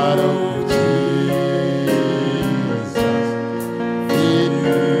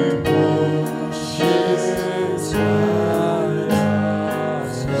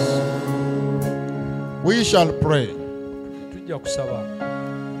shall pray. tujja kusaba.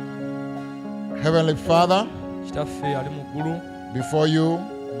 Heavenly Father, Kitaffe ali mu ggulu, before you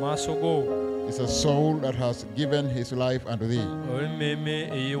mu maaso go is a soul that has given his life unto thee. olw'emmeeme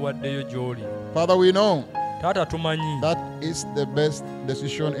eyeewaddeyo gy'oli. Father, we know Taata tumanyi that is the best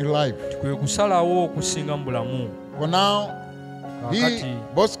decision in life. kwe kusalawo okusinga mu bulamu. For now,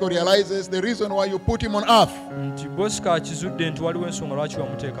 Kaakati Bosco realizes the reason why you put him on earth, nti Bosco akizudde nti waliwo ensonga lwaki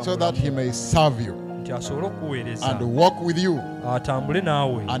wamuteeka so mu that bulamu, he may serve you nti asobole okukuweereza and walk with you atambule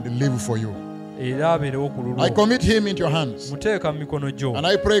naawe and live for you. era abeerewo ku lulwo. I commit him into your hands, Muteeka mu mikono gyo and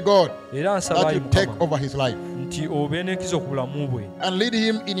I pray, God, era nsaba that ayi you take Mukama over his life nti obeenekiza ku bulamu bwe, and lead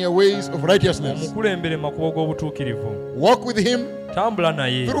him in your ways of righteousness. omukulembere mu makubo g'obutuukirivu. Walk with him Tambula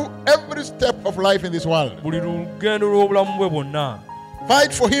naye through every step of life in this world. buli lugendo lw'obulamu bwe bwonna.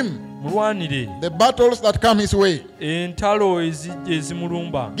 Fight for him Mulwanire the battles that come his way. entalo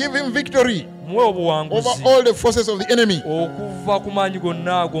ezimulumba. Give him victory Muwe over obuwanguzi all the forces of the enemy okuva ku maanyi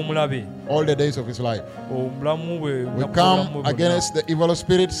gonna ag'omulabe. all the days of his life. Obulamu bwe We come against the evil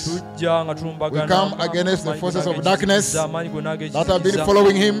spirits tujja nga tulumbagana We come against the forces of darkness amaanyi gonna that have been ag'ekizikiza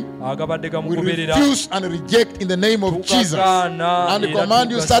following him. agabadde We gamugoberera. refuse and reject in the name of Jesus. Tukagaana And era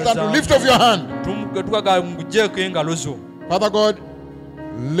command you, tugasaza. Satan, to lift off your hand. Tugaga ngugyeko engalo zo. Father God,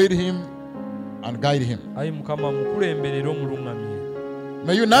 lead him and guide him. Ayi Mukama mukulemberera omuluŋŋamye.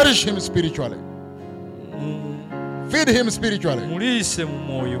 May you nourish him spiritually. Feed him spiritually. Muliise mu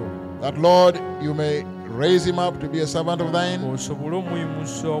mwoyo. That, Lord, you may raise him up to be a servant of thine Osobole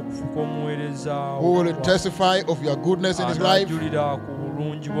omuyimusa okufuka omuweereza who will testify of your goodness in his life. anajulira ku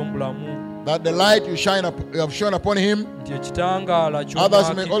bulungi bw'omulamu. That the light you have shone upon him, Nti ekitangaala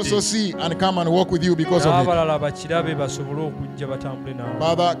others may also ky'omwakidde see and come and walk with you because of it. n'abalala bakirabe basobole okujja batambule naawe.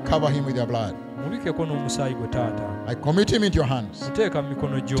 Father, cover him with your blood. Mubikeko n'omusaayi gwe Taata. I commit him into your hands. Muteeka mu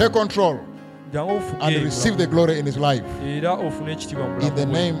mikono gyo. Take control Jangu ofuge and receive the glory in his life. era ofune ekitiibwa mu In the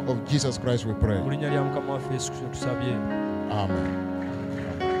bulamu bwe. name of Jesus Christ we pray. Mu linnya lya Mukama waffe Yesu Kristo tusabye. Amen.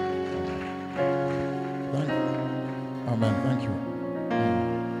 Amen. Thank you.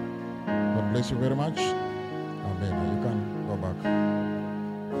 God bless you very much. Amen. You can go back.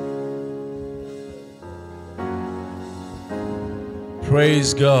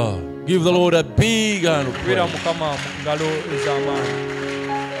 Praise God. Give the Lord a big hand of Kubira praise. Mukama mu ngalo ez'amaanyi.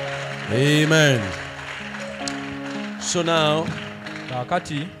 Amen. So now,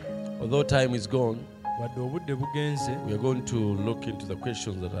 Kaakati although time is gone, wadde obudde bugenze, we are going to look into the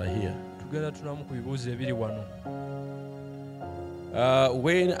questions that are here. tugenda tunamu ku bibuuzo ebiri wano.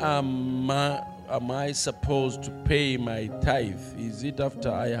 When am I supposed to pay my tithe? Is it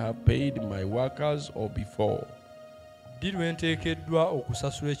after I have paid my workers or before? Ddi lwe nteekeddwa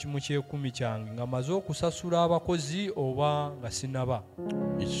okusasula ekimu ky'ekumi kyange nga maze okusasula abakozi oba nga sinaba?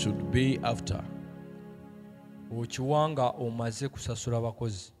 It should be after. Okiwa nga omaze kusasula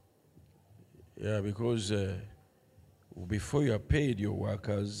abakozi. Yeah, because before you are paid your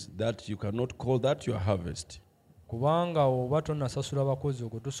workers, that you cannot call that your harvest. Kubanga oba tonnasasula abakozi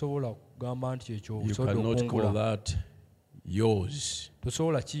okwo tosobola kugamba nti ekyo You osodde cannot call okungula. that yours.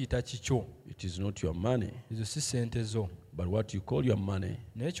 Tosobola kiyita kikyo. It is not your money. Ezo si ssente zo. But what you call your money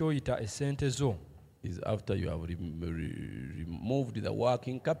Naye ky'oyita essente zo is after you have removed the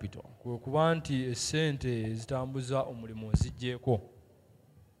working capital. kwe kuba nti essente ezitambuza omulimu oziggyeko.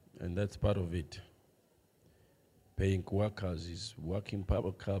 And that's part of it. Paying workers is working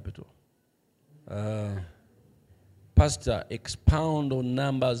capital. Pastor, expound on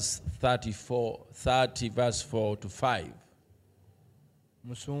Numbers 30 verse 4 to 5.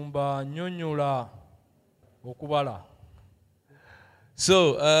 Musumba nnyonnyola okubala.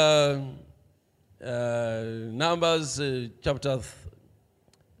 So, Numbers chapter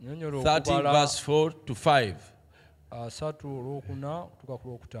Nnyonnyola 30 okubala verse 4 to 5. 3:4 kutuuka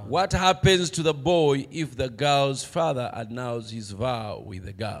ku 5. What happens to the boy if the girl's father announces his vow with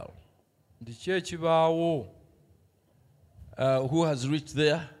the girl? Ndi ki ekibaawo? Who has reached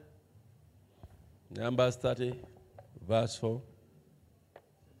there? Numbers 30 verse 4.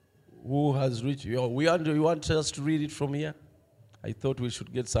 Who has reached? You want us to read it from here? I thought we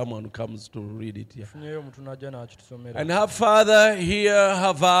should get someone who comes to read it here. Funyeyo omuntu n'ajja n'akitusomera. And her father hear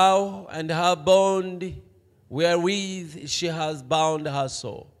her vow and her bond wherewith she has bound her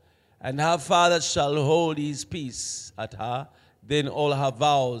soul. And her father shall hold his peace at her, then all her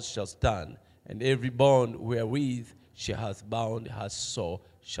vows shall stand, and every bond wherewith she hath bound her soul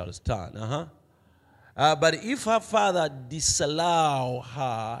shall stand. But if her father disallow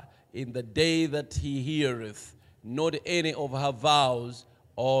her in the day that he heareth not any of her vows,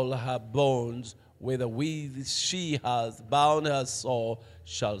 all her bonds wherewith she hath bound her soul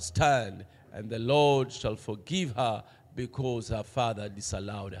shall stand, and the Lord shall forgive her because her father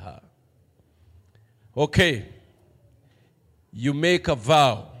disallowed her. Okay. You make a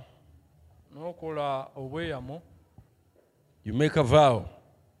vow. N'okola obweyamo. You make a vow.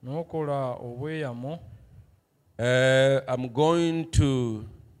 N'okola obweyamo. I'm going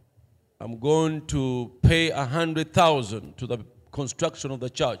to pay 100,000 to the construction of the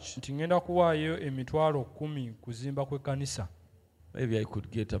church. Nti ngenda kuwaayo emitwalo 10 kuzimba kw'ekkanisa. Maybe I could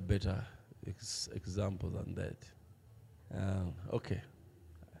get a better example than that. Okay.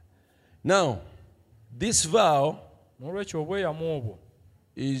 Now, this vow N'olwekyo obweyamo obwo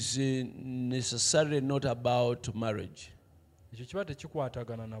is necessarily not about marriage. ekyo kiba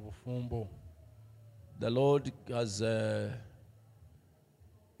tekikwatagana na bufumbo. The Lord has,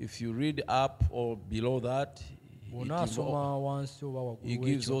 if you read up or below that, Bw'onaasoma wansi oba He waggulu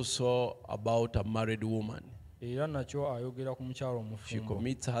gives w'ekyo also about a married woman. era nakyo ayogera ku mukyalo She omufumbo.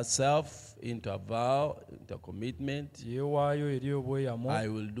 commits herself into a vow, into a commitment. Yeewaayo eri obweyamo I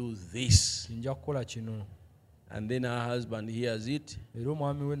will do this. nja kukola kino. And then her husband hears it Era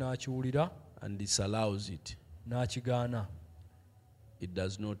omwami we n'akiwulira and disallows it. n'akigaana. It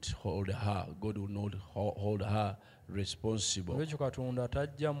does not hold her. God will not hold her responsible. Olwekyo Katonda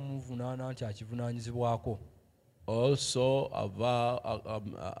tajja mumuvunaana nti akivunaanyizibwako. Also, a vow,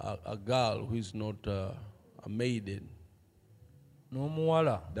 a girl who is not a maiden.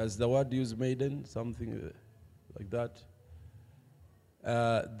 N'omuwala Does the word use maiden? Something like that.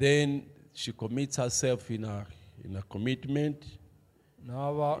 Then she commits herself in a commitment,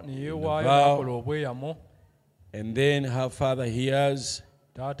 n'aba ne yeewaayo vow. n'akola obweyamo. and then her father hears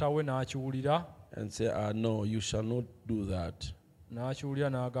Taata we n'akiwulira and say, "No, you shall not do that." n'akiwulira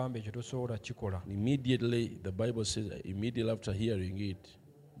n'agamba ekyo tosobola kikola. Immediately, the Bible says, immediately after hearing it,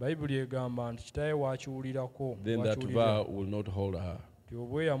 Bayibuli egamba nti kitaawe waakiwulirako then that vow will not hold her. nti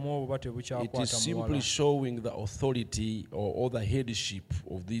obweyamo obwo buba It is tebukyakwata simply muwala. showing the authority or the headship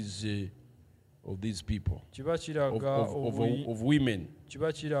of these people, Kiba kiraga of women.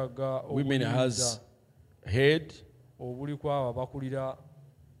 kiba kiraga Women obuyinza has head. obuli ku abo abakulira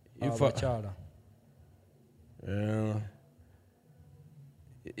If abakyala.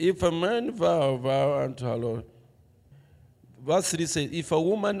 If a man vow unto her Lord, verse 3 says, if a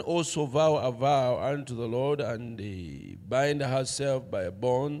woman also vow a vow unto the Lord and bind herself by a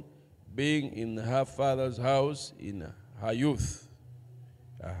bond, being in her father's house in her youth,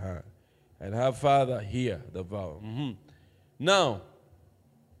 and her father hear the vow. Now,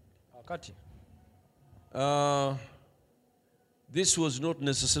 Akati this was not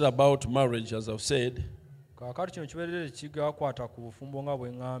necessarily about marriage, as I've said, kaakati kino kibeerera ekigakwata ku bufumbo nga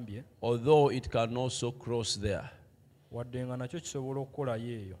bwe ŋŋambye, although it can also cross there. wadde nga nakyo kisobola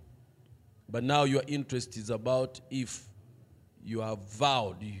okukolayo eyo. But now your interest is about if you have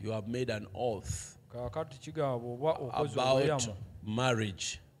vowed, you have made an oath Kaakati kigamba oba okoze about obweyamo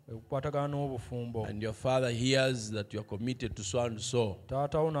marriage, okukwatagana n'obufumbo. and your father hears that you are committed to so and so,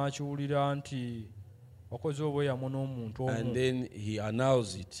 Taatawo n'akiwulira nti wakoze obweyamo n'omuntu and omu then he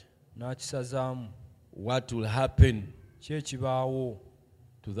announces it. n'akisazaamu. What will happen Ki ekibaawo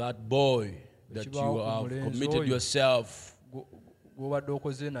to that boy that you Ekibaawo ku have mulenzi committed oyo yourself? gw'obadde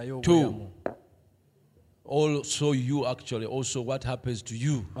okoze naye Two. obweyamo. Also, you actually, also what happens to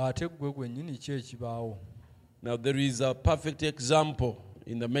you? Ate ggwe gwennyini ki ekibaawo? Now, there is a perfect example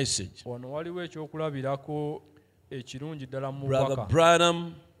in the message. Wano waliwo ekyokulabirako ekirungi ddala mu Brother bubaka.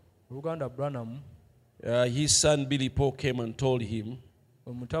 Branham, Oluganda Branham, his son Billy Paul came and told him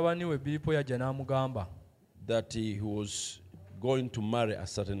mutabani we Bilipo yajja n'amugamba that he was going to marry a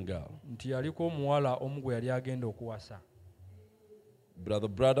certain girl. nti yaliko omuwala omu gwe yali agenda okuwasa. Brother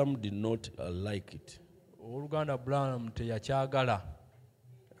Branham did not like it. Oluganda Branham teyakyagala.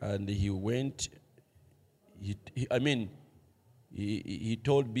 And he went, he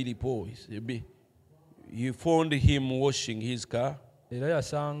told Billy Paul, he found him washing his car, Era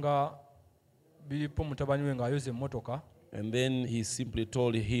yasanga Bilipo mutabani we ng'ayoza emmotoka, and then he simply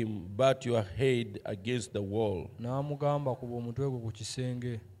told him, "Bat your head against the wall. n'amugamba kuba omutwe gwe ku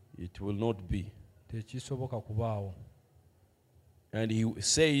kisenge, It will not be." tekisoboka kubaawo. And he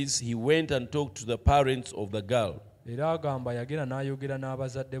says he went and talked to the parents of the girl, Era agamba yagenda n'ayogera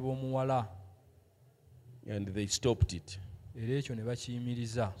n'abazadde b'omuwala, and they stopped it. era ekyo ne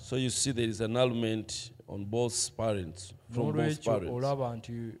bakiyimiriza. So you see there is an element on both parents, from both N'olwekyo parents. olaba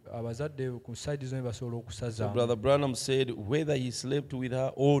nti abazadde ku sayidi zombi basobola So okusaza. Brother Branham said whether he slept with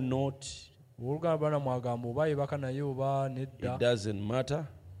her or not, Oluganda Branham agamba oba yebaka naye oba it nedda, doesn't matter.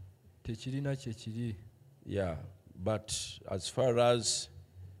 tekirina kye kiri. Yeah, but as far as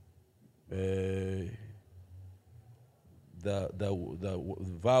the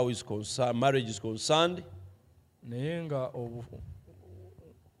vow is concerned, marriage is concerned, naye nga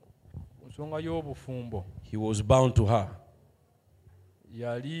ensonga y'obufumbo he was bound to her.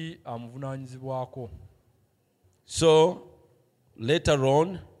 yali amuvunaanyizibwako. So later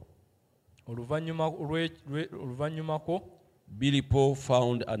on, oluvannyumako Billy Paul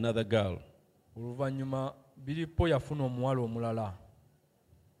found another girl. oluvannyuma Bilipo yafuna omuwala omulala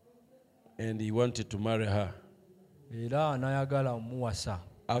And he wanted to marry her. era n'ayagala omuwasa.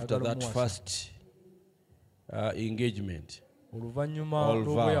 After Ayagala that omuwasa. first engagement. oluvannyuma All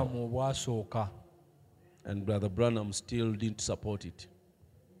vow. lw'obweyamu obwasooka And Brother Branham still didn't support it.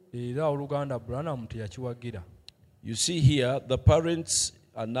 era oluganda Branham teyakiwagira. You see here, the parents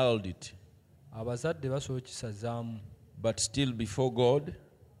annulled it. abazadde basobola okukisazaamu But still before God,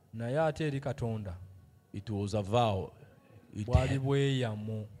 naye ate eri Katonda it was a vow. bwali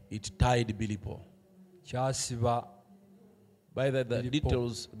bweyamu It tied Billy Paul. kyasiba. By the Billy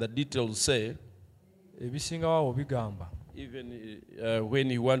Paul. details say, ebisingawo bigamba even when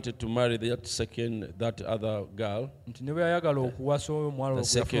he wanted to marry that other girl, nti ne bwe yayagala okuwasa oyo omuwala The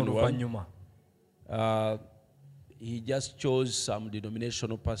second ogweyafuna oluvannyuma he just chose some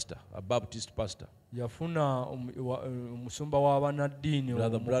denominational pastor, a Baptist pastor. yafuna omusumba w'abannaddiini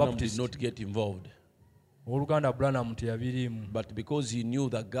Brother Branham did Omubaptist. not get involved. oluganda Branham teyabiriimu But because he knew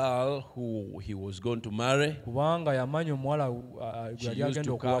the girl who he was going to marry, kubanga yamanya omuwala she yali used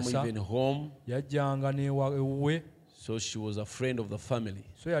agenda to come okuwasa even home, yajjanga ewuwe, so she was a friend of the family.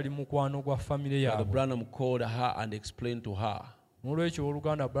 so yali mukwano gwa famire Brother yaabwe. Branham called her and explained to her n'olwekyo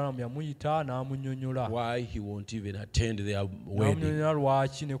oluganda Branham yamuyita n'amunnyonnyola why he won't even attend their wedding. n'amunnyonnyola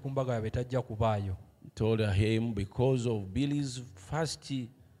lwaki ne ku mbaga yaabwe tajja kubaayo. Told him because of Billy's first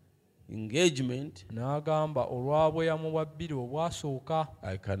engagement, N'agamba olwabweyamu bwa Billy obwasooka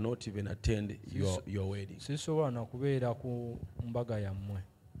I cannot even attend your wedding. sisobola na kubeera ku mbaga yammwe.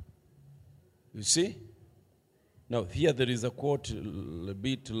 You see? Now here there is a quote a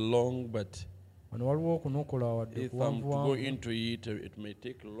bit long, but Wano waliwo okunokola wadde if I'm to go kuwanvuwanvu. into it, it may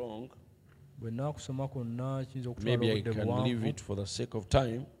take long. Bwe nnakusoma kwonna kiyinza okutwala Maybe I obudde can leave buwanvu, it for the sake of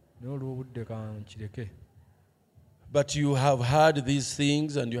time. naye olw'obudde kankireke. But you have heard these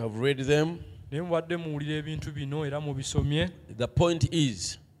things and you have read them. Naye mubadde muwulira ebintu bino era mubisomye. The point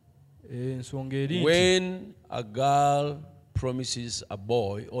is, Ensonga eri nti when a girl promises a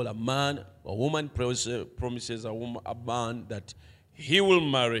boy or a man, a woman promises a man that he will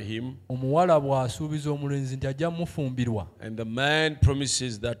marry him, omuwala bw'asuubiza omulenzi nti ajja mufumbirwa, and the man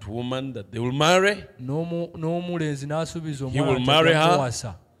promises that woman that they will marry, n'omulenzi n'asuubiza He will omuwala nti marry ajja her.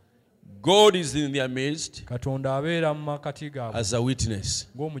 muwasa, God is in their midst Katonda abeera mu makati gaabwe as a witness.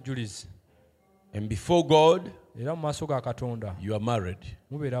 ng'omujulizi. And before God, Era mu maaso ga Katonda you are married.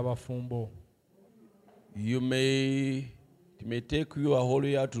 mubeera abafumbo. It may take you a whole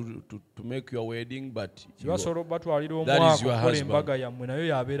year to make your wedding, but Kibasobola batwalira That omwaka is your okukola husband. embaga yammwe naye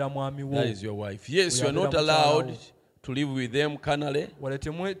yabeera mwami wo. that is your wife. Yes, you are Oyo not abeera allowed mukyala wo. to live with them carnally, Wala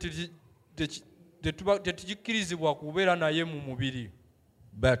tetukikkirizibwa kubeera naye mu mubiri,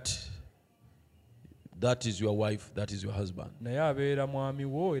 but that is your wife, that is your husband. naye abeera mwami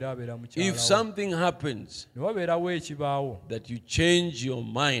wo era abeera mukyala If wo. something happens Ne wabeerawo ekibaawo that you change your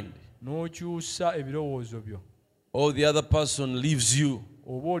mind, n'okyusa ebirowoozo byo, or the other person leaves you,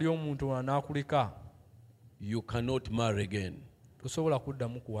 oba oli omuntu ona n'akuleka, you cannot marry again. tosobola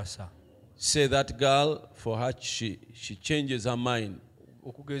kuddamu kuwasa. Say that girl, for her, she changes her mind,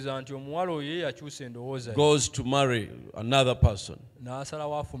 Okugeza nti omuwala oyo ye yakyusa endowooza ye, goes to marry another person.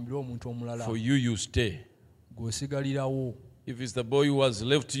 n'asalawo afumbirwe omuntu omulala, For you stay. gw'osigalirawo. If it's the boy who has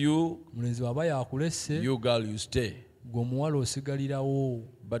left you, Omulenzi bw'aba yakulesse, you girl, you stay. gwe omuwala osigalirawo.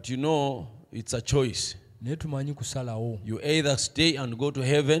 But you know, it's a choice. Naye tumanyi kusalawo. You either stay and go to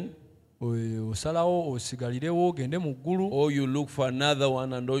heaven, Osalawo osigalirewo ogende mu ggulu, or you look for another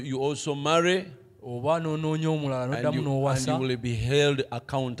one and you also marry, oba n'onoonya omulala and n'oddamu you n'owasa, will be held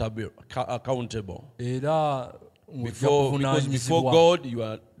accountable. era ojja Because before kuvunaanyizibwa. God, you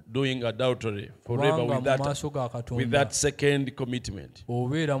are doing adultery forever Kubanga with mu maaso ga with Katonda that second commitment.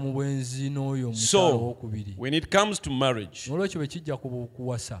 obeera mu bwenzi n'oyo omukyala So, owookubiri. when it comes to marriage, N'olwekyo bwe kijja ku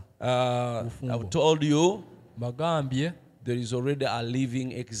kuwasa, I've told you bagambye there is already a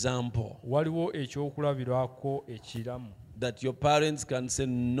living example waliwo ekyokulabirwako ekiramu. that your parents can say,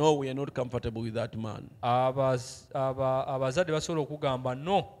 no, we are not comfortable with that man. Abazadde basobola okugamba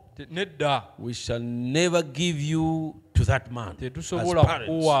no, nedda, We shall never give you to that man. As tetusobola parents.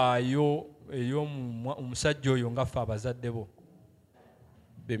 kukuwaayo eri omusajja oyo nga ffe abazadde bo.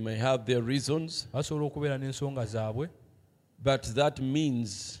 They may have their reasons, Basobola okubeera n'ensonga zaabwe, but that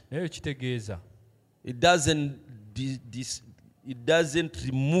means naye kitegeeza it doesn't it doesn't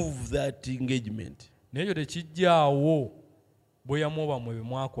remove that engagement. naye ekyo tekijjaawo bweyamu bamwe bye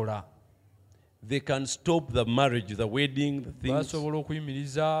mwakola. They can stop the marriage, the wedding, the things, basobola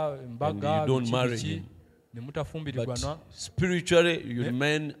okuyimiriza embaga And you don't biki marry biki, him. ne mutafumbirirwana, but spiritually you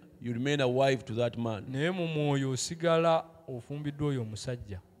remain a wife to that man. naye mu mwoyo osigala ofumbiddwa oyo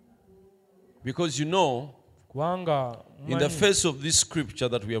omusajja. Because you know, Kubanga in the face of this scripture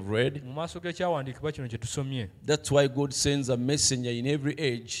that we have read, mu maaso g'ekyawandiikibwa kino kye tusomye, that's why God sends a messenger in every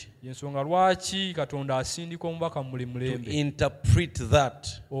age y'ensonga lwaki Katonda asindika omubaka mu buli to mulembe interpret that,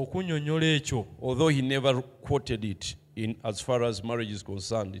 okunnyonnyola ekyo, although he never quoted it in as far as marriage is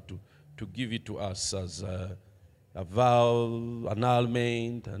concerned, to give it to us as a vow,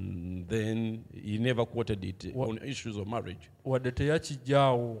 annulment, and then he never quoted it on issues of marriage. wadde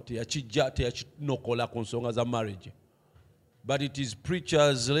teyakijjaawo. Teyakinokola ku nsonga za marriage. But it is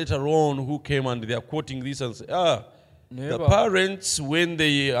preachers later on who came and they are quoting this and say, the Never. parents, when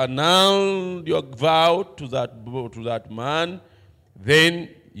they annul your vow to that man, then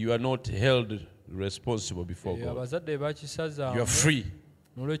you are not held responsible before God. Abazadde bakisazaamu, You are free.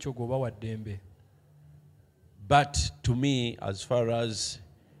 n'olwekyo g'oba wa ddembe. But to me, as far as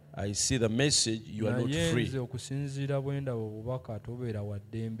I see the message, you are not Naye free. nze okusinziira bwe ndaba obubaka tobeera wa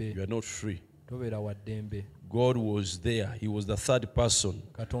ddembe, You are not free. tobeera wa ddembe. God was there. He was the third person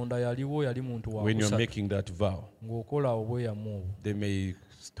Katonda yaliwo, yali muntu wa when you are kusatu making that vow. ng'okola obweyamu obwo. They may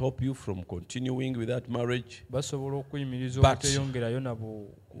stop you from continuing with that marriage. Basobola okuyimiriza But obuteyongerayo nabo,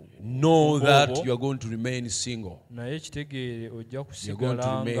 Know Bobo. that you are going to remain single. naye kitegeere ojja You're going to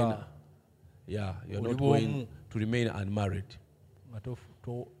kusigala remain, nga you're Oli not bw'omu. going to remain unmarried.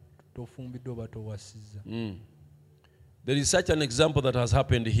 Tofumbiddwa oba towasizza. There is such an example that has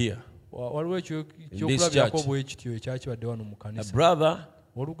happened here. Waliwo this ekyokulabirako church. bwe kityo ekyakibadde wano mu A kanisa. brother,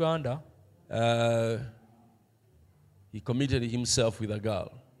 Oluganda he committed himself with a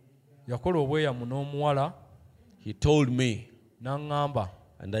girl. yakola obweyamu n'omuwala, He told me, n'aŋŋamba,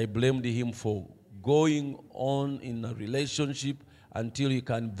 and I blamed him for going on in a relationship until he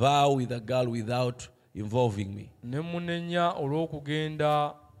can vow with a girl without involving me, ne munenya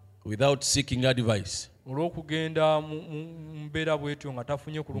olw'okugenda seeking advice. mu mbeera bw'etyo nga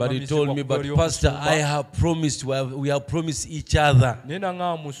tafunye But he told me, but kulungamizibwa Pastor, I have promised, we have promised each other. naye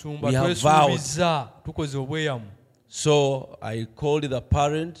naŋŋamba musumba, We have twesuubizza tukoze obweyamu. So I called the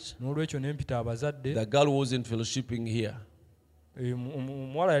parents. N'olwekyo ne mpita abazadde. The girl wasn't fellowshipping here.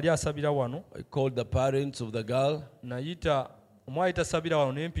 Omuwala yali asabira wano, I called the parents of the girl. omwali tasabira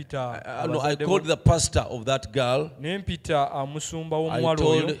wano, ne mpita No, I abazadde called the pastor of that girl. ne mpita musumba I w'omuwala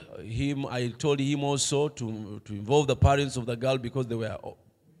oyo. told him also to involve the parents of the girl because the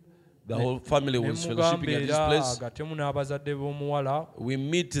whole family Ne was mugamba fellowshipping at this era place. agatemu n'abazadde b'omuwala, We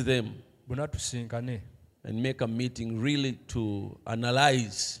meet them bonna tusinkane. and make a meeting really to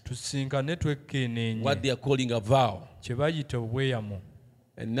analyze Tusinkane twekkeneenye what they are calling a vow. kye bayita obweyamu.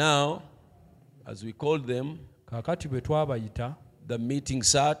 And now, as we called them, Kaakati bwe twabayita, the meeting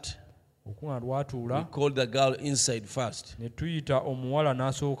sat. okuŋŋa We lwatuula, called the girl inside first. ne tuyita omuwala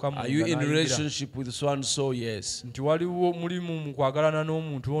n'asooka Are you in n'ayingira. relationship with so and so? Yes. Nti waliwo mulimu mu kwagalana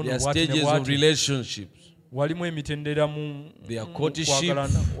n'omuntu ono There are bw'ati ne stages of bw'ati. relationships. Walimu emitendera mu There are mu courtship.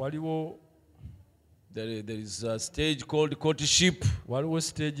 kwagalana. There is a stage called courtship. Waliwo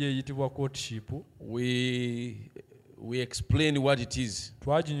stage eyitibwa courtship. We explain what it is.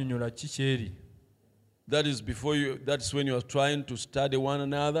 Twaginnyonnyola ki kyeri. That's when you are trying to study one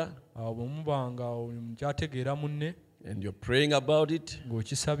another Awo bwe muba nga mukyategeera munne and you're praying about it,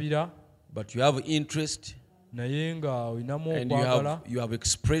 ng'okisabira, but you have interest naye nga olinamu and okwagala, you have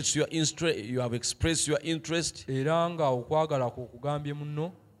expressed your interest, era nga okwagala kwo kugambye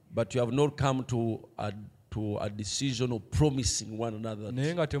munno, but you have not come to a decision of promising one another naye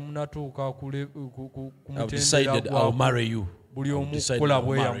that nga temunnatuuka ku I've mutendera decided I'll gwa marry you. buli I've omu decided kukola I'll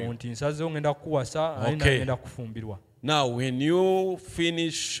marry bweyamu you. nti nsazeewo ngenda kukuwasa, Okay. ngenda kufumbirwa. Now, when you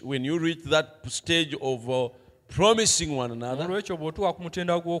reach that stage of promising one another, Olwekyo bw'otuuka ku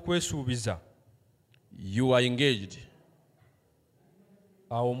mutendera gw'okwesuubiza, you are engaged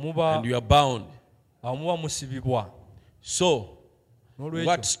awo muba and you are bound. musibibwa. So, N'olwekyo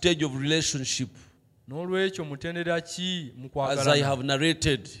what stage of relationship, n'olwekyo mutendera ki mu as I kwagalana? have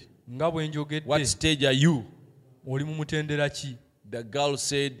narrated, Nga bwe what njogedde, stage are you? oli mu mutendera ki? The girl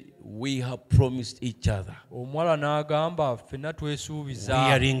said, we have promised each other. Omuwala n'agamba, ffenna We twesuubiza,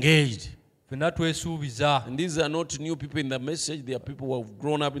 are engaged. ffenna twesuubiza. And these are not new people in the message. They are people who have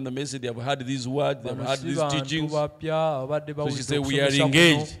grown up in the message. They have heard these words. They have Bano heard si these bantu teachings. bapya abadde she bawulira said, we okusomesa are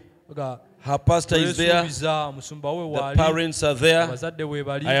engaged. kuno. Her pastor is there. Twesuubiza musumba we The waali, parents are there. abazadde we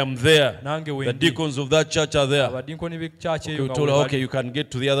bali, I am there. nange The wendi. deacons of that church are there. Abadinkoni b'ekyaki Okay, eyo we nga told we her, bali. okay, you can get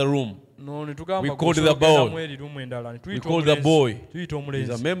to the other room. No, ne tugamba We gwe called the osobola okugenda boy. mu eri ruumu endala. Ne We tuyita called the omulenzi. boy. Tuyita He's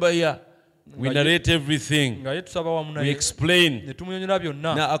a omulenzi. member here. We Nga narrate everything. nga ye tusaba wamu We naye. explain. Ne tumunyonyola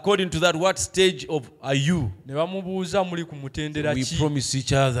byonna. Now, according to that, what stage of are you? Ne bamubuuza muli ku mutendera We ki? promise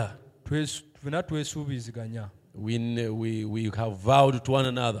each other. Ffenna twesuubiziganya. We have vowed to one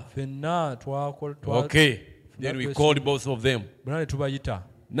another. Ffenna Okay. Then we called both of them. bonna ne tubayita.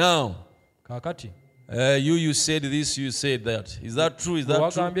 Now, Kaakati you said this, you said that. Is that true? Is gwe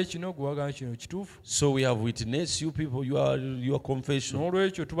that true? wagambye kino gwe wagambye kino kituufu. So we have witnessed you people, your confession.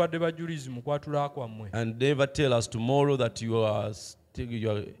 N'olwekyo tubadde bajulizi mu kwatula kwammwe. And never tell us tomorrow that you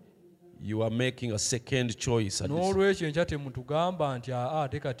are making a second choice. At this. N'olwekyo enkya temutugamba nti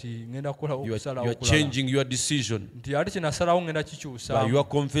ate kati ngenda kukolawo You okusalawo are okulala. changing your decision. Nti ate kye nasalawo ngenda By kikyusa. your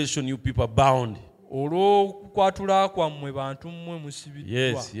confession, you people are bound. Olw'okukwatula kwammwe bantu mmwe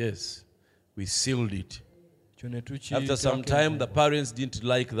musibiddwa. Yes. We sealed it. Kyo ne After some time, the parents didn't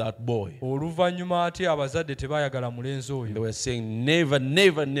like that boy. oluvannyuma ate abazadde tebaayagala mulenzi They oyo. were saying, never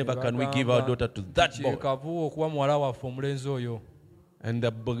can we give our daughter to that boy. Kyekavu okuba muwala waffe omulenzi oyo. And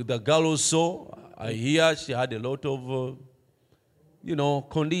the girl also, I hear she had a lot of,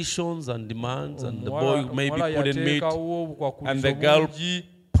 conditions and demands, and the boy maybe couldn't meet, and the girl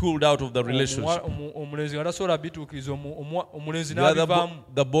pulled out of the relationship. Omulenzi nga tasobola bituukiriza omulenzi n'abivaamu.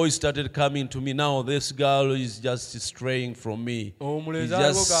 The boy started coming to me. Now this girl is just straying from me. Omulenzi He's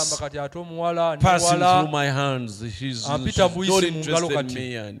aligogamba just kati ate omuwala passing newala through my hands. She's Ampita not buyisi mu ngalo interested in kati.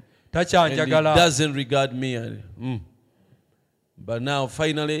 me, and he takyanjagala. doesn't regard me. But now,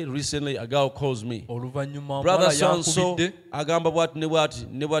 finally, recently, a girl calls me. Oluvannyuma Brother omuwala so-and-so, yankubidde. agamba bwati ne bwati.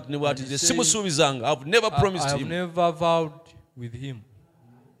 And he Simusubizanga. I've never promised I have him. never vowed with him.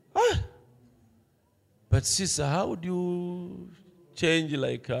 But sister, how do you change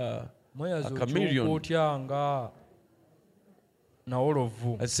like a Mweyaza chameleon? otya nga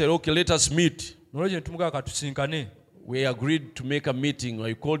nawolovu. I said, okay, let us meet. Nolwekyo ne tumugamba katusinkane. We agreed to make a meeting.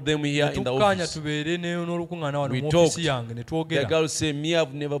 I called them here in the Tukkaanya office. tubeere n'olukuŋŋaana wano We mu talked. ofiisi yange ne The twogera. girl said, me,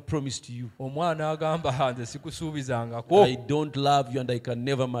 I've never promised you. Omwana n'agamba nze sikusuubizangako. I don't love you and I can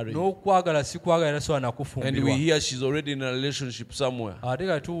never marry you. N'okwagala sikwagala era sobola And we nakufumbirwa. hear she's already in a relationship somewhere. Ate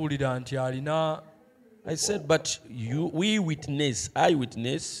kati tuwulira nti alina. I said, but I witness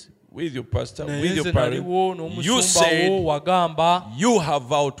with your pastor, Naye with nze your parent. naliwo You n'omusumba wo said wagamba you have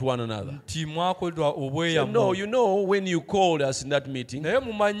vowed to one another. nti mwakoledwa So, no, obweyamo. when you called us in that meeting, Naye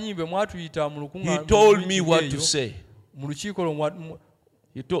mumanyi bwe mwatuyita mu he lukuŋŋaana told me what to say. mu lukiiko lwo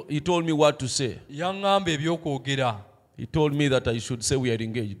He told me what to say. yaŋŋamba ebyokwogera. He told me that I should say we are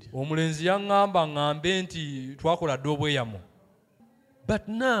engaged. Omulenzi yaŋŋamba ŋŋambe nti twakola dde obweyamo. But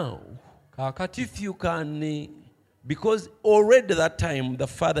now, Kaakati if you can, because already that time the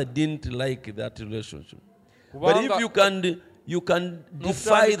father didn't like that relationship. But if you can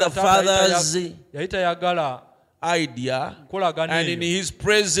defy the father's yali tayagala idea, nkolagana and in eyo. his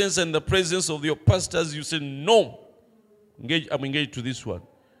presence and the presence of your pastors, you say, no, I'm engaged to this one.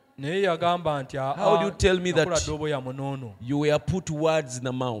 Naye yagamba nti How do you tell me that nakola dde obweyamo noono. you were put words in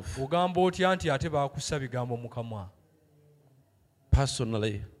the mouth? Ogamba otya nti ate baakussa bigambo mu kamwa.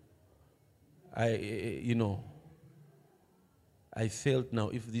 Personally, I felt now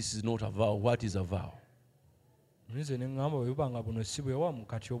if this is not a vow, what is a vow? Nze ne ŋŋamba bwe buba nga buno si bwewamu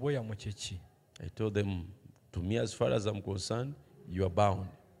kati obweyamo kye ki? I told them, to me as far as I'm concerned, you are bound.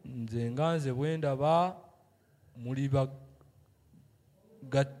 Nze nga nze bwe ndaba muli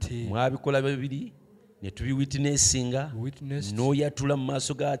bagatte. Mwabikola bibiri ne tubiwitnessinga Witnessed, n'oyatula mu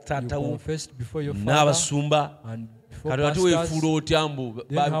maaso ga you taatawo confessed before your father n'abasumba and before kati ate pastors. weefuula otya mbu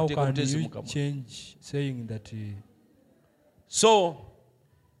Then how babiteeka can butesi you mukama. change saying that So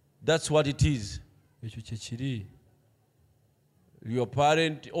that's what it is. ekyo kye kiri? Your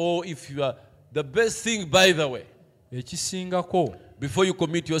parent, or if you are the best thing, by the way, Ekisingako before you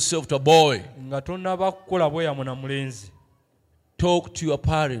commit yourself to a boy, nga tonnaba kukola bweyamo na mulenzi, talk to your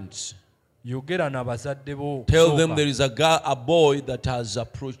parents. yogera n'abazadde bo. Tell them there is a boy that has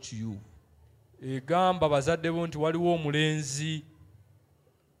approached you. Egamba bazadde bo nti waliwo omulenzi.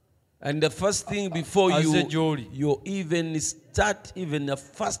 And the first thing before Azze gy'oli. you even start even the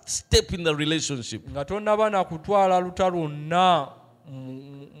first step in the relationship, Nga tonnaba na kutwala luta lwonna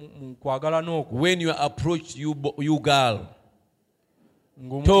mu kwagalana okwo. when you approach you girl,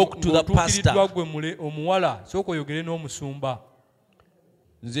 talk to the pastor. Ng'otuukiriddwa gwe omuwala sooka oyogere n'omusumba.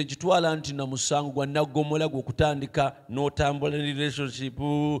 Nze kitwala nti na musango gwa naggomola gw'okutandika n'otambula ne relationship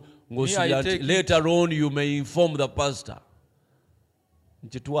ng'osuubira nti later on you may inform the pastor.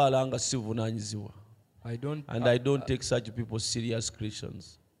 nkitwala nga sivunaanyizibwa. I don't, And I don't take such people serious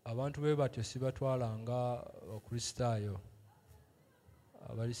Christians. abantu bwe batyo sibatwala nga bakristaayo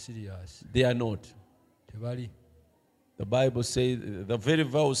abali serious. They are not. Tebali. The Bible says, the very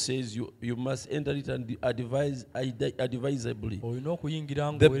vow says you must enter it and advisably. Olina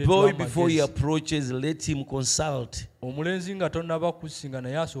okuyingira The ng'owereddwa boy before he amagezi. approaches, let him consult. Omulenzi nga tonnaba kusinga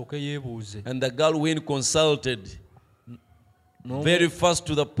naye asooke yeebuuze. And the girl when consulted, N'omu- very fast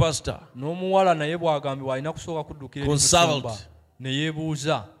to the pastor, n'omuwala naye bw'agambibwa alina kusooka kuddukira eri Consult. musumba ne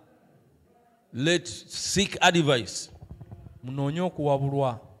yeebuuza. seek advice. Munoonye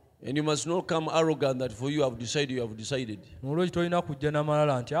okuwabulwa. And you must not come arrogant that for you have decided, you have decided. N'olwekyo tolina kujja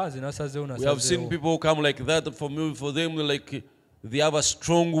n'amalala nti ze nasazeewo We have seen nasazeewo. people who come like that. For them, like they have a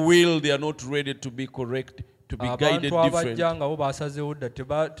strong will. They are not ready to be correct, to be guided Abantu different. abajja nga bo basazeewo dda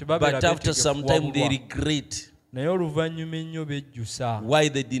tebabeera But after some time, they kuwabulwa. regret Naye oluvannyuma ennyo bejjusa. why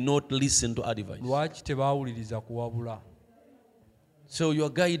they did not listen to advice. Lwaki tebaawuliriza kuwabula? So you are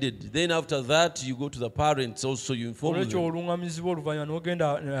guided. Then after that, you go to the parents also. You inform Olwekyo them. oluŋŋamizibwa oluvannyuma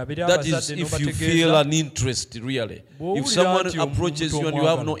n'ogenda abiri That is abazadde if you feel n'obategeeza. an interest, really. Bw'owulira If someone nti approaches omuntu you and you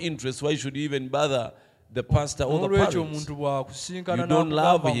have omwagala. no interest, why should you even bother the pastor or the N'olwekyo parents? omuntu bw'akusinkana You don't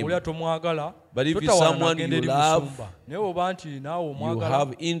love n'akugamba him. ng'olya tomwagala, But if it's totawaana someone n'agenda you eri love, musumba. Naye oba nti naawe You omwagala,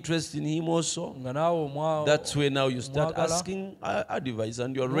 have interest in him also. nga naawe That's where now you start omwagala, asking advice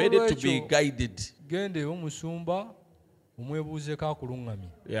and you are ready to be N'olwekyo- guided. genda ewo musumba omwebuuzeko akulungamye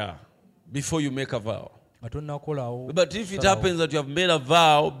Yeah. Before you make a vow. nga tonnakolawo. But if it kusalawo. happens that you have made a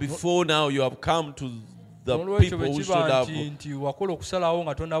vow before now you have come to the N'olwekyo people bwe who kiba should have, nti wakola okusalawo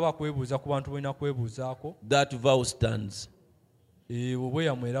nga tonnaba kwebuuza ku bantu bolina kwebuuzaako, that vow stands.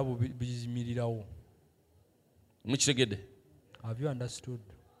 obweyamo era biyimirirawo. Mukitegedde? Have you understood?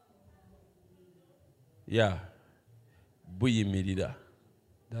 Yeah. Buyimirira.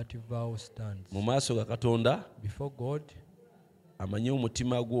 That vow stands. Mu maaso ga Katonda Before God, amanyi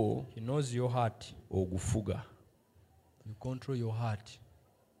omutima gwo He knows your heart. ogufuga. You control your heart.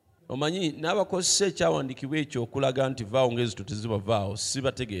 Omanyi n'abakozesa ekyawandiikibwa ekyo okulaga nti vaawo ng'ezito teziba vaawo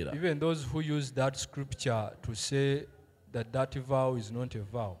sibategeera. Even those who use that scripture to say that that vow is not a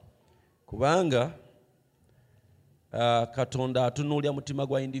vow. Kubanga Katonda atunuulira mutima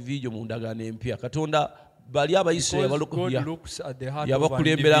gwa individual mu ndagaano empya. Katonda bali Abayisirayiri Because God looks at the heart of an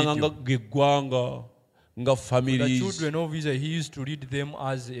yabakulemberanga nga individual. geggwanga nga The families, children of Israel, He used to lead them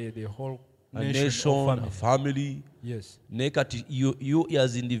as the whole a nation, nation, or a family. family. Yes. Naye kati you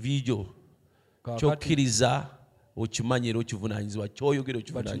as individual Kakati, kyokkiriza okimanya era okivunaanyizibwa kyoyogera but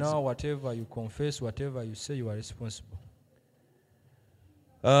okivunaanyizibwa. now whatever you confess, whatever you say, you are responsible.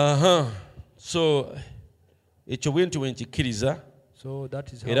 So ekyo bwe nti bwe nkikkiriza So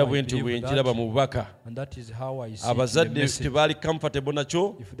that is how era I bwe nti bwe believe nkiraba that, mu bubaka. and that is how I see it in the Abazadde message. tebaali comfortable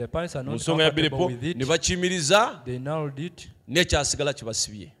nakyo If the parents are mu not nsonga ya comfortable birepo with it, ne bakiyimiriza they nailed it, n'ekyasigala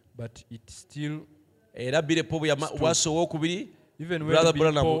kibasibye. but it still, Era birepo bw'aso owookubiri even when Brother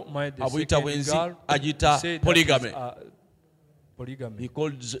people Branham married the abuyita second bwenzi girl, agiyita he said that polygamy. is, polygamy. He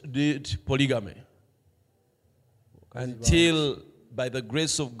called it polygamy. Until by the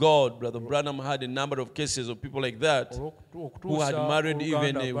grace of God, Brother Branham had a number of cases of people like that. who had married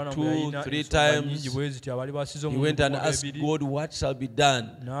even 2, 3 times. He went and asked God, what shall be done?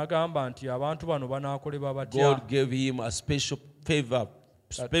 n'agamba nti abantu bano banaakolebwa batya. God gave him a special favor,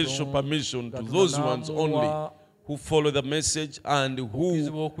 special Katonda- permission to Katonda those ones only n'amuwa who follow the message and who okukkiriza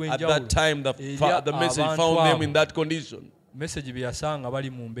at okw'enjawulo that time eri the message abantu found them abo. in that condition. message bye yasanga bali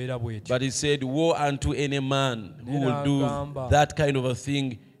mu mbeera bw'etyo. But he said, woe unto any man who will do N'agamba- that kind of a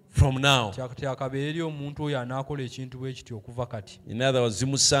thing from now. Kyakabeera eri omuntu oyo anaakola ekintu bwe kityo okuva kati. In other words,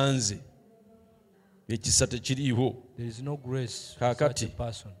 zimusanze ekisa tekiriiwo. There is no grace for Kaakati. such a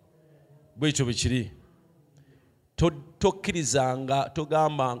person. Bwekyo bwe kiri. Tokkirizanga,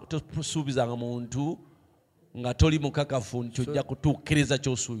 tosuubizanga muntu nga toli mukakafu nti ojja kutuukiriza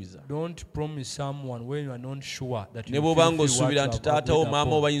ky'osuubiza. Don't promise someone when you are not sure that Ne you bw'oba fulfill what ng'osuubira you nti have taata wo agreed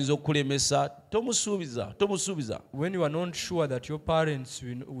maama wo upon. bayinza okukulemesa, tomusuubiza. When you are not sure that your parents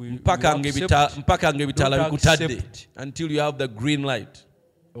will Mpaka ng'ebitaala don't bikutadde accept. until you have the green light.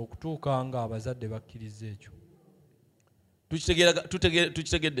 okutuuka nga abazadde bakkiriza ekyo.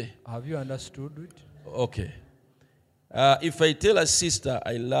 Tukitegedde? Have you understood it? Okay. If I tell a sister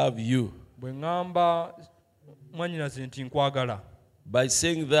I love you, Bwe ŋŋamba mwannyinaze nti nkwagala, by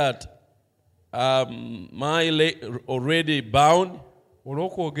saying that already bound,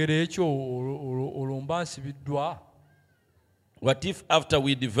 olw'okwogera ekyo olwo mba nsibiddwa. what if after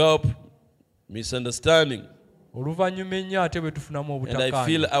we develop misunderstanding, oluvannyuma ennyo ate bwe tufunamu And I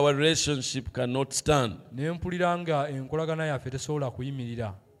feel obutakkaanya our relationship cannot stand. ne mpulira nga enkolagana yaffe tesobola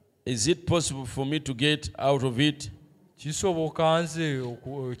kuyimirira. Is it possible for me to get out of it? Kisoboka nze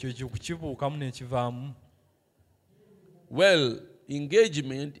ekyo kukibuukamu n'ekivaamu? Well,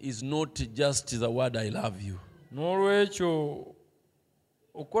 engagement is not just the word I love you. N'olwekyo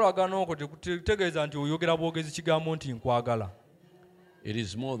okukolagana okwo tekutegeeza nti oyogera bwogezi kigambo nti nkwagala. It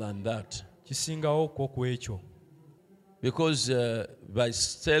is more than that. Kisingawo okwo ku ekyo. Because by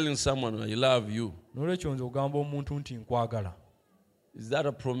telling someone I love you, N'olwekyo nze ogamba omuntu nti nkwagala. is that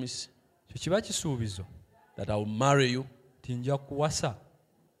a promise Kyo kiba kisuubizo that I will marry you? nti nja kuwasa.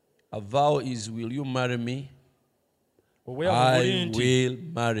 A vow is, will you marry me? Obweyamo buli I nti will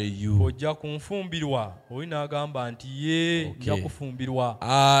marry you. ojja kunfumbirwa. Oli n'agamba nti ye nja Okay. kufumbirwa.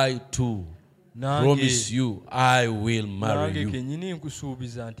 I too promise you I will marry Nange you. kennyini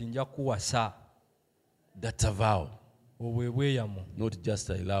nkusuubiza nti nja kuwasa. That's a vow, Obwo bweyamo. not just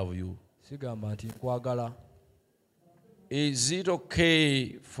I love you. Sigamba nti nkwagala. Is it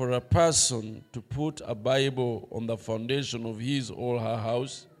okay for a person to put a Bible on the foundation of his or her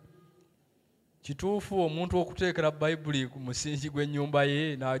house? Kituufu omuntu okuteekera Bayibuli ku musingi gw'ennyumba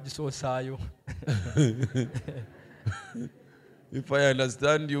ye n'agisoosaayo? If I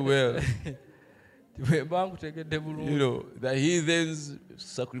understand you well, Bwe mba nkutegedde bulungi. you know, the heathens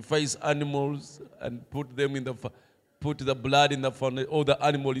sacrifice animals and put them in put the blood in the foundation, or the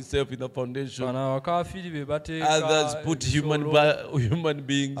animal itself in the foundation. Bano abakafiiri be bateeka Others put human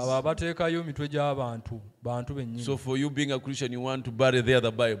beings. abo abateekayo emitwe gy'abantu bennyini. So for you being a Christian, you want to bury there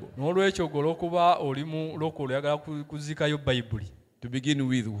the Bible. N'olwekyo gwe olw'okuba oli mu lokole oyagala kuzikayo Bayibuli. To begin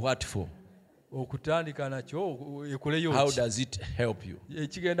with, what for? Okutandika nakyo ekoleyo How ki? does it help you?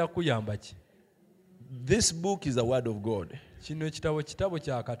 Ekigenda kuyamba ki? This book is the word of God. Kino kitabo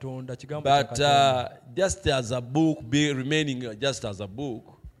kya Katonda, kigambo kya But Katonda. just as a book, remaining just as a book,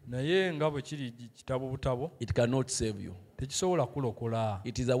 Naye nga bwe kiri kitabo butabo it cannot save you. tekisobola kulokola.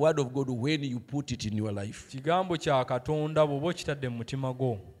 It is the word of God when you put it in your life. Kigambo kya Katonda bw'oba okitadde mu mutima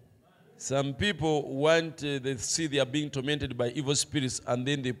gwo. Some people want, they see they are being tormented by evil spirits and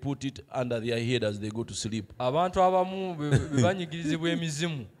then they put it under their head as they go to sleep. Abantu abamu be banyigirizibwa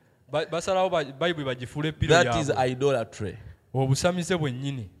emizimu basalawo Bayibuli bagifuule ppiro That is yaabwe. idolatry. Obusamize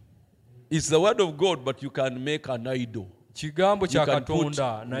bwennyini. It's the word of God, but you can make an idol. Kigambo You kya can put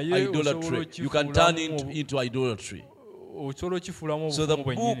Katonda naye osobola idolatry. You can turn it okifuulamu into idolatry. osobola okifuulamu So the obufumu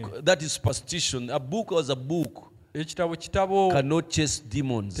bwennyini. book, that is superstition. A book as a book Ekitabo cannot chase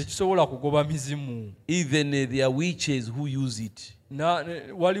demons. tekisobola kugoba mizimu. Even there are witches who use it.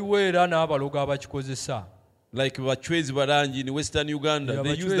 Waliwo era n'abalogo abakikozesa. Like Bachwezi Barangi in Western Uganda, they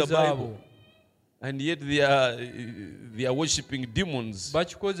use the Abachwezi abo Bible. And yet they are worshipping demons.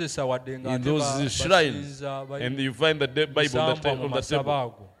 bakikozesa wadde nga In those shrines. And you find the Bible on the mu table. masabo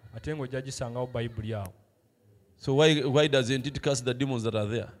ago ate ng'ojja gisangawo Bayibuli awo. So why doesn't it cast the demons that are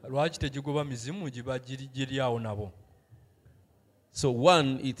there? Lwaki tegigoba mizimu giba giri awo nabo? So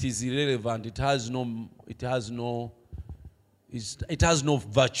one, it is irrelevant. It has no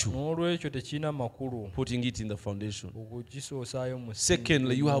virtue. N'olwekyo tekirina makulu Putting it in the foundation. okukisoosaayo mu musingi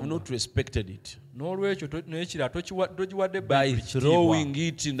Secondly, you have gw'ennyumba. not respected it. N'olwekyo n'ekirala togiwadde By Bayibuli kitiibwa. throwing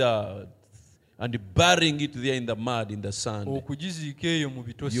it in and burying it there in the mud, in the sand, Okugiziika eyo mu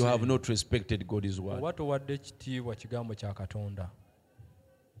bitose. you have not respected God's word. Oba towadde kitiibwa kigambo kya Katonda.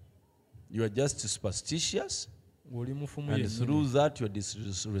 You are just superstitious, Oli mufumu and yennyini. through that you are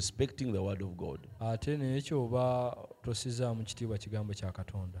disrespecting the word of God. Ate n'ekyo oba tosizaamu kitiibwa kigambo kya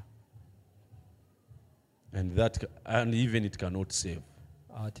Katonda. And even it cannot save.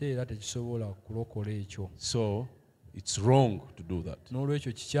 Ate era tekisobola kulokola ekyo. So it's wrong to do that.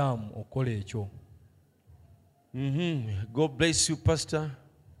 N'olwekyo kikyamu okukola ekyo. God bless you, Pastor.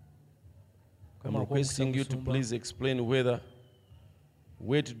 I'm Kama requesting you to Musumba. please explain whether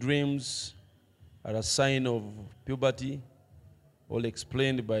wet dreams are a sign of puberty, all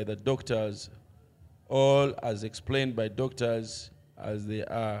explained by the doctors, all as explained by doctors as they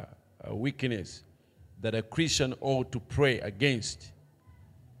are a weakness that a Christian ought to pray against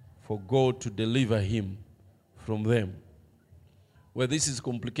for God to deliver him from them. Well, this is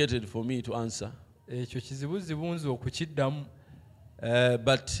complicated for me to answer, Ekyo kizibuzibu nze okukiddamu.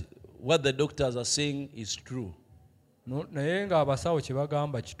 but what the doctors are saying is true. Naye ng'abasawo kye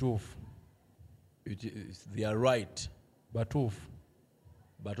bagamba kituufu. They are right. Batuufu.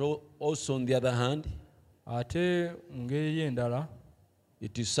 But also on the other hand, Ate mu ngeri y'endala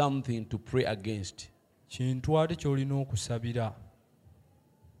it is something to pray against. kintu ate ky'olina okusabira.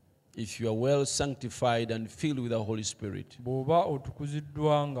 If you are well sanctified and filled with the Holy Spirit, Bw'oba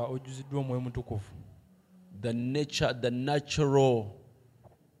otukuziddwa nga ojjuziddwa Omwoyo Mutukuvu. the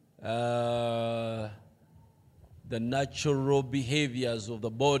natural behaviors of the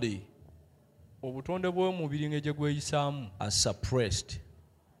body obutonde bw'omubiri ng'egye gweyisaamu are suppressed.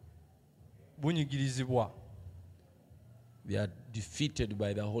 bunyigirizibwa, They are defeated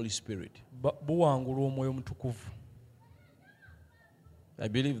by the Holy Spirit. buwangulwa omwoyo mutukuvu. I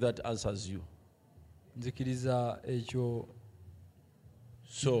believe that answers you. Nzikiriza ekyo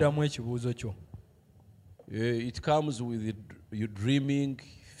So kiddamu ekibuuzo kyo. it comes with you dreaming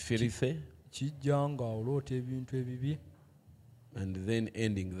filthy Kijja nga oloota ebintu ebibi and then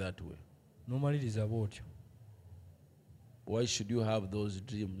ending that way. n'omaliriza bw'otyo. Why should you have those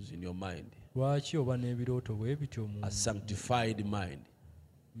dreams in your mind? Lwaki oba n'ebirooto bwe bityo mu A sanctified mind.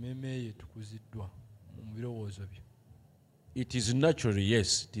 mmeeme ye etukuziddwa mu birowoozo byo? It is naturally,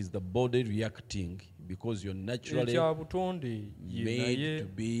 yes, it is the body reacting because you're naturally Ekya butonde ye made naye to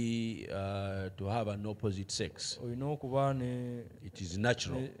be to have an opposite sex. olina okuba ne It is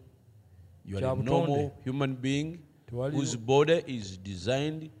natural. ne- You are a Kya normal butonde. human being Tewali- whose body is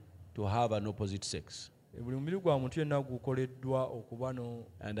designed to have an opposite sex. buli mubiri gwa muntu yenna gukoleddwa okuba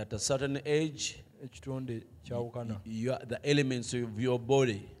And at a certain age, ekitonde kyawukana. the elements of your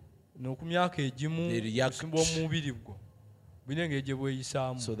body, Ku myaka egimu They react. obusimba omubiri gwo bulina engeri gye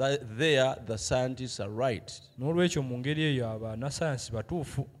bweyisaamu. so that there the scientists are right. N'olwekyo mu ngeri eyo abanasayansi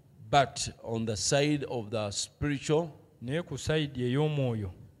batuufu, But on the side of the spiritual, naye ku sayidi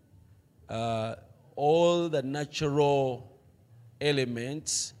ey'omwoyo all the natural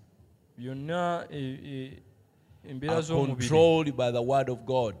elements byonna embeera are z'omubiri controlled by the word of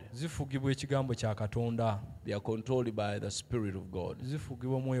God. zifugibwa ekigambo kya Katonda, They are controlled by the Spirit of God.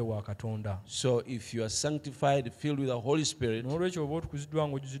 zifugibwa omwoyo wa Katonda. So if you are sanctified, filled with the Holy Spirit, N'olwekyo oba otukuziddwa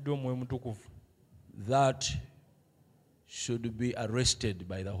ng'ojuziddwa omwoyo mutukuvu, that should be arrested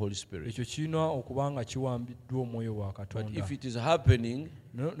by the Holy Spirit. ekyo kirina okuba nga kiwambiddwa omwoyo wa But Katonda. if it is happening,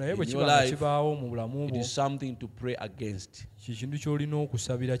 Naye bwe in kiba your nga life, kibaawo mu bulamu it bwo, is something to pray against kintu ky'olina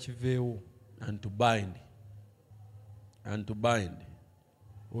okusabira kiveewo, and to bind. And to bind.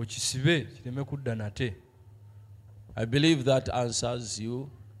 okisibe kireme kudda nate. I believe that answers you.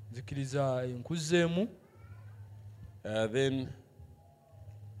 Nzikiriza nkuzzeemu. Then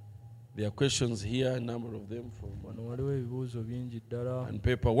there are questions here, a number of them from Wano waliwo ebibuuzo bingi ddala. on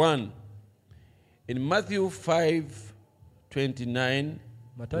paper. One, in Matthew 5:29 to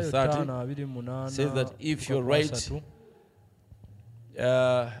Matayo 30, 5:28 says that if you're okuva ku right,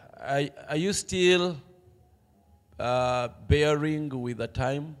 3, are you still bearing with the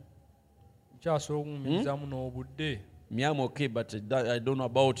time? kyasobola okungumirizaamu n'obudde. Me, I'm okay, but I don't know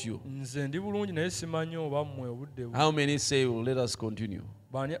about you. Nze ndi bulungi naye simanyi oba mmwe obudde How many say, well, let us continue?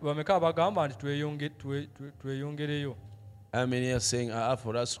 bameka abagamba nti tweyongereyo. How many are saying,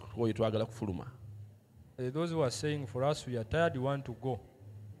 for us, twagala kufuluma? Those who are saying for us we are tired, we want to go.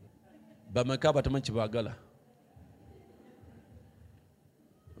 Bameka abatamanyi kibagala?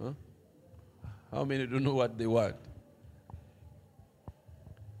 Huh? How many don't know what they want?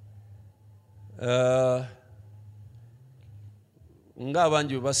 Nga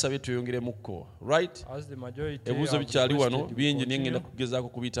abangi bwe basabye tweyongeremukko, right? As the majority Ebibuuzo have bikyali wano requested, bingi naye ngenda continue. kugezaako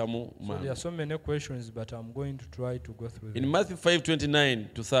kubitamu So there are mangu. so many questions, but I'm going to try to go through In them. Matthew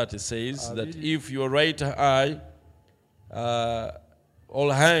 5:29 to 30 says that Abiri. if your right eye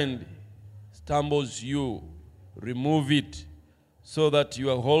or hand stumbles you, remove it, so that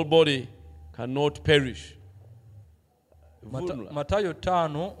your whole body cannot perish. Vunula. Matayo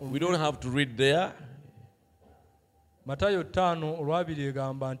 5, We don't have to read there. Matayo 5 olwabiri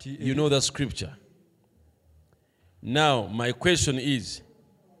egamba nti You know the scripture. Now, my question is,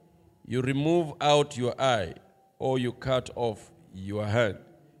 you remove out your eye or you cut off your hand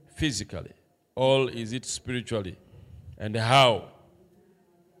physically, or is it spiritually? And how?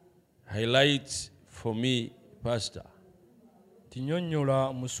 Highlight for me, Pastor.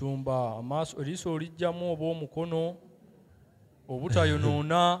 Tinyonnyola musumba amaaso eriiso olijjamu oba omukono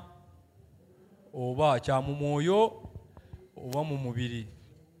obutayonoona oba kya mu mwoyo oba mu mubiri.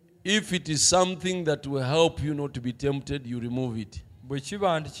 If it is something that will help you not to be tempted, you remove it. Bwe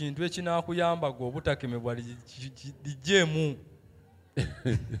kiba nti kintu ekinaakuyamba gwe obutakemebwa lijjeemu.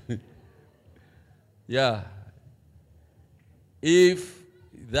 Yeah. If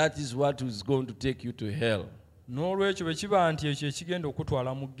that is what is going to take you to hell, N'olwekyo bwe kiba nti ekyo ekigenda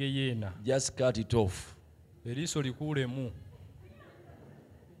okutwala mu geyeena, just cut it off. eriiso likuulemu.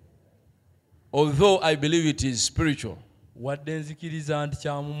 Although I believe it is spiritual, Wadde nzikiriza nti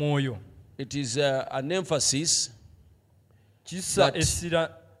kya mu mwoyo, it is an emphasis. kissa That-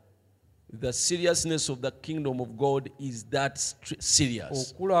 essira The seriousness of the kingdom of God is that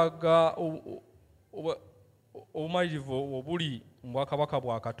serious. okulaga obumalirivu obuli mu bwakabaka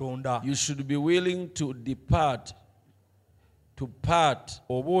bwa Katonda. You should be willing to part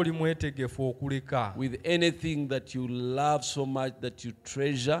Oba oli mwetegefu okuleka with anything that you love so much, that you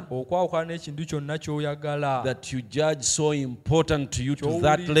treasure, okwawukana n'ekintu kyonna ky'oyagala that you judge so important to you to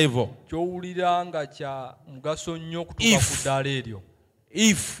that level. ky'owulira nga kya mugaso nnyo okutuuka ku ddaala eryo.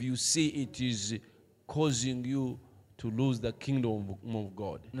 If you see it is causing you to lose the kingdom of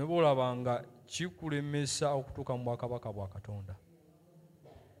God. Ne bw'olaba nga kikulemesa okutuuka mu bwakabaka bwa Katonda.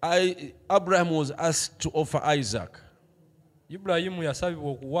 Abraham was asked to offer Isaac, Ibulayimu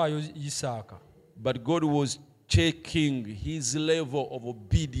yasabibwa okuwaayo Isaaka, but God was checking his level of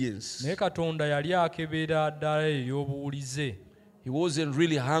obedience. naye Katonda yali akebera ddala ery'obuwulize. He wasn't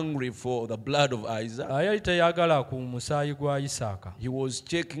really hungry for the blood of Isaac. Yali tayagala ku musaayi gwa Isaaka, He was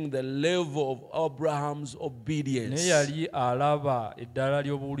checking the level of Abraham's naye obedience. yali alaba eddala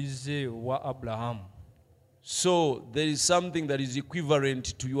ly'obuwulize obwa Abulahamu. So there is something that is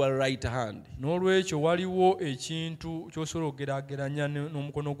equivalent to your right hand. N'olwekyo waliwo ekintu ky'osobola okugeraageranya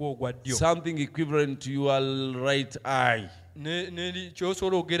n'omukono gwo ogwa ddyo, Something equivalent to your right eye.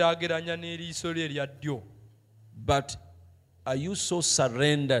 ky'osobola okugeraageranya n'eriiso lye erya ddyo. But are you so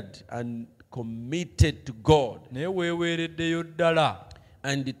surrendered and committed to God Naye weeweereddeyo ddala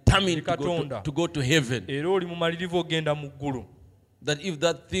and determined Katonda. to go to heaven, era oli mumalirivu ogenda mu ggulu, that if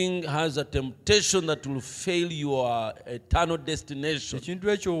that thing has a temptation that will fail your eternal destination, ekintu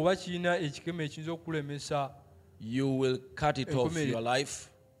ekyo oba kirina ekikemo ekiyinza okukulemesa, you will cut it off Enkomerero. your life?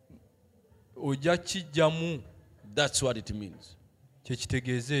 ojja kijjamu. That's what it means.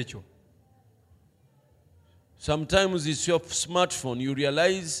 Kyekitegeeza ekyo. Sometimes it's your smartphone. You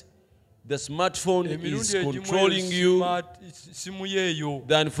realize the smartphone is Emirundi egimu controlling you simu yeeyo,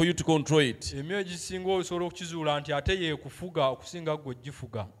 than for you to control it. emyoyo egisinga osobola okukizuula nti ate yeekufuga okusinga ggwe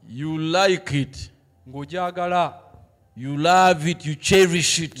ogifuga. You like it, Ng'ogyagala, you love it, you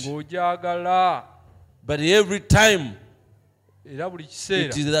cherish it. ng'ogyagala, But every time era buli it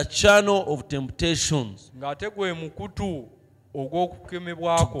kiseera is the channel of temptations ng'ate gwe mukutu to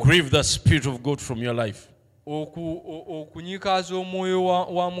ogw'okukemebwako, grieve the Spirit of God from your life. okunyikaaza omwoyo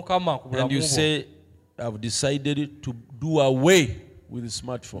wa Mukama ku And bulamu you bwo. say, I've decided to do away with the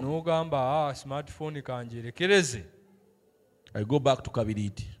smartphone. N'ogamba smartphone kanjerekereze, I go back to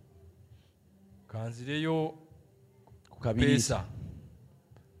Kabiriti. kanzireyo Kabiriti. peesa,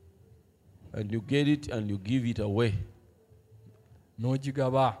 And you get it and you give it away.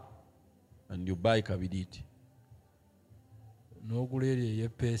 n'ogigaba, And you buy Kabiriti. n'ogula eryo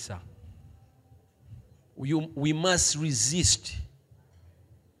ey'eppeesa. We must resist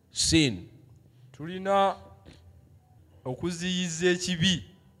sin. Tulina okuziyiza ekibi.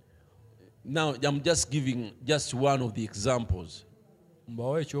 Now, I'm just giving just one of the examples.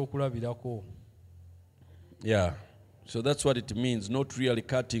 Mbawo ekyokulabirako. Yeah. So that's what it means, not really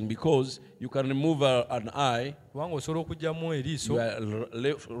cutting, because you can remove an eye. Kubanga osobola okugyamu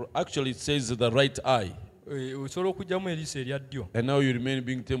eriiso, Actually, it says the right eye. osobola okugyamu eriiso erya ddyo. And now you remain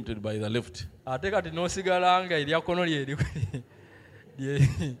being tempted by the left. Ate kati n'osigala nga erya kkono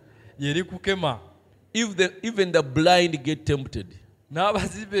lyeri kukema. Even the blind get tempted.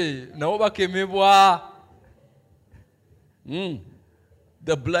 N'abazibe nabo bakemebwa.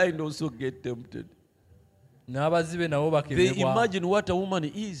 The blind also get tempted. N'abazibe nabo They bakemebwa. imagine what a woman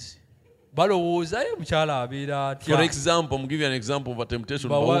is. Balowooza mukyala abeera atya. For example, I'm giving an example of a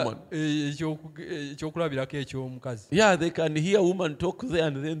temptation of a Bawa woman. ekyokulabirako eky'omukazi. Yeah, they can hear a woman talk there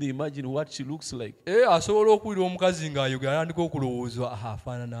and then they imagine what she looks like. Asobola okuwulira omukazi ng'ayogera atandika okulowooza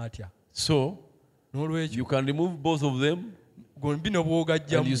afaanana atya. So, N'olwekyo you can remove both of them bino and you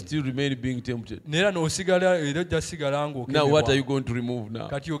bw'ogajjamu still remain being tempted. neera n'osigala era ojja sigala Now, what are you ng'okemebwa. going to remove now?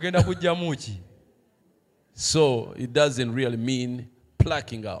 Kati ogenda kuggyamu ki? So, it doesn't really mean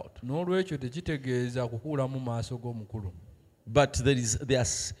plucking out. N'olwekyo tekitegeeza kukuulamu maaso g'omukulu. But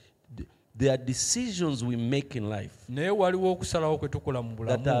there are decisions we make in life Naye waliwo okusalawo kwe tukola mu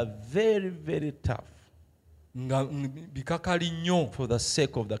that are bulamu very, very tough nga bikakali nnyo for the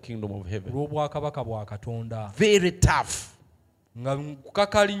sake of the kingdom of heaven. olw'obwakabaka bwa Katonda. Very tough Nga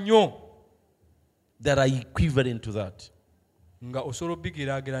kukakali nnyo that are equivalent to that. nga osobola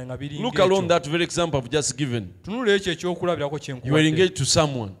obigeraageranya nga biri Look along ng'ekyo. that very example I've just given. Tunula ekyo ekyokulabirako kye You are nkuwadde. engaged to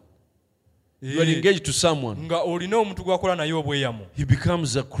someone. You are engaged to someone. Nga olina omuntu gwakola naye obweyamo. He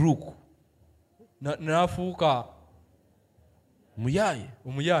becomes a crook. N'afuuka Muyaye.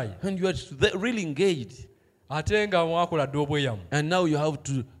 omuyaaye. And you are really engaged. Ate nga mwakola dde obweyamo. And now you have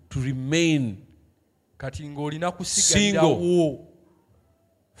to remain Kati ng'olina Single. kusigalirawo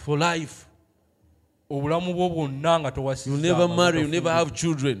for life. obulamu bwo bwonna nga You'll towasizza never amagana marry, you'll never gafumbirwa. have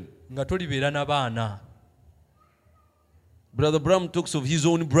children. Nga tolibeera na baana. Brother Branham talks of his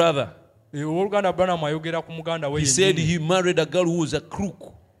own brother. Owooluganda Branham ayogera ku muganda we He said yennyini. he married a girl who was a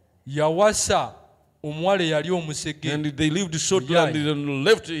crook. Yawasa omuwala eyali omusege And they lived shortly Yeah.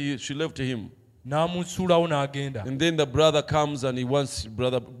 and she left him. n'amusuulawo n'agenda. And then the brother comes and he wants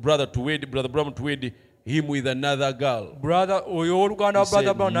brother Branham to wed him with another girl. Brother oyo owooluganda wa He brother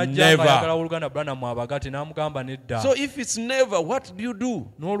said, Branham n'ajja "Never." ng'ayagala owooluganda Branham abagate n'amugamba nedda. So if it's never, what do you do?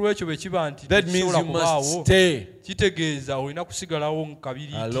 N'olwekyo bwe kiba nti That means tekisobola you must kubaawo, stay kitegeeza olina kusigalawo mu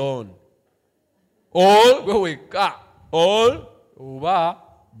kabiriiti alone. All gwe wekka, oba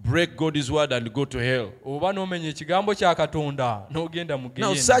break God's word and go to hell. n'omenya ekigambo kya Katonda n'ogenda mu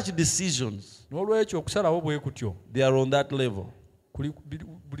Now, Gehenna. such decisions, N'olwekyo okusalawo bwe kutyo they are on that level.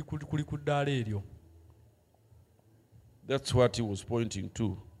 kuli ku ddaala eryo. That's what he was pointing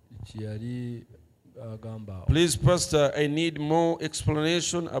to. Kye yali agamba. Please, Pastor, I need more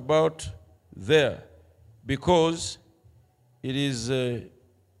explanation about there because it is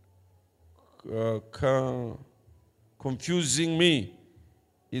confusing me.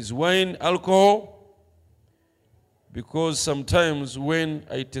 Is wine alcohol? Because sometimes when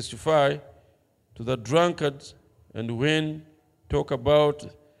I testify to the drunkards and when talk about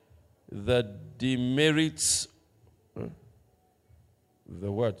the demerits,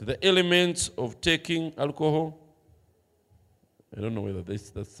 the elements of taking alcohol. I don't know whether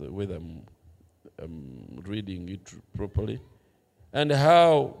that's whether I'm reading it properly. And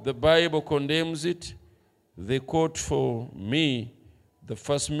how the Bible condemns it. They quote for me the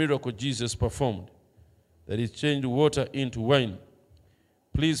first miracle Jesus performed, that he changed water into wine.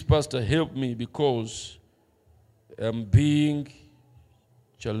 Please, Pastor, help me because I'm being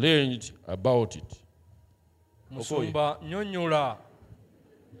challenged about it. Musumba nnyonnyola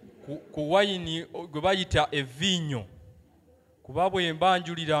ku wayini gwe bayita evinyo, kuba bwe mba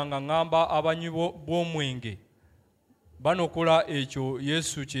njulira nga ŋŋamba abanywi b'omwenge banokola ekyo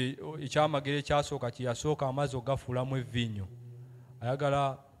Yesu ekyamagero ekyasooka kye yasooka amazzi ogafuulamu evinyo.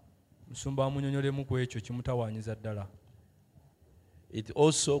 Ayagala musumba amunnyonnyolemu ku ekyo kimutawaanyiza ddala. It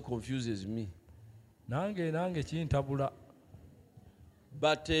also confuses me. Nange kintabula.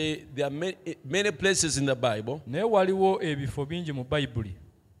 But there are many places in the Bible. Naye waliwo ebifo bingi mu Bayibuli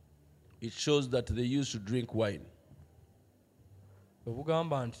It shows that they used to drink wine.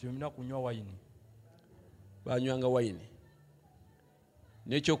 obugamba nti olina kunywa wayini. Banywanga wine.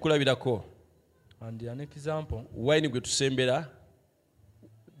 N'ekyokulabirako, And an example, wine gwe tusembera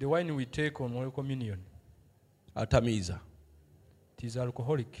the wine we take on Holy Communion, atamiiza. it is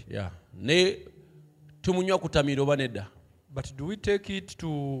alcoholic. Yeah. Ne tumunywa kutamiira oba nedda? But do we take it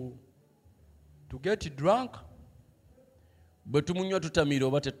to get drunk? Bwe tumunywa tutamiira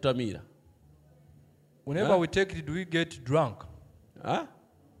oba tetutamiira? Whenever we take it, do we get drunk? Huh?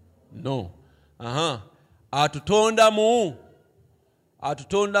 No.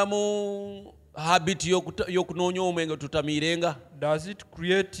 Atutondamu habit y'okunoonya omwenge tutamiirenga? Does it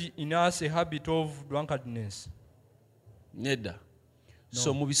create in us a habit of drunkenness? Nedda.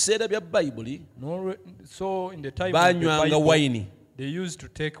 So mu biseera bya Bayibuli No. So in the time of the banywanga Bible, wine. they used to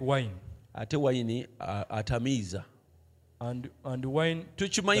take wine. Ate wine atamiiza. And wine.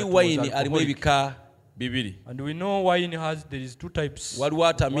 Tukimanyi that was wine alimu alcoholic. ebika bibiri. And we know wine there is two types. Waliwo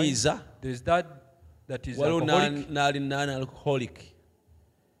atamiiza, There is that is waliwo alcoholic. n'ali non-alcoholic.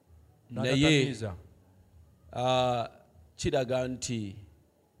 Naye Naye kiraga nti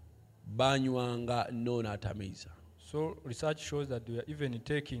banywanga non-atamiiza. so research shows that they are even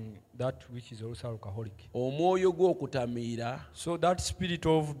taking that which is also alcoholic. Omwoyo gw'okutamiira, So that spirit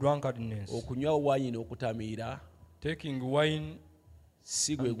of drunkenness, okunywa wine okutamiira, taking wine,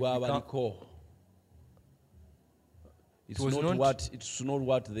 si gwe gwabaliko. It's was not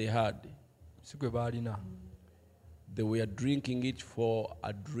what they had. sigwe balina. They were drinking it for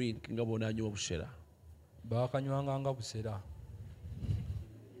a drink nga bonna anywa obushera. Bakanywanga nga busera.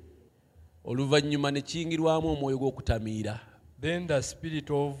 Oluvannyuma ne kiyingirwamu omwoyo gw'okutamiira. Then the spirit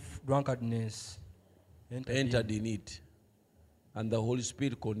of drunkenness Entered in it. And the Holy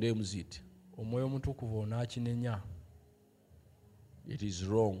Spirit condemns it. Omwoyo omutukuvu n'akinenya. It is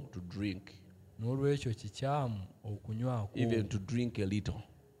wrong to drink, N'olwekyo kikyamu okunywako, even to drink a little,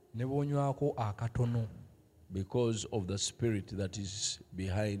 ne bw'onywako akatono, because of the spirit that is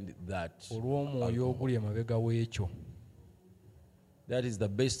behind that. olw'omwoyo oguli emabega w'ekyo. That is the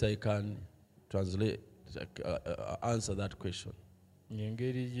best I can answer that question.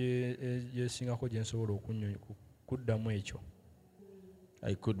 Engeri gyesingako gye nsobola okuddamu ekyo.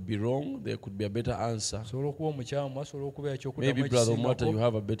 I could be wrong. There could be a better answer. Sobola okuba omukyamu, asobola okuba ekyokuddamu Maybe Brother Mata, you ekisingako.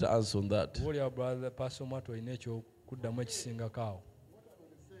 have a better answer on that. Olya brother Pastor Mato olina ekyokuddamu ekisingako awo.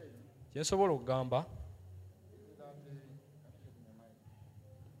 Kye nsobola okugamba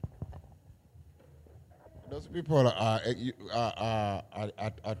Those people are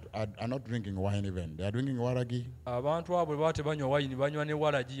not drinking wine even. They are drinking waragi abantu abo bwe tebanywa wayini banywa ne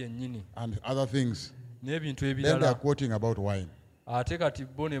waragi yennyini and other things. n'ebintu Then they are ebirala quoting about wine. ate kati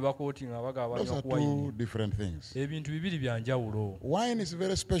bo ne bakooti nga bagaba Those are banywa ku wayini two different things. ebintu bibiri bya njawulo Wine is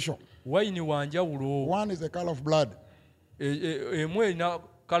very special. wayini wa njawulo One is the color of blood. emu erina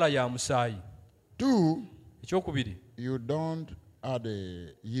kala ya musaayi Two, ekyokubiri you don't add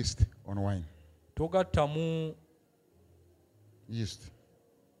yeast on wine. togattamu Yeast.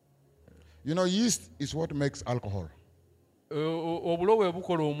 You know, yeast is what makes alcohol. obulo bwe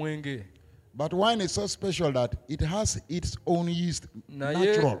bukola omwenge But wine is so special that it has its own yeast, naye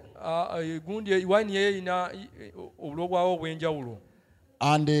natural. gundi wayini ye erina obulo bwawo obw'enjawulo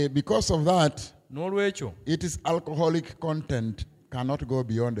And because of that, n'olwekyo its alcoholic content cannot go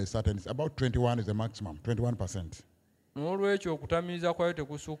beyond a certain. It's about 21 is the maximum, 21%. n'olwekyo okutamiriza kwayo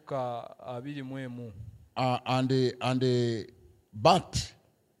tekusukka 21 But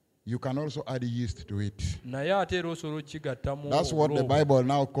you can also add yeast to it. naye ate era osobola okukigattamu That's what the Bible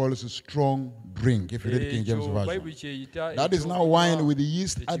now calls strong drink, if you read King James Version. bayibuli kyeyita That is now wine with the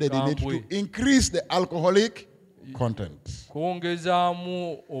yeast added in it to increase the alcoholic content.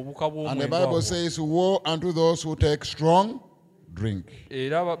 kwongezaamu obuka And the Bible bw'omwenge says, woe unto those who take strong drink.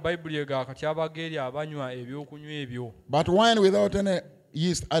 era bayibuli ega kati abaga eri abanywa ebyokunywa ebyo But wine without any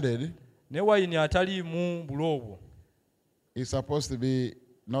yeast added ne wayini ataliimu bulo obwo is supposed to be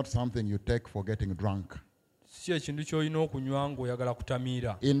not something you take for getting drunk. si ekintu ky'olina okunywa ng'oyagala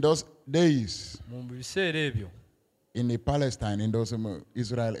kutamiira In those days, mu biseera ebyo in Palestine, in those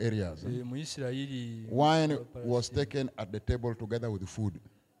Israel areas, mu Isirayiri wine was taken at the table together with food.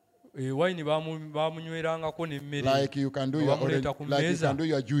 wayini bamunywerangako n'emmere Like you can do your orange, bamuleeta ku like you mmeeza can do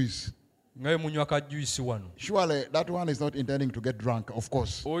your juice. nga bwe munywa ka juice wano Surely that one is not intending to get drunk, of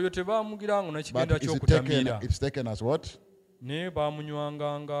course. oyo tebaamugiranga nakigenda But ky'okutamiira it's taken as what? naye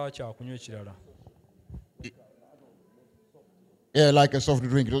baamunywanga nga kyakunywa ekirala Yeah, like a soft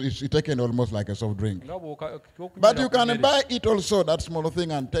drink. It's taken almost like a soft drink. nga But you can buy it also, that small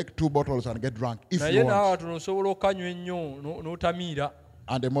thing, and take 2 bottles and get drunk if naye you naawe want. watono osobola okanywa ennyo n'otamiira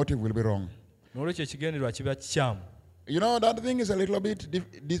And the motive will be wrong. n'olwekyo ekigendererwa kiba kikyamu You know, that thing is a little bit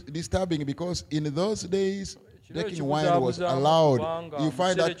disturbing because in those days, taking wine was allowed. You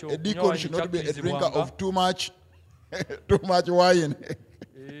find that a deacon should not be a drinker of too much wine.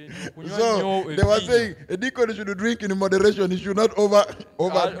 So they were saying a deacon should drink in moderation. He should not over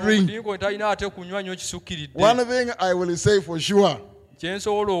drink. talina ate kunywa nnyo kisukkiridde One thing I will say for sure: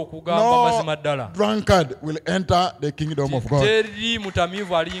 kyensobola okugamba mazima no ddala drunkard will enter the kingdom of God. teri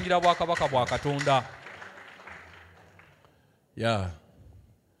mutamiivu aliyingira bwakabaka bwa Katonda. Yeah.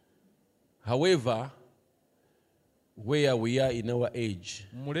 However, where we are in our age,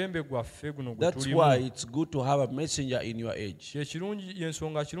 mu mulembe gwaffe guno gwe that's why tulimu it's good to have a messenger in your age.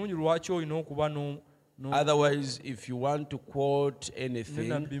 yensonga kirungi lwaki olina okuba Otherwise, if you want to quote anything,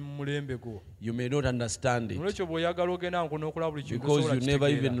 nenabbi mu mulembe gwo you may not understand it olwekyo bw'oyagala ogenda ngo n'okola buli kintu because osobola you never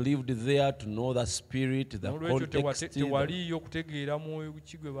kitegeera. even lived there to know the spirit, the N'olwekyo context, tewaliyo kutegeera mu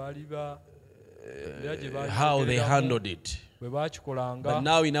ki gwe baali era gye baali how they boogeramu, handled it. bwe baakikolanga. But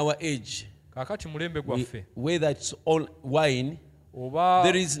now in our age, Kaakati mulembe gwaffe whether it's all wine, oba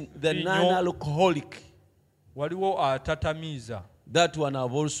there is the vinyo, non-alcoholic. waliwo atatamiiza. That one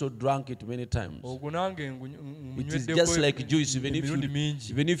I've also drunk it many times. Ogwo nange It is just like juice, emirundi mingi.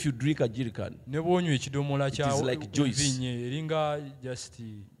 even if you drink a jerrycan. Ne bw'onywa ekidomola It is like juice. vinye eringa just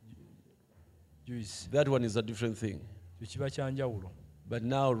juice. That one is a different thing. Kyo kiba kya njawulo. But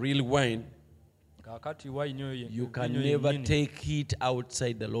now real wine, Kaakati wayini oyo you can vinyo never yennyini, take it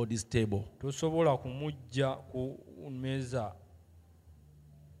outside the Lord's table. tosobola kumujja ku mmeeza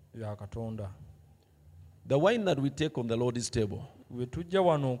ya Katonda. The wine that we take on the Lord's table, Bwe tujja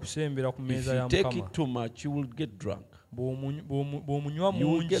wano okusembera ku if mmeeza ya you take Mukama, it too much, you will get drunk. bw'omunywa You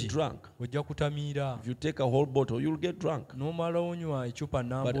will get mungi drunk. ojja kutamiira. If you take a whole bottle, you will get drunk. N'omala onywa ecupa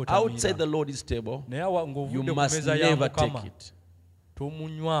namba But outside the otamiira. Lord's table, Naye you ng'ovudde ku must mmeeza ya never Mukama take it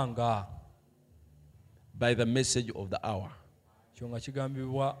tomunywanga. by the message of the hour. Kyo nga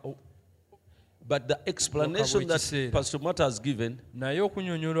kigambibwa But the explanation that Kiseera. Pastor Mata has given naye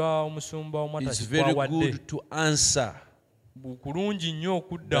okunyonyola omusumba Omata is very kikwawadde good to answer kulungi nnyo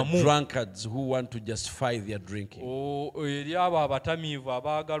the okuddamu drunkards who want to justify their drinking. eri abo abatamiivu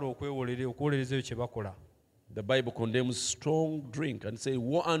abaagala okwolereza ekyo kye bakola. The Bible condemns strong drink and says,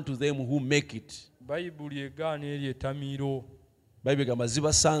 woe unto them who make it. Bayibuli egaana eri ettamiiro. Bible gamba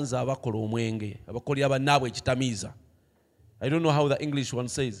zibasanze abakola omwenge, abakolya bannaabwe ekitamiiza. I don't know how the English one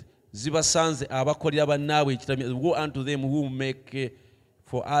says. Zibasanze abakolya bannaabwe ekitamiiza. Woe unto them who make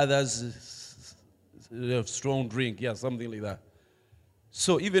for others strong drink, yeah, something like that.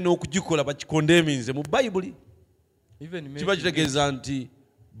 So even okugikola bakikondemize mu Bible. Even Kiba kitegeeza nti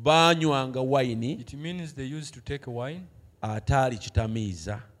banywanga wine it means they used to take wine ataali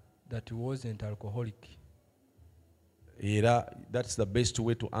kitamiiza. that wasn't alcoholic. Era that's the best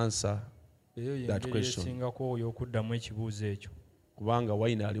way to answer that question. Singako yokuddamu ekibuuzo ekyo. Kubanga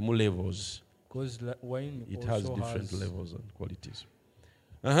wine alimu levels. Because wine It also has different has levels and qualities.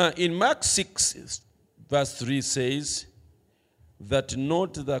 In Mark 6 verse 3 says that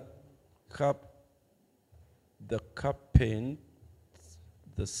not the captain,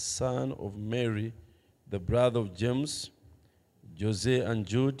 the son of Mary, the brother of James, Jose and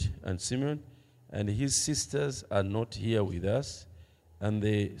Jude and Simeon, and his sisters are not here with us, and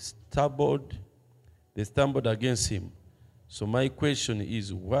they stumbled against him. So my question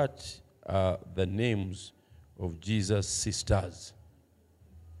is, what are the names of Jesus' sisters?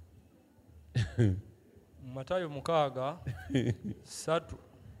 Matayo 6:3.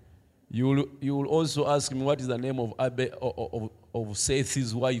 You will also ask me what is the name of of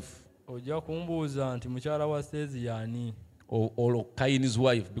Seth's wife, Ojja kumbuuza nti mukyala wa Seezi yaani? or Cain's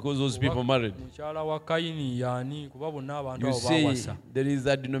wife, because those people married. Mukyala wa Kayini yaani? Kuba bonna abantu You abo see, baawasa. there is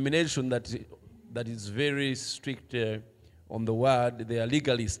a denomination that is very strict on the word. They are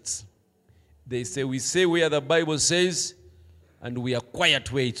legalists. They say, we say where the Bible says, and we are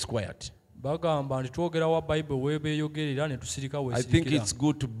quiet where it's quiet. Bagamba nti twogera wa Bible weebeeyogerera ne tusirika I weesirikira. think it's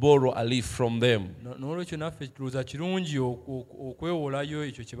good to borrow a leaf from them. N'olwekyo naffe tulowooza kirungi okwewolayo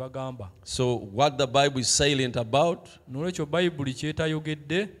ekyo kye bagamba. So what the Bible is silent about, N'olwekyo Bayibuli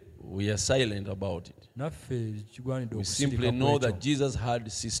kyetayogedde, we are silent about it. naffe kigwanidde We okusirika simply know kwekyo. that Jesus had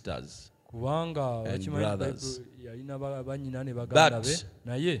sisters. Kubanga bakimanyi brothers. Bayibuli yalina bannyina ne baganda be, But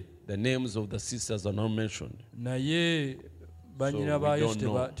naye the names of the sisters are not mentioned. bannyina So we baayo don't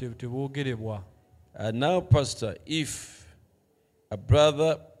know. teboogerebwa. And now, Pastor, if a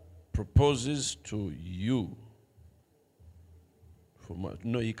brother proposes to you,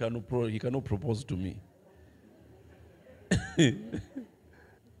 no, he cannot propose to me.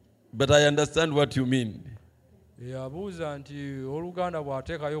 But I understand what you mean. Abuuza nti oluganda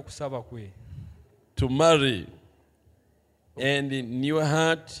bw'ateekayo okusaba kwe, To marry, and in your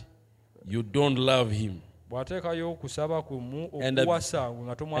heart, you don't love him. bw'ateekayo okusaba kwe And a- okuwasa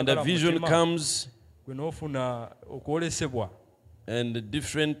nga And tomwagala a vision mutima, comes, gwe n'ofuna okwolesebwa, and a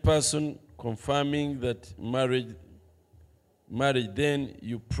different person confirming that marriage, then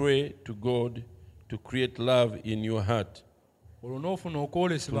you pray to God to create love in your heart. olwo n'ofuna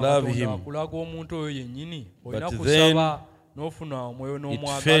okwolesebwa To love Katonda him. akulaga omuntu oyo yennyini, olina But kusaba n'ofuna omwoyo It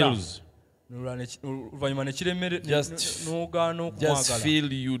n'omwagala. fails. Oluvannyuma ne kiremere Just- n'ogaana Just okumwagala,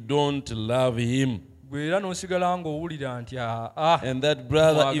 feel you don't love him. gwe era n'osigala ng'owulira nti And that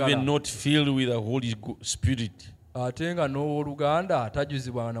brother Mwagala. even not filled with the Holy Spirit. ate nga n'owooluganda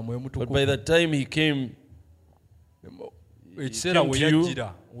tajuzibwa na mwoyo But mutukuvu. by the time he came, Ekiseera came we to you,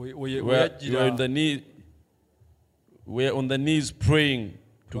 yajjira we you were on the yajjira knee, we're on the knees praying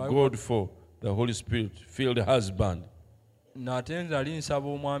to Right. God for the Holy Spirit filled husband. n'ate nze ali nsaba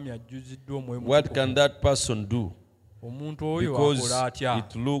omwami ajjuziddwa omwoyo What mutukuvu. can that person do? Omuntu oyo Because akola atya?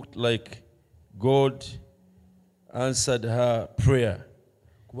 it looked like God answered her prayer.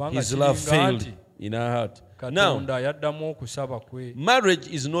 Kubanga His love kiringa failed nti in her heart. Now, Katonda yaddamu okusaba kwe. marriage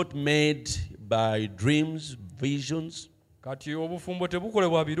is not made by dreams, visions. Kati obufumbo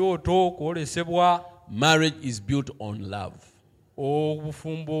tebukolebwa birooto, kwolesebwa. Marriage is built on love.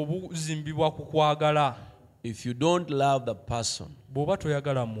 Obufumbo buzimbibwa ku kwagala. If you don't love the person, Bw'oba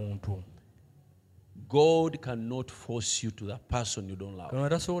toyagala muntu, God cannot force you to the person you don't love. Katonda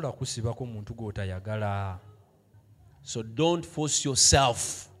tasobola kusibako muntu gw'otayagala. So don't force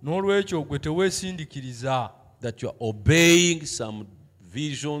yourself N'olwekyo gwe teweesindikiriza. that you are obeying some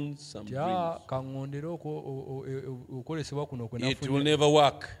visions, some Tya dreams. kaŋŋondera okwolesebwa kuno kwe It will nafunye never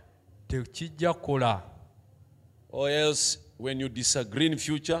work. tekijja kukola. Or else, when you disagree in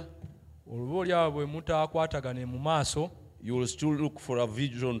future, Oluba oli awo bwe mutaakwatagane mu maaso, you will still look for a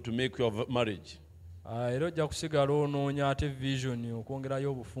vision to make your marriage. era ojja kusigala onoonya ate vision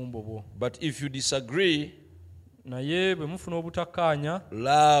okwongerayo obufumbo bwo. But if you disagree, Naye bwe mufuna obutakkaanya,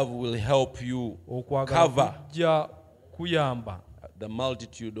 love will help you okwagala cover kujja kuyamba. the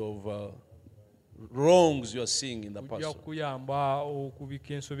multitude of wrongs you are seeing in the Kujja person. kuyamba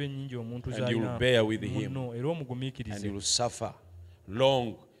okubika ensobi ennyingi omuntu And you will z'alina bear with him. munno, era And omugumiikirize. you will suffer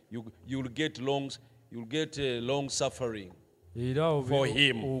long. You will get long suffering Era for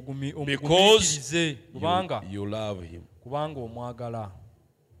him. omugumiikirize kubanga You love him. omwagala.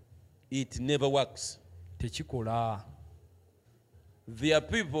 It never works. Tekikola. There are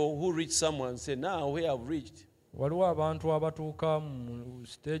people who reach someone and say, now we have reached. waliwo abantu abatuuka mu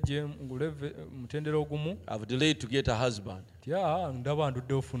stage mu mutendero ogumu I've delayed to get a husband. tya ndaba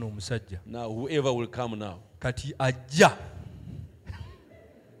ndudde ofuna omusajja Now whoever will come now. kati ajja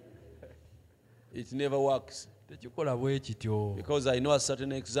It never works. tekikola bwe kityo Because I know a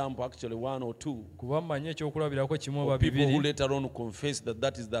certain example, actually one or two, kuba mmanyi ekyokulabirako kimu oba of people who bibiri later on confess that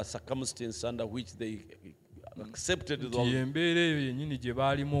that is the circumstance under which they accepted nti the, embeera eyo yennyini gye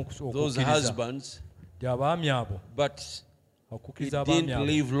baalimu those okukkiriza husbands, ti abaami abo but it okukkiriza abaami didn't abo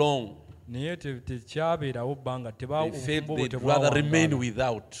live long. naye tekyabeerawo bbanga They felt they'd rather remain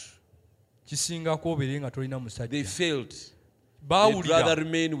without. kisingako obeere nga tolina They musajja felt they'd rather baawulira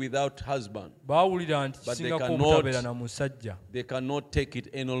remain without husband. baawulira nti But they kisingako cannot. obutabeera na musajja They cannot take it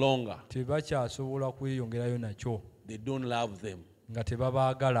any longer. tebakyasobola kweyongerayo nakyo They don't love them. nga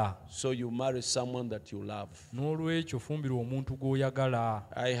tebabaagala So you marry someone that you love. n'olwekyo fumbirwa omuntu gw'oyagala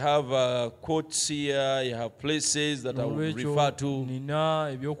I have quotes here. I have places that I will n'olwekyo refer to. nina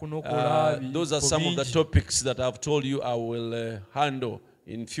ebyokunokola Those are some of the bingi. topics that I've told you I will handle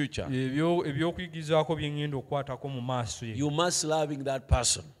in future. ebyokuyigirizaako bye ngenda okukwatako mu maaso ye You must loving that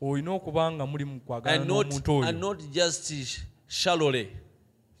person, olina okuba nga muli mu kwagala and n'omuntu not oyo just shallowly,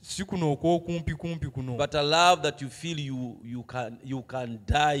 si kuno okw'okumpi kuno but a love that you feel you can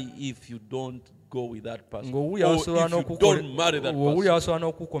die if you don't go with that person, or ng'owulira asobola if you don't marry that person. asobola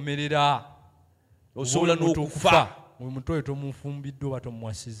n'okukomerera Osobola Omuntu n'okufa. okufa. Omuntu oyo tomufumbiddwe oba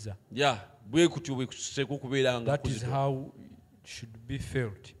tomuwasizza Yeah, bwe kutyo bwe kuteekwa okubeera nga that is kuzito. how it should be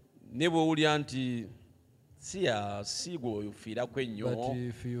felt Ne bw'owulira nti si gwe ofiirako but ennyo,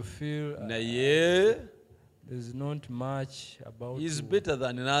 if you feel naye there's not much about is better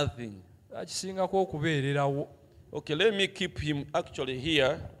than nothing. kisingako okubeererawo Okay, let me keep him actually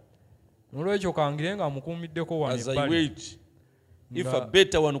here n'olwekyo kangire nga mukuumiddeko wano as I ebbali wait. If Nga- a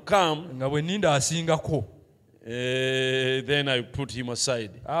better one come, nga bwe nninda asingako then I put him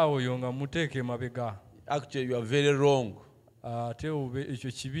aside. oyo nga muteeka emabega Actually, you are very wrong. ate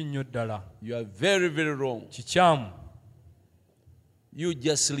ekyo kibi nnyo ddala You are very, very wrong. kikyamu You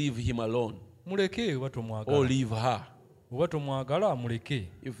just leave him alone muleke oba or tomwagala leave her oba tomwagala muleke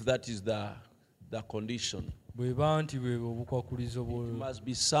if that is the condition. bweba nti bwe obukwakulizo It must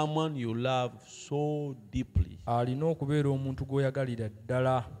be someone you love so deeply alina okubeera omuntu gw'oyagalira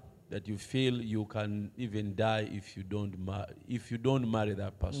ddala that you feel you can even die if you don't marry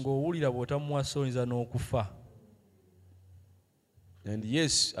that person. ng'owulira bw'otamuwasa oyinza n'okufa And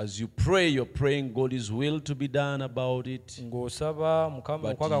yes, as you pray, you're praying God's will to be done about it. ng'osaba mukama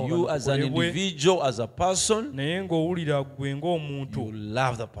But okwagala you as an kukolebwe, individual, as a person, naye ng'owulira gwe you ng'omuntu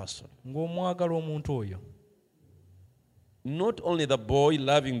love the person. ng'omwagala omuntu oyo Not only the boy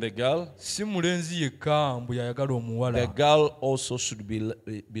loving the girl, si mulenzi yekka mbu yayagala the omuwala girl also should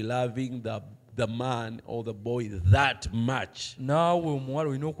be loving the man or the boy that much. naawe omuwala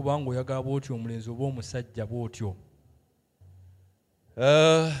olina okuba ng'oyagala bw'otyo omulenzi oba omusajja bw'otyo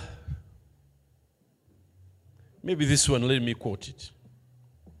Maybe this one, let me quote it.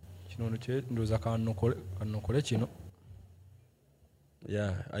 kino ndowooza kannokole kino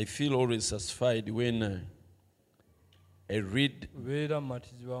Yeah, I feel always satisfied when I read beera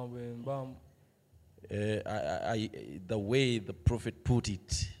matizibwa bwe mba the way the prophet put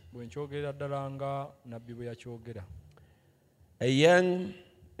it. bwe nkyogerera ddala nga nabbi bwe yakyogera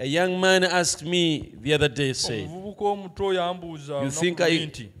A young man asked me the other day, said, omuvubuka omuto yambuuza "You olunaku think luli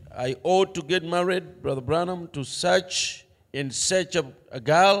nti I ought to get married, Brother Branham, to search a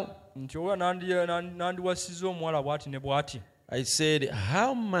girl?" nti oba nandiwasiza omuwala bw'ati ne bw'ati I said,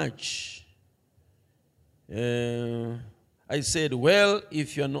 "How much?" I said, "Well,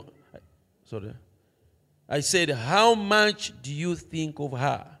 if you're not..." Sorry. I said, "How much do you think of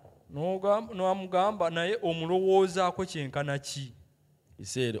her?" n'amugamba naye omulowoozaako kyenkana ki He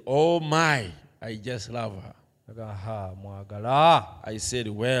said, "Oh my, I just love her." aga mwagala I said,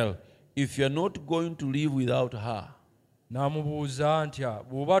 "Well, if you're not going to live without her, n'amubuuza nti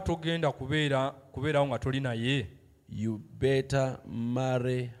bw'oba togenda kubeerawo nga toli naye you better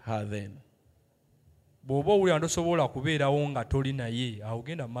marry her then." bw'oba owulira tosobola kubeerawo nga toli naye awo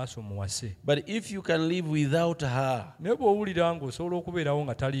genda mu maaso muwase But if you can live without her, naye bw'owulira ng'osobola okubeerawo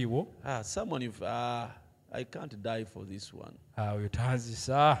nga taliiwo someone, if I can't die for this one. oyo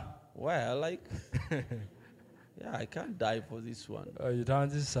tanzisa Well, yeah, I can't die for this one. oyo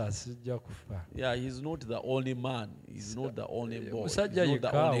tanzisa sijja kufa Yeah, he's not the only man. He's not the only boy. He's musajja not the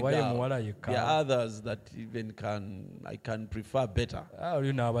yekka only oba ye girl. muwala There are yekka others that even I can prefer better.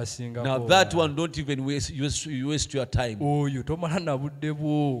 oli n'abasingako Now that one, don't even waste your time oyo tomala na budde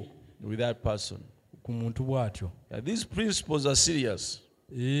bwo with that person. ku muntu bw'atyo. These principles are serious.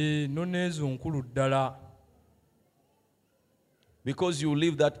 Noneezo nkulu ddala. Because you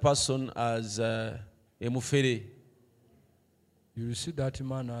leave that person as a mufere. You will see that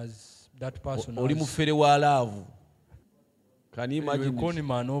man as that person Oli as mufere wa love. Can you you imagine? call him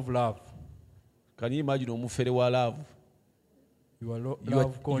man of love. Can you imagine omufere wa love? You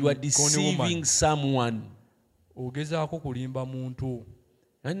are, You are deceiving someone. Ogezaako kulimba muntu.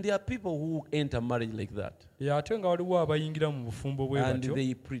 And there are people who enter marriage like that. Ate nga waliwo abayingira mu bufumbo bwe And batyo.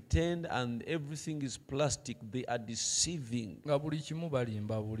 they pretend and everything is plastic. They are deceiving Nga buli kimu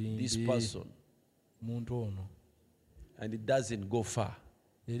balimba this bulimbi person. muntu ono. And it doesn't go far.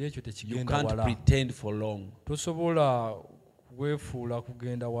 Era ekyo You tekigenda can't wala. pretend for long. Tosobola kwefuula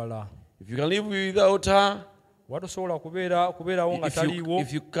kugenda wala. If you can live without her, Watosobola kubeerawo nga taliiwo.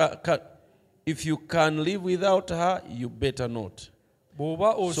 if you can live without her, you better not.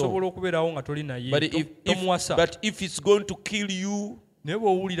 Bw'oba osobola okubeerawo nga toli naye tomuwasa. But if it's going to kill you, naye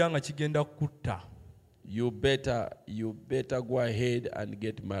bw'owulira nga kigenda kutta, you better go ahead and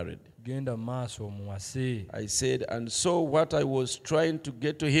get married. genda maaso omuwase. I said, and so what I was trying to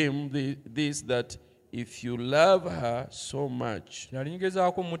get to him, this, that if you love her so much, Nali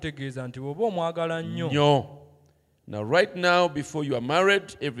ngezaako mutegeeza nti bw'oba omwagala nnyo. no. Now, right now, before you are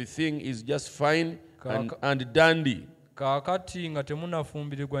married, everything is just fine and dandy. Kaakati nga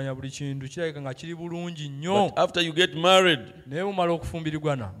temunafumbirirwanya buli kintu kirabika nga kiri bulungi nnyo. But after you get married, naye bumala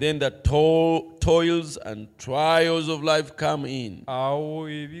okufumbirirwana, then the toils and trials of life come in. awo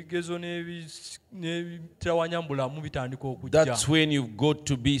ebigezo n'ebitawanya mu bulamu bitandika okujja. That's when you've got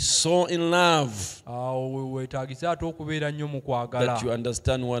to be so in love Awo weetaagisa ate okubeera nnyo mu kwagala that you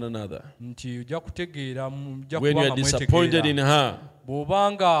understand one another. nti ojja kutegeera ojja When you kuba are nga disappointed in mwetegeera. her,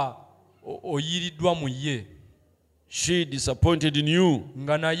 Bw'obanga oyiiriddwa mu ye, she disappointed in you,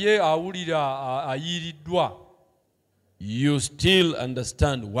 nga naye awulira ayiiriddwa, you still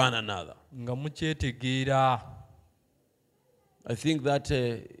understand one another. nga mukyetegeera. I think that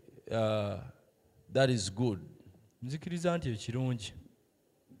that is good. Nzikiriza nti ekirungi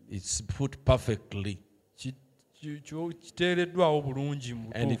It's put perfectly kiteereddwawo bulungi mu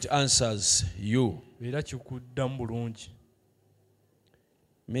and it butuufu, answers you. era kikuddamu bulungi.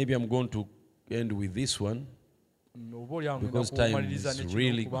 Maybe I'm going to end with this one. Oba oli angenda Because time kumaliriza is ne kino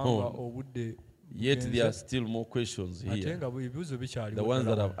really kubanga gone. obudde Yet bugenze. there are still more questions Ate here. nga ebibuuzo bikyali The ones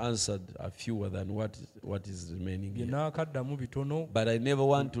that I've answered are fewer than what is remaining bye here. naakaddamu bitono, But I never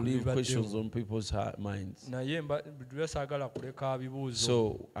want to leave Bibaddewo. questions on people's minds. naye saagala kuleka bibuuzo.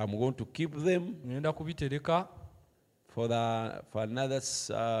 So I'm going to keep them Ngenda kubitereka for another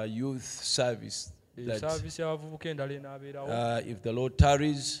youth service. That esaavisi y'abavubuka endala enaabeerawo. if the Lord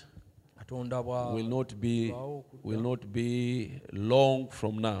tarries, Katonda will not be long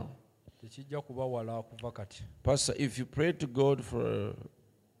from now. tekijja kuba wala kuva kati. Pastor, if you prayed to God for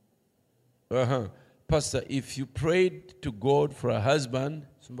Pastor, if you prayed to God for a husband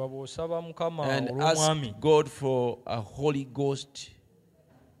Sumba bw'osaba Mukama and olw'omwami, asked God for a Holy Ghost,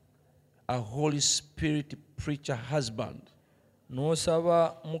 a Holy Spirit preacher husband,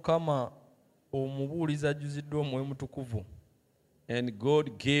 n'osaba Mukama omubuulizi ajjuziddwa Omwoyo Mutukuvu, and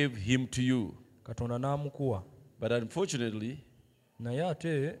God gave him to you. Katonda n'amukuwa. But unfortunately, Naye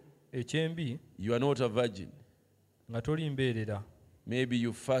ate ekyembi you are not a virgin. nga toli mbeerera, Maybe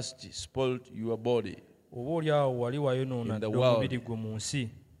you first spoiled your body. oba oli awo wali wayonoona In the dda world. omubiri gwe mu nsi,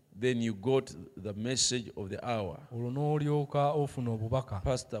 Then you got the message of the hour. olwo n'olyoka ofuna obubaka.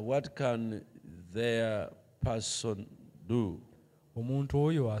 Pastor, what can their person do? Omuntu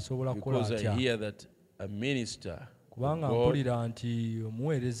oyo asobola kukola Because I atya? hear that a minister Kubanga of God mpulira nti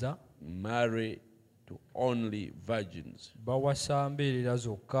omuweereza marry to only virgins. bawasa mbeerera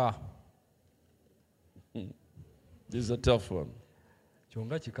zokka. This is a tough one.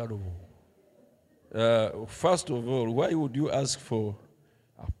 Kyonga kikalubo. First of all, why would you ask for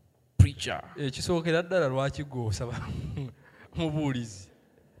a preacher? Ekisookera ddala lwaki gwe osaba mubuulizi?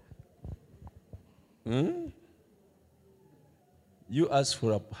 You ask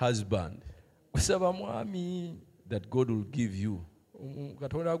for a husband Osaba mwami that God will give you.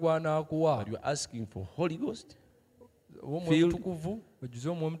 Katonda gw'anaakuwa. But you're asking for Holy Ghost Omwoyo filled Mutukuvu, ojuze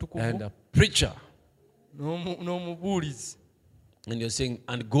Omwoyo and Mutukuvu a preacher. n'omubuulizi, And you're saying,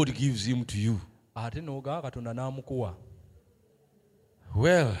 and God gives him to you. ate n'ogamba Katonda n'amukuwa.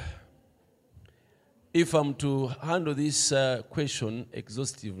 Well, if I'm to handle this question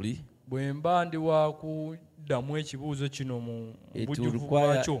exhaustively, Bwe mba ndi wa kuddamu ekibuuzo kino mu it will bujjuvu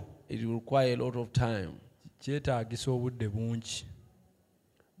bwakyo, require a lot of time. kyetaagisa obudde bungi.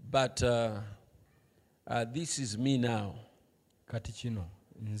 But this is me now. Kati kino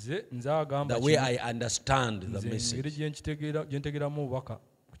nze agamba the way I understand the ngeri message. gyentegeeramu obubaka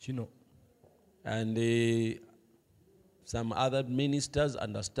ku kino. And some other ministers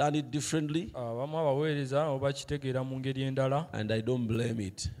understand it differently, Abamu abaweereza nabo bakitegeera mu ngeri endala, and I don't blame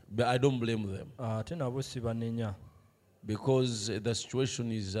it. But I don't blame them ate nabo si banenya because the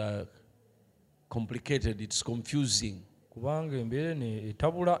situation is complicated. It's confusing. kubanga embeera eno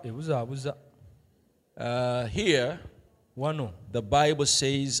etabula ebuzaabuza. Here, Wano the Bible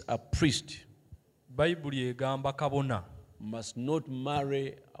says a priest Bayibuli egamba kabona must not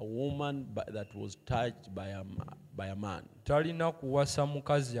marry a woman that was touched by a man. talina kuwasa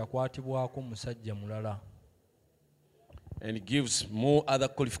mukazi yakwatibwako musajja mulala, And it gives more other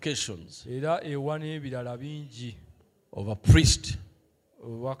qualifications era ewa n'ebirala bingi of a priest.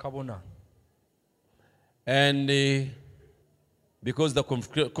 olwa kabona. And because the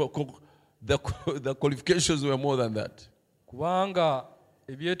qualifications were more than that. Kubanga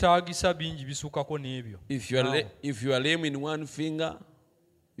ebyetaagisa bingi bisuukako n'ebyo. If you are lame in one finger,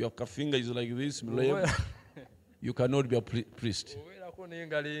 your finger is like this, lame, you cannot be a priest. Obeerako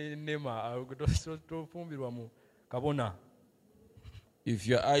n'engalo ennema tofumbirwa mu kabona. If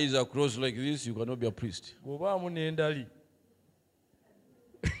your eyes are crossed like this, you cannot be a priest. Bw'obaamu n'endali.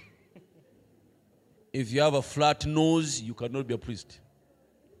 If you have a flat nose, you cannot be a priest.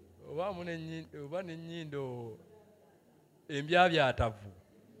 Oba n'ennyindo embyabyatavu,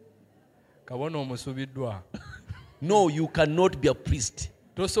 kabona omusubiddwa. No, you cannot be a priest.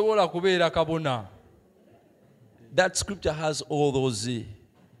 Tosobola kubeera kabona. That scripture has all those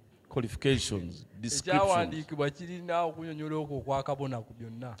qualifications, descriptions. Ekyawandiikibwa kirina okunyonyola okwo okwa kabona ku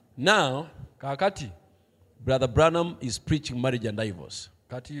byonna. Now, Kaakati Brother Branham is preaching marriage and divorce.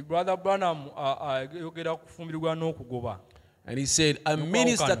 kati Brother Branham ayogera kufumbirwa n'okugoba. And he said, a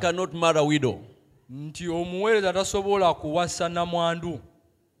minister cannot marry a widow. Nti omuweereza tasobola kuwasa namwandu.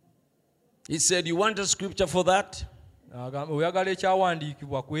 He said, you want a scripture for that? Oyagala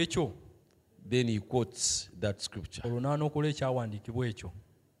ekyawandiikibwa ku ekyo. Then he quotes that scripture. Olwo n'anokola ekyawandiikibwa ekyo.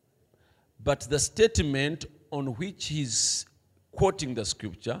 But the statement on which he's quoting the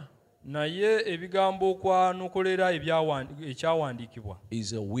scripture Naye ebigambo okwanokolera ekyawandiikibwa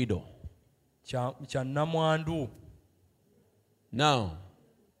is a widow. kya namwandu. Now,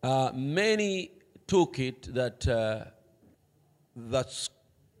 many took it that that's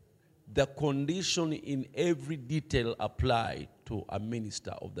the condition in every detail applied to a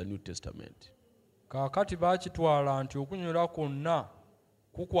minister of the New Testament. Kaakati baakitwala nti okunyolwa kwonna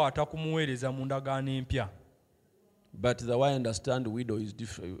kukwata ku muweereza mu ndagaano empya. But the way I understand widow is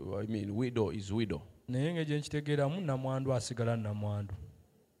different. I mean, widow is widow. Naye ng'egye nkitegeeramu namwandu asigala namwandu.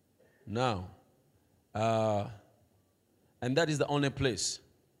 Now, and that is the only place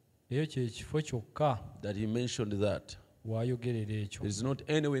Eyo kye kifo kyokka that he mentioned that. waayogerera ekyo. There's not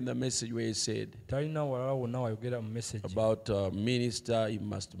anywhere in the message where he said Talina walala wonna waayogera mu message. about a minister, he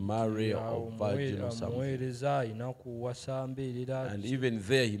must marry a virgin or something. Omuweereza alina kuwasa mbeerera. And even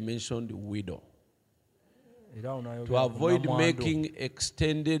there he mentioned widow. Era onayogera To avoid ku namwandu. making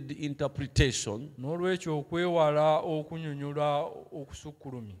extended interpretation, N'olwekyo okwewala okunyonyola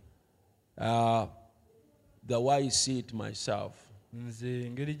okusukkulumi. the way I see it myself, Nze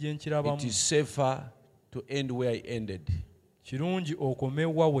engeri gye it nkirabamu is safer to end where I ended. kirungi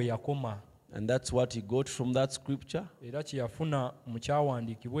okomewa we yakoma. And that's what he got from that scripture. Era kye yafuna mu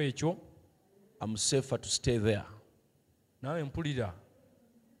kyawandiikibwa ekyo. I'm safer to stay there. Naawe mpulira.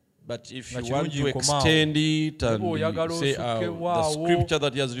 But if Nga you want to kirungi nkomaawo. extend it Oba and oyagala say the osukkebwawo, scripture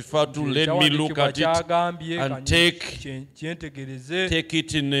that he has referred to, let me look ekyawandiikibwa at it kyagambye and kanye kyentegereze take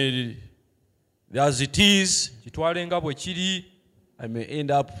it in as it is. kitwale nga bwe kiri. You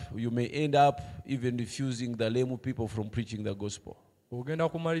may end up even refusing the lame people from preaching the gospel. Ogenda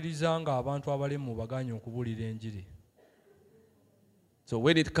kumaliriza nga abantu abalemu baganye okubuulira enjiri. So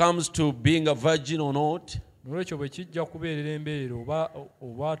when it comes to being a virgin or not, Nolwekyo bwe kijja kubeerera embeera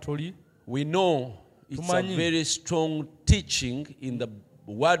oba toli, we know it's a Tumanyi. very strong teaching in the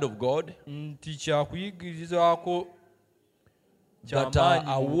Word of God nti kyakuyigirizaako that kyamaanyi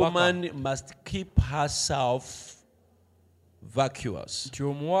a mu bubaka. woman must keep herself vacuous. Nti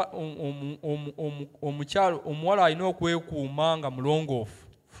omuwala alina okwekuuma nga mulongoofu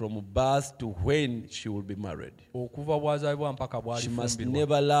From birth to when she will be married. okuva bw'azaalibwa mpaka She must bw'alifumbirwa.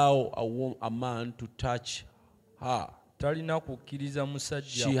 never allow a man to touch her. Talina kukkiriza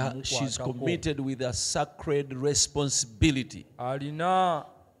musajja She's kumukwatako. committed with a sacred responsibility Alina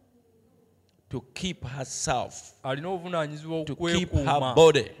to herself obuvunaanyizibwa to keep her okwekuuma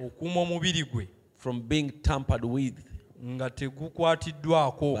body okuuma omubiri gwe from being tampered with nga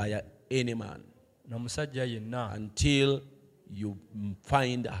tegukwatiddwako by any man na musajja yenna until you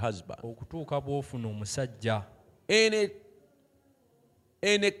find a husband. okutuuka bw'ofuna omusajja.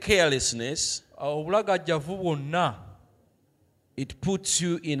 Any carelessness, obulagajjavu bwonna, it puts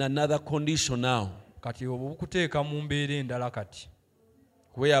you in another condition now, kati obukuteeka mu mbeera endala kati,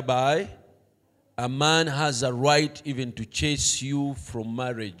 whereby a man has a right even to chase you from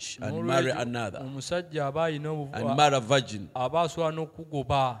marriage and marry another omusajja aba alina and marry a virgin. aba asobola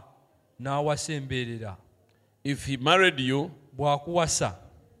n'okugoba n'awasa embeerera. If he married you bw'akuwasa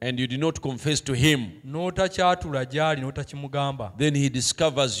and you did not confess to him, n'otakyatula gy'ali n'otakimugamba, then he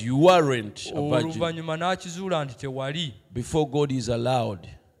discovers you weren't a virgin. oluvannyuma n'akizuula nti tewali, Before God is allowed,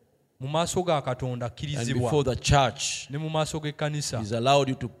 mu maaso ga Katonda and akkirizibwa before the church, ne mu maaso g'ekkanisa, he's allowed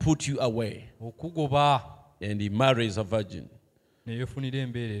you to put you away, okugoba and he marries a virgin. ne yeefunira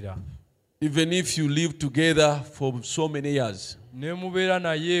embeerera. Even if you live together for so many years, ne mubeera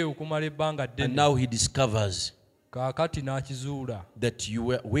naye okumala ebbanga and ddene, now he discovers kaakati n'akizuula that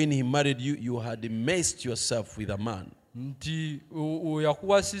when he married you, you had messed yourself with a man nti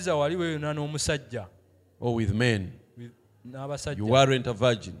yakuwasiza wali weeyona n'omusajja or with men. You n'abasajja, weren't a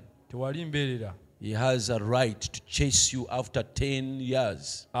virgin. tewali mbeerera. He has a right to chase you after 10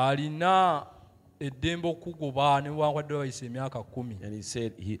 years. Alina eddembe okugoba ne bwankwadde wayise emyaka 10. And he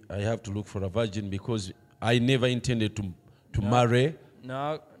said, I have to look for a virgin because I never intended to marry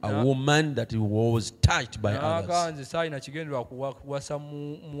a woman that was touched by others. Nze saalina kigendererwa kuwasa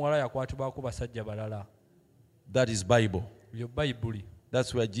muwala yakwatibwako basajja balala. That is Bible. Byo Bayibuli.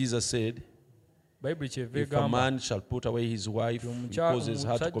 That's where Jesus said, Bayibuli kyeva if a egamba man shall put away his wife, he causes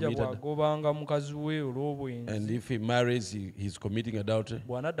her to commit adultery. bw'agobanga mukazi we olw'obwenzi, And if he marries, he's committing adultery.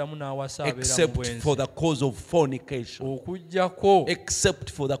 bw'anaddamu n'awasa abeera mu Except bwenzi, for the cause of fornication. okuggyako Except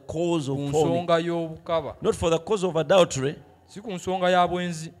for the cause ku of fornication. nsonga y'obukaba, Not for the cause of adultery. si ku nsonga ya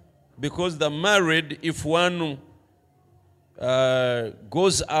bwenzi. Because the married, if one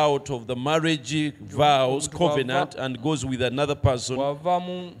goes out of the marriage vows, covenant, and goes with another person, Bw'ava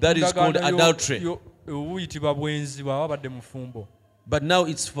mu that is called ndagaano adultery. obuyitibwa bwenzi bw'aba badde mufumbo. But now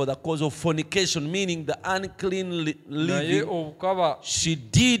it's for the cause of fornication, meaning the unclean Naye living obukaba she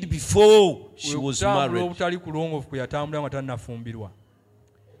did before she was okutambula married. obutali kulongoofu kwe yatambula nga tannafumbirwa.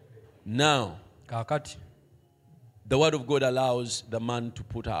 Now, Kaakati the word of God allows the man to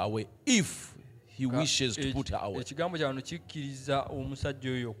put her away if he wishes to put her away. ekigambo kyano kikkiriza omusajja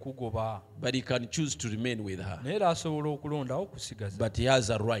oyo okugoba, But he can choose to remain with her. naye era asobola okulondawo okusigaza, But he has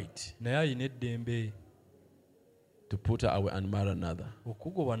a right naye alina eddembe to put her away and marry another.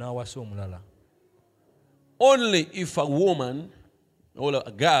 okugoba n'awasa omulala. Only if a woman or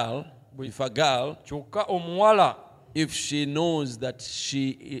a girl, Kyokka omuwala if she knows that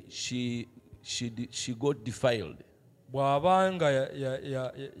she got defiled, bw'aba nga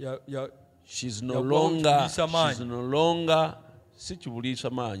she's no Yaggwa longer obutuliisa si kibuliisa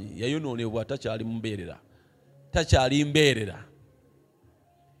maanyi, yayonoonebwa, takyali takyali mbeerera.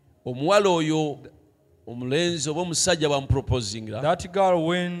 Omuwala oyo omulenzi oba omusajja bamuproposingira, that girl,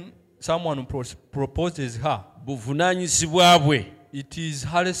 when someone proposes her, buvunaanyizibwa bwe it is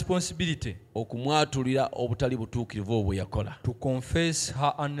her responsibility okumwatulira obutali butuukirivu obwe yakola. to confess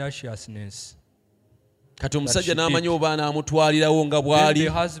her unrighteousness. Kati omusajja she n'amanya did. oba anaamutwalirawo nga Then bw'ali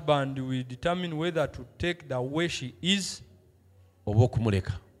the husband will determine whether to take the way she is oba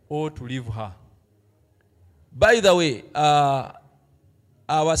okumuleka. or to leave her. By the way,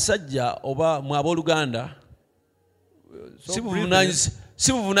 abasajja oba mu abooluganda So brethren,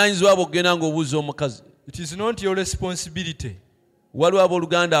 si buvunaanyizibwa bw'ogenda ng'obuuza omukazi. it is not your responsibility. Waliwo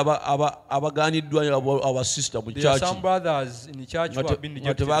abooluganda abagaaniddwa abasista mu There are kyaki some brothers in the church who have been nga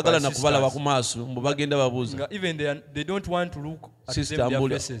rejected tebaagala by na kubalaba ku sisters. maaso mbu bagenda babuuza, Even they don't want to look at them, sista their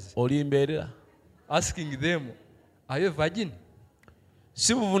mbula faces, oli mbeerera. asking them, are you a virgin?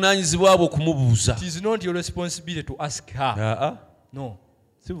 Si buvunaanyizibwa bwo okumubuuza. It is not your responsibility to ask her. No,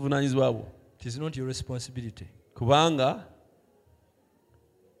 Si buvunaanyizibwa bwo, it is not your responsibility. kubanga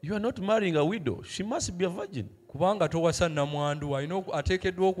you are not marrying a widow, she must be a virgin. Kubanga towasa namwandu,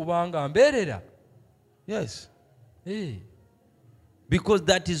 ateekeddwa okuba nga mbeerera. Yes, Hey. because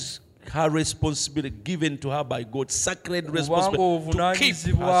that is her responsibility given to her by God, sacred Kubanga responsibility to keep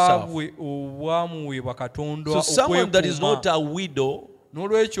obuvunaanyizibwa herself. bwe obwamuweebwa Katonda So someone that is not okwekuuma. a widow,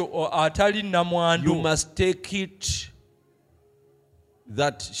 N'olwekyo atali you namwandu, must take it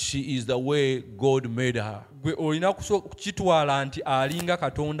that she is the way God made her. gwe olina kukitwala nti alinga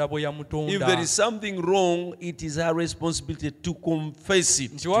Katonda bwe If yamutonda. there is something wrong, it is her responsibility to confess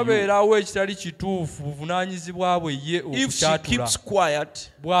it Nti to you. wabeerawo ekitali kituufu, buvunaanyizibwa bwe ye If she okukyatula. keeps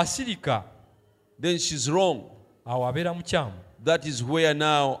quiet, Bw'asirika, then she's wrong. awo abeera mukyamu. that is where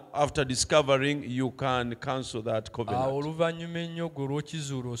now, after discovering, you can cancel that covenant. oluvannyuma ennyo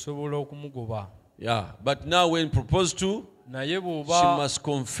olw'okizuula osobola okumugoba. Yeah, but now when proposed to, naye she bw'oba must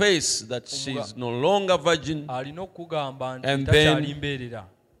confess that she is no longer virgin. alina okukugamba nti And takyali then mbeerera.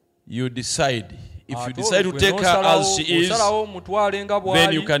 You decide. If you Ate decide to gwe take her as she is, osalawo mutwale nga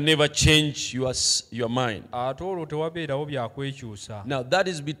then you bw'ali, can never change your mind. ate olwo tewabeerawo byakwekyusa. Now that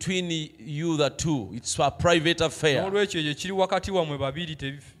is between you the two. It's a private affair. n'olwekyo ekyo kiri wakati wammwe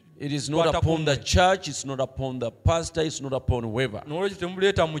babiri It is not upon the church, it's not upon the pastor, it's not upon whoever. n'olwekyo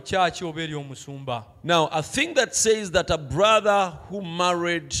temuleeta mu kyaki oba eri omusumba. Now, a thing that says that a brother who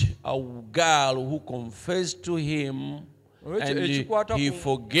married a girl who confessed to him and he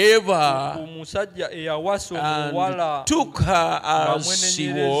forgave her omusajja eyawasa omuwala and took her as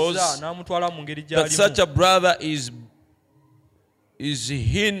she was, n'amutwala mu ngeri that such gy'alimu, a brother is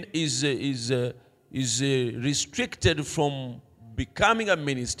restricted from becoming a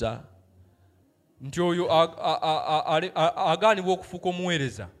minister. nti oyo agaanibwa okufuuka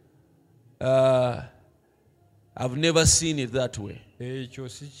omuweereza. I've never seen it that way. Ekyo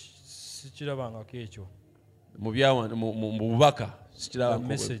sikirabangako ekyo. Mu bubaka sikirabangako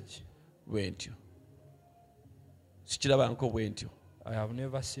Message. bwentyo. Sikirabangako bwentyo. I have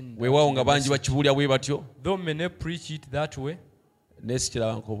never seen that. Weewaawo nga bangi bakibuulya bwe batyo. Though many preach it that way, Ne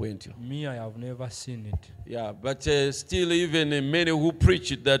sikirabangako bwentyo. me I have never seen it. Yeah, but still even many who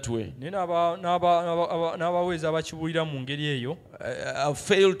preach it that way, Naye n'abaweeza abakibuulira mu ngeri eyo, I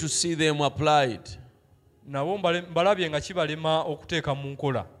failed to see them applied. nabo mbalabye nga kibalema okuteeka mu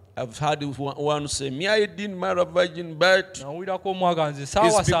nkola. I've had one say, me, I didn't marry a virgin, but Nawulirako omwaganzi it's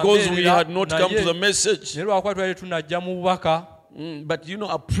saawasa because we mbeerera, had not come to the naye message. lwakuba twali tunajja mu bubaka, But you know,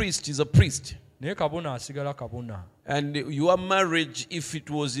 a priest is a priest. naye kabona asigala kabona. And your marriage, if it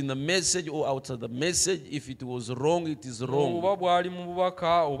was in the message or outside the message, if it was wrong, it is wrong. Oba bwali mu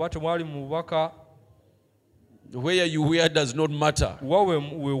bubaka oba tebwali mu bubaka, Where you were does not matter. wa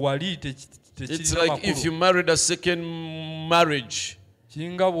we wali It's tekirina like if you makulu. married a second marriage,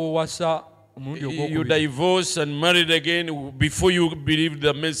 Kiringa bw'owasa omulundi you ogwokubiri, divorce and married again before you believed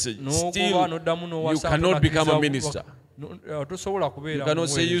the message. n'okuba Still, n'oddamu you n'owasa cannot become a tonakkiriza minister. tosobola You kubeera cannot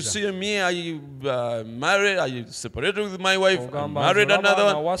say, you muweereza. see me, I married, I separated with my wife, I Ogamba married nti olaba another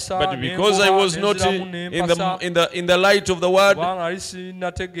one, nawasa, but because I was not in the light of the word, kubanga ali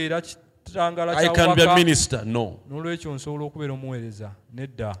sinnategeera kitangala I kya can be a waka, minister. No. n'olwekyo nsobola okubeera omuweereza.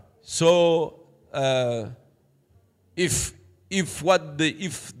 Nedda. So, if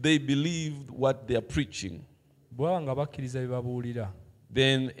they believe what they are preaching, bw'aba nga bakkiriza bye babuulira,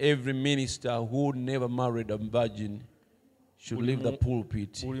 then every minister who never married a virgin should leave the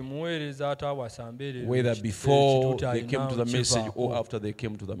pulpit, buli muweereza ataawasa mbeerera whether before they came to the message or after they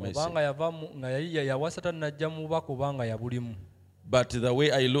came to the oba message. nga nga yawasa tannajja mu bubaka oba nga yabulimu. But the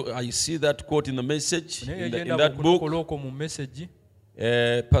way I see that quote in the message, Naye in yagenda that book, okulokola okwo mu message,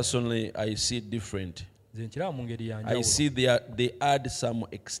 personally, I see it different. nze nkiraba mu ngeri ya I njawulo. see they add some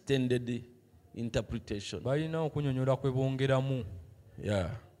extended interpretation. Balina okunyonyola kwe bongeramu. Yeah.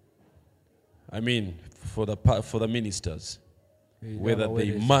 I mean, for the ministers, eri whether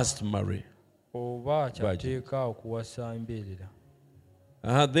they abaweereza. must marry. Oba kyateeka okuwasa embeerera.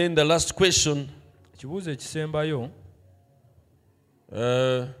 Then the last question, Ekibuuzo ekisembayo,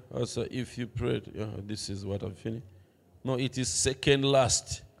 also if you prayed, this is what I'm feeling. No, it is second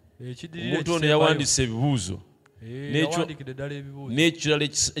last. ekidirira Omuntu ono ekisembayo, yawandiisa ebibuuzo. yawandiikidde ddala ebibuuzo. N'ekirala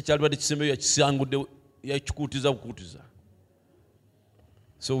ekyalibadde kisembayo yakisangudde yakikuutiza bukuutiza.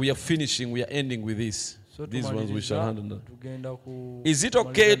 So we are finishing, we are ending with this. So These ones we shall handle now. tugenda ku Is it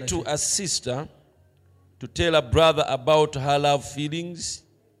okay to a sister to tell a brother about her love feelings?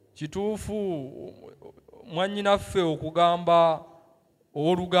 kituufu mwannyinaffe okugamba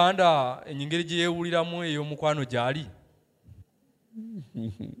owooluganda engeri gye yeewuliramu ey'omukwano gy'ali?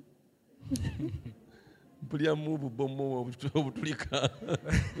 Mpulyamu obubomo obutulika.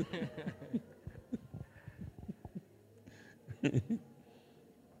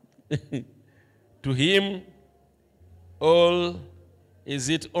 To him, all is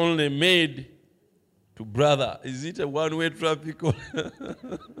it only made to brother? Is it a one-way traffic?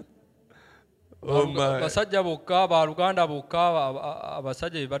 Oh my. Basajja bokka, baluganda bokka,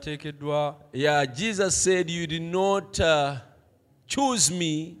 abasajja be bateekeddwa. Yeah, Jesus said, you did not choose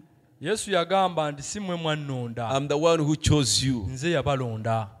me. Yesu yagamba nti si mmwe mwannonda, I'm the one who chose you. nze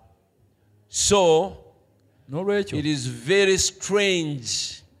yabalonda. So, N'olwekyo it is very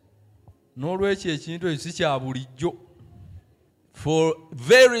strange ekintu ekyo si kya bulijjo. for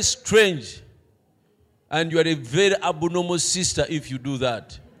very strange, and you are a very abnormal sister if you do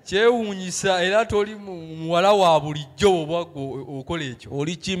that. kyewuunyisa era toli muwala wa bulijjo oba okola ekyo.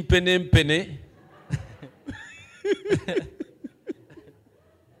 Oli kimpenempene.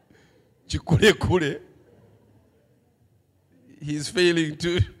 Chikulekule. He's failing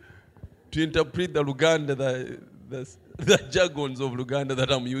to interpret the Luganda, the jargons of Luganda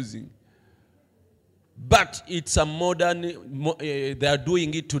that I'm using. But it's a modern, they are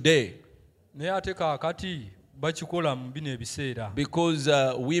doing it today. Naye ate kaakati bakikola mu bino ebiseera. Because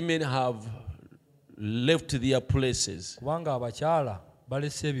women have left their places. Kubanga abakyala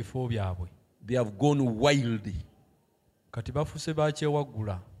balese ebifo byabwe. They have gone wild. Kati bafuse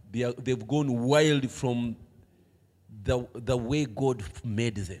bakyewaggula. They've gone wild from the way God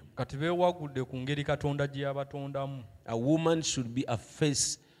made them. Kati beewagudde ku ngeri Katonda gye yabatondamu. A woman should be a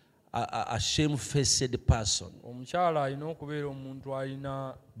shamefaced person. Omukyala alina okubeera omuntu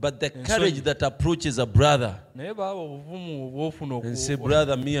alina. But the courage that approaches a brother naye baba obuvumu obwofuna and say,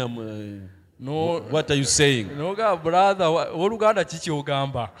 brother, me, I'm. What are you saying? Noga brother, oluganda kiki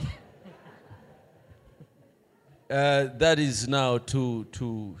ogamba? That is now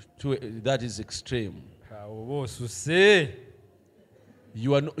that is extreme. Oba osuse.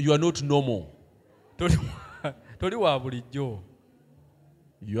 You are not normal. Toli wa bulijjo.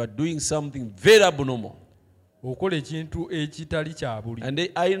 You are doing something very abnormal. Okola ekintu ekitali kya bulijjo.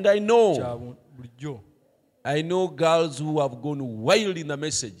 And I know. Kya bulijjo. I know girls who have gone wild in the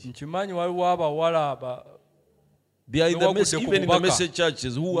message. Nkimanyi waliwo abawala they are in the message, even in the message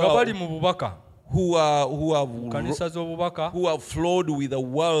churches who bali mu bubaka. Who have flowed with the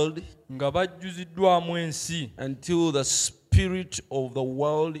world until the spirit of the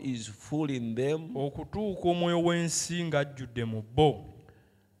world is full in them,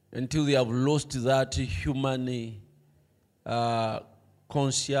 until they have lost that human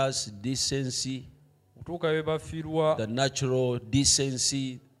conscious decency, the natural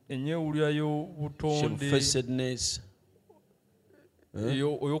decency, shamefacedness.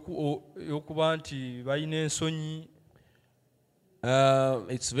 Yokuba nti balina ensonyi.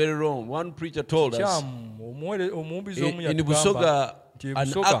 It's very wrong. One preacher told us in Busoga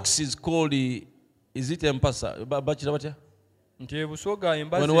an axe is called, is it empasa? Bachira batya? Nti ebusoga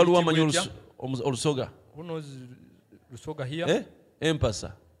embazi when waliwo amanyi olusoga. Who knows lusoga here?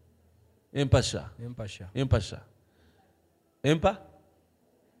 Empasa. Empasha.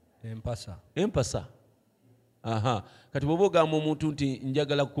 Empasa. Aha. Kati bwoba ogamba omuntu nti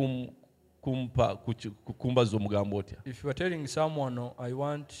njagala kumbaza omugambo otya? If you are telling someone, I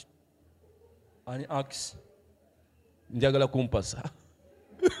want an axe, njagala kumpasa.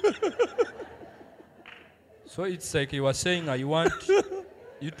 So it's like you are saying, I want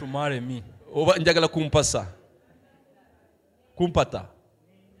you to marry me. Oba njagala kumpasa. Kumpata.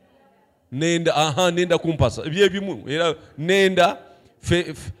 Nenda kumpasa. Byebimu era nenda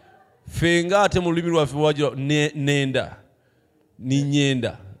fenga ate mu lulimi lwaffe wagira nenda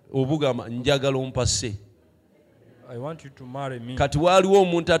ninyenda obugama njagala ompase. I want you to marry me. Kati waliwo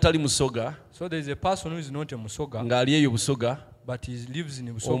omuntu atali musoga. So there is a person who is not a musoga. Ng'ali eyo busoga. But he lives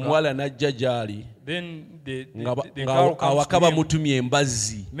in Busoga. Omuwala najja gy'ali. Then the girl comes to him. Mutumye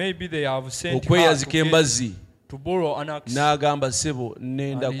embazi. Maybe they have sent okweyazika her embazi. To borrow an axe. N'agamba sebo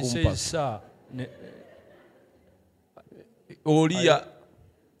nenda kumpasa. Oli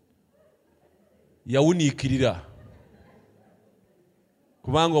yawuniikirira.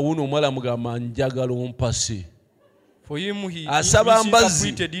 Kubanga wuno omuwala amugamba njagala ompase. For him, he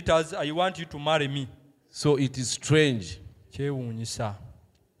misinterpreted it as, I want you to marry me. So it is strange kyewuunyisa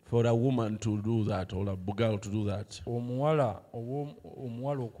for a woman to do that or a girl to do that. Omuwala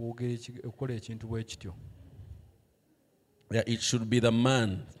okukola ekintu bwe kityo. Yeah, it should be the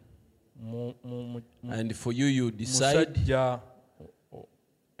man. And for you decide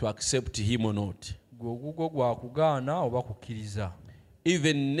to accept him or not. Gwogwo gwa kugaana oba kukkiriza.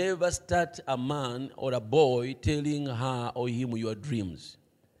 Even never start a man or a boy telling her or him your dreams.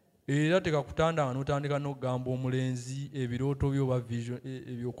 Era tekakutanda nga n'otandika n'okugamba omulenzi ebirooto byo oba vision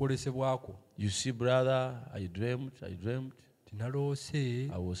ebyokolesebwako. You see, brother, I dreamt. Tinaloose.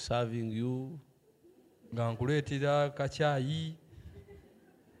 I was serving you. Nga nkuleetera kacyayi.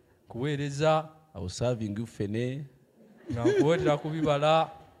 Kuweereza. I was serving you fene. Nga nkuweetera ku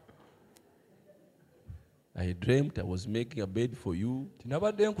bibala. I dreamt I was making a bed for you.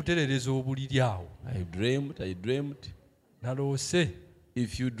 Tinabadde nkuterereza obuliri awo. I dreamt. Naloose.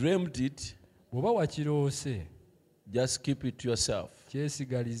 If you dreamt it, bw'oba wakiroose, just keep it to yourself.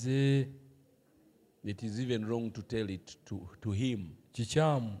 Kyesigalize. It is even wrong to tell it to him.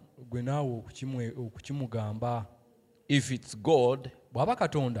 Kikyamu gwe naawe okukimugamba. If it's God, bw'aba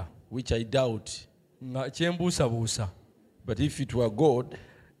Katonda, which I doubt, nga kyembuusabuusa. but if it were God,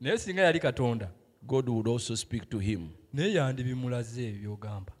 naye singa yali Katonda God would also speak to him. naye yandibimulaze ebyo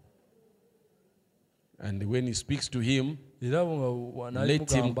by'ogamba. And when he speaks to him, Era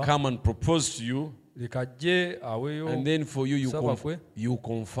let him come and propose to you. leka ajje aweeyo And then for you, kusaba kwe you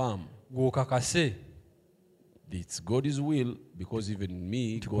confirm. gw'okakase It's God's will, because even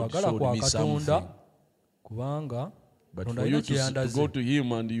me, God kwagala showed kwa me Katonda something. kubanga But Katonda for you alina to kyeyandaze. go to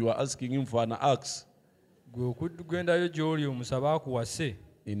him and you are asking him for an axe gwe okugwendayo gy'oli omusaba akuwase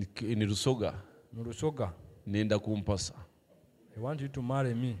in Rusoga, mu Lusoga, nenda kumpasa. I want you to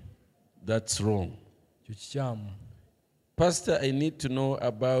marry me, That's wrong. kyo kikyamu. Pastor, I need to know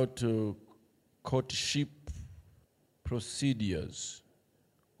about courtship procedures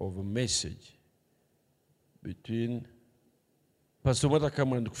of a message between. Pastor, what I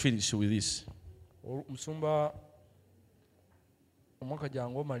come and finish with this. Musumba omwaka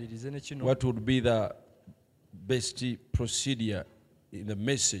jangu omalirize ne kino. What would be the best procedure in the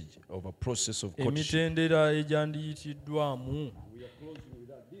message of a process of courtship? Emitendera egyandiyitiddwamu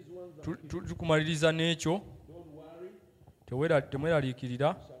tukumaliriza n'ekyo.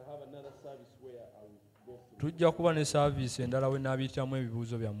 Temweraliikirira, tujja kuba ne saaviisi endala we naabiyitamu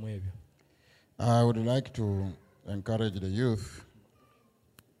ebibuuzo byammwe ebyo. I would like to encourage the youth.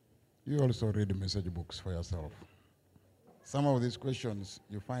 You also read message books for yourself. Some of these questions,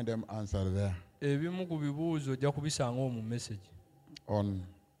 you find them answered there Ebimu ku bibuuzo ojja kubisanga mu message. on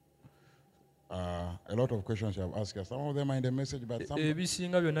a lot of questions you have asked us. Some of them are in the message, but some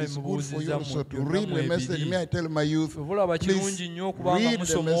Ebisinga byonna it's good for you bimubuuziza also mu to read the message. May I tell my youth, bulaba please kirungi nnyo okubanga read the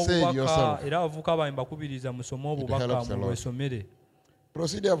musoma message obubaka yourself. era abavubuka bange mbakubiriza musome helps obubaka a lot. mubwesomere.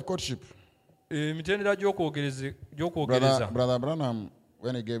 Procedure of courtship. Emitendera gy'okwogereza. Brother Branham,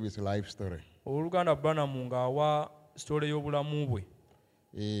 when he gave his life story, Oluganda Branham ng'awa sitole y'obulamu bwe,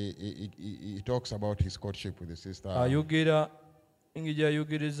 he talks about his courtship with the sister. ayogera engeri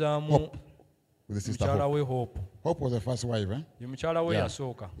gyayogerezaamu Hope. With the sister mukyala Hope. we Hope. Hope was the first wife, eh? Ye mukyala we Yeah.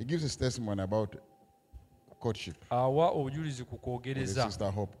 yasooka. He gives his testimony about courtship Awa obujulizi ku with the kwogereza.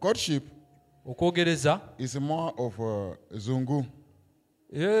 sister Hope. Courtship Okwogereza is more of Zungu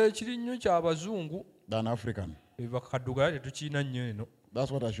kiri nnyo ky'Abazungu, than African. bakaddugayo tetukiina nnyo eno.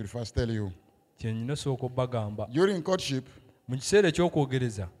 That's what I should first tell you. Kyennyina sooka obbagamba. During courtship, Mu kiseera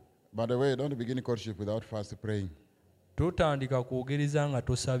eky'okwogereza, by the way, don't begin courtship without first praying. totandika kwogereza nga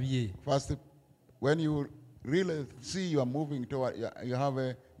tosabye. First, when you really see you are moving toward, you have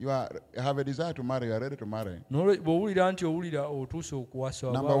a desire to marry, you are ready to marry. Bw'owulira nti owulira otuuse okuwasa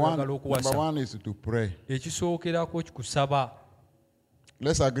oba Number oyagala one okuwasa, is to pray. ekisookerako kusaba.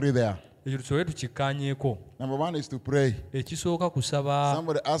 Let's agree there. Ekyo tusobole tukikkaanyeeko. Number one is to pray. Ekisooka kusaba.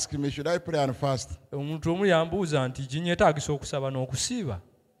 Somebody asked me, should I pray and fast? Omuntu omu yambuuza nti kinyeetaagisa okusaba n'okusiiba.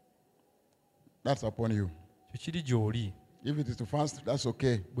 That's upon you. Kyo kiri gy'oli. If it is to fast, that's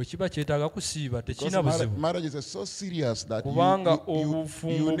okay. Bwe kiba kyetaaga kusiiba Because tekirina buzibu. marriage is so serious that Kubanga you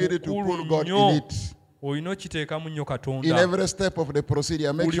obufungo need to bukulu put God nnyo. in it. Olina okiteekamu nnyo In Katonda. every step of the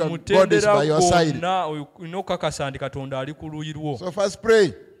procedure, make Buli sure God is mutendera by your side. gwonna olina okukakasa nti Katonda ali ku luuyi lwo. So first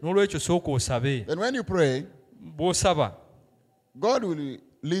pray. N'olwekyo sooka osabe. Then when you pray, Bw'osaba, God will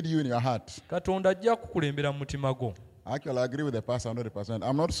lead you in your heart. Katonda ajja kukulembera mu mutima gwo. Actually, I agree with the pastor 100%.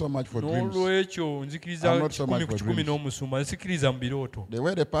 I'm not so much for dreams. N'olwekyo nzikiriza I'm not so much 100 ku for 100 dreams. n'omusumba, nzikiriza mu birooto. The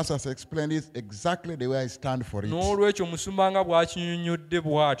way the pastor has explained is exactly the way I stand for it. N'olwekyo omusumba nga bw'akinnyonnyodde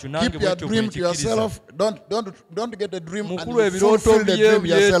bw'atyo nange Keep your bw'ekyo dream to bwenkikiriza. yourself. Don't get the dream and Mukulu you ebirooto fulfill the dream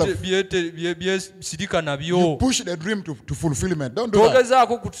yourself. byesirika nabyo. You push the dream to fulfillment. Don't do that.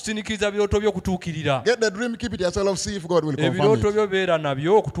 Togezaako kutusinikiriza birooto byo kutuukirira. Get the dream, keep it yourself, see if God will confirm Ebirooto it. byo beera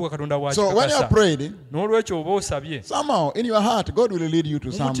nabyo okutuuka Katonda So when you are bw'akikakasa. prayed, N'olwekyo oba osabye, somehow in your heart, God will lead you to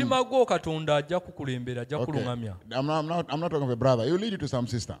mu some. mutima gwo Katonda ajja kukulembera, ajja Okay. kuluŋŋamya. I'm not talking of a brother. He will lead you to some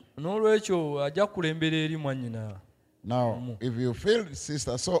sister. N'olwekyo ajja kukulembera eri mwannyina. Now, if you feel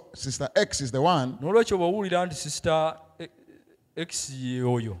sister, so sister X is the one. N'olwekyo bw'owulira nti sisita X ye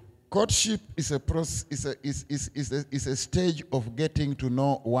oyo. Courtship is a process. Is a stage of getting to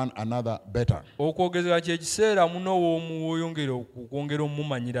know one another better, Okwogezera kye kiseera muno w'omuweyongera okwongera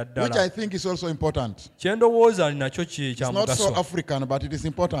omumanyira which I ddala. think is also important. Kye ndowooza nakyo kya It's not so mugaso. African, but it is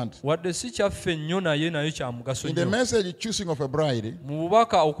important. Wadde si kyaffe nnyo naye nayo kya mugaso In the nnyo. message choosing of a bride, Mu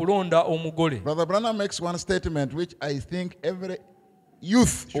bubaka okulonda omugole. Brother Branham makes one statement which I think every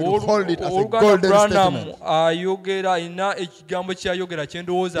youth should hold it as a Oluganda golden Branham statement. ayogera ayina ekigambo kyayogera kye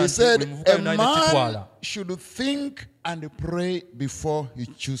ndowooza He nti said, buli muvubuka a yonna ayina kitwala. man should think and pray before he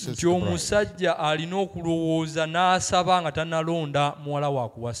chooses Nti a bride. omusajja alina okulowooza n'asaba nga tannalonda muwala wa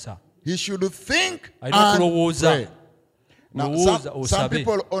kuwasa. He should think Alina and okulowooza. pray. Now, Lowooza, some osabe.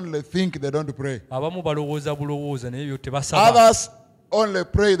 people only think, they don't pray. Abamu balowooza bulowooza naye byo tebasaba. Others only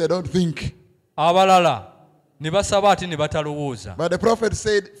pray, they don't think. abalala ne basaba ate ne batalowooza But the prophet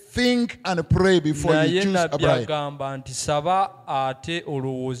said, think and pray before you naye choose a nabbi bride. agamba nti saba ate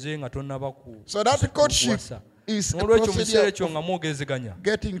olowooze nga tonnaba So that courtship is a n'olwekyo mu kiseera procedure ekyo of nga mwogezeganya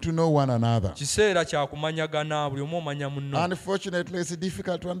getting to know one another. kiseera kya kumanyagana buli omu omanya munno. Unfortunately, it's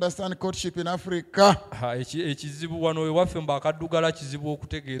difficult to understand courtship in Africa. Ekizibu wano ewaffe mu bakaddugala kizibu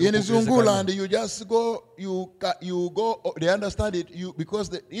okutegeera In okwogerezeganya. Zunguland, you just go, you go, they understand it because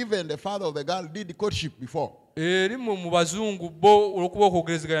even the father of the girl did the courtship before. Eri mu bazungu bo olwokuba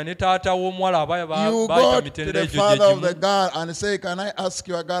okwogerezeganya ne taata w'omuwala aba You bayita go to mitendera the egyo father of the gyegimu. girl and say, can I ask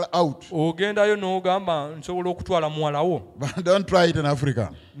your girl out? Ogendayo n'ogamba nsobola okutwala muwala wo, But don't try it in Africa.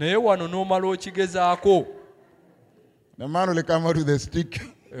 naye wano n'omala okigezaako. The man will come out with a stick.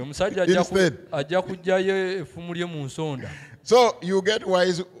 Omusajja Instead. ajja kuggyayo effumu lye mu nsonda. So you get a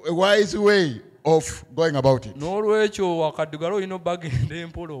wise way of going about it. N'olwekyo wakaddugala olina obbagenda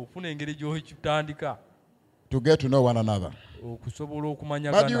empola okufuna engeri gy'okitandika To get to know one another. okusobola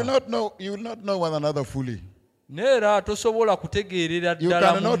But you will okumanyagana. not know one another fully. Neera tosobola kutegeerera You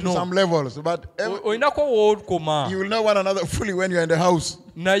ddala can know to some munno. levels, but Olinako wookoma. you will know one another fully when you are in the house.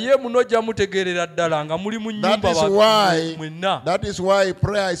 Naye muno ojja mutegeerera ddala nga muli mu That nnyumba mwenna. is why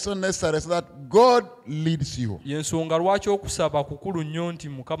prayer is so necessary, so that God leads you. Y'ensonga lwaki okusaba kukulu nnyo nti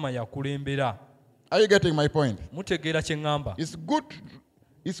Mukama yakulembera. Are you getting my point? Mutegeera kye ŋŋamba.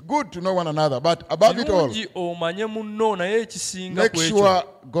 It's good to know one another, but above it all, Kirungi omanye munno naye ekisinga make ku ekyo sure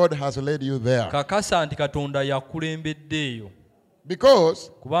God has led you there. kakasa nti Katonda yakulembedde eyo.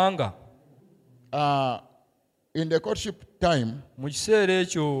 Because Kubanga in the courtship time, mu kiseera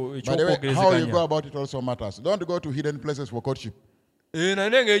ekyo by the way, how you go eky'okwogerezeganya about it also matters. Don't go to hidden places for courtship. naye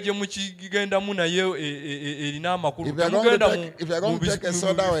engeri gye mukigendamu naye erina amakulu. If you are going to take a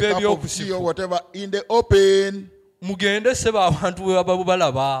soda or a cup of tea or whatever in the open, mugende seba abantu we baba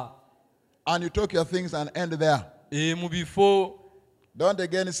balaba and you talk your things and end there. mu bifo. Don't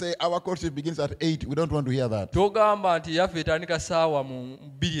again say our courtship begins at 8. We don't want to hear that. Togamba nti yaffe etandika saawa mu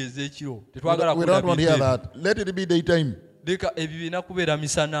 2 ez'ekiro. Tetwagala We don't want to hear kulabira that. Let it be daytime. leka ebyo birina kubeera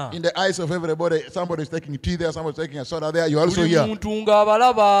misana. In the eyes of everybody, somebody is taking tea there, somebody is taking a soda there. You also Buli hear. muntu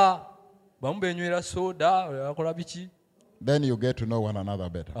ng'abalaba, bamu beenywera soda, bakola biki. Then you get to know one another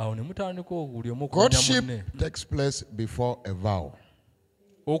better. Awo ne mutandika buli omu okumanya Courtship munne. takes place before a vow.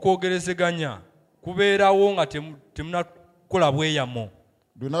 Okwogerezeganya kubeerawo nga temunakola bweyamo.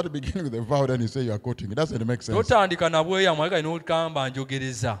 Do not begin with a vow, then you say you are quoting. It doesn't make sense. Totandika na bweyamo ate n'ogamba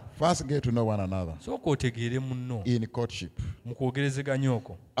njogereza. First, get to know one another Sooka otegeere munno in courtship. mu kwogerezeganya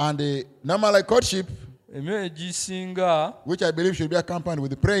okwo. And normally courtship, Emyoyo egisinga which I believe should be accompanied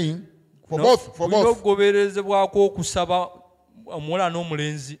with praying for both. bulina okugoberezebwako okusaba omuwala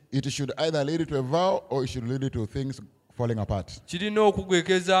n'omulenzi. It should either lead to a vow or it should lead to things falling apart. Kirina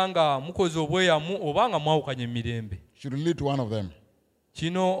okugwekeza nga mukoze obweyamu oba nga mwawukanye emirembe. Should lead to one of them.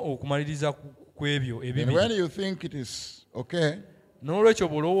 Kino okumaliriza ku ebyo And ebibiri. when you think it is okay, N'olwekyo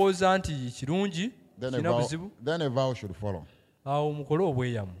bw'olowooza nti kirungi kirina buzibu, then a vow should follow. awo mukole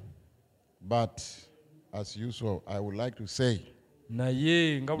obweyamu. But as usual, I would like to say,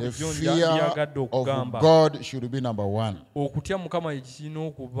 Naye nga the bulijjo fear ndyagadde of okugamba God should be number one. okutya Mukama ekirina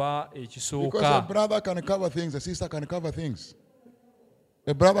okuba Because a ekisooka. brother can cover things, a sister can cover things.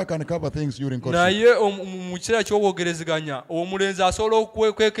 A brother can cover things during courtship. Naye mu kiseera ky'obwogerezeganya omulenzi asobola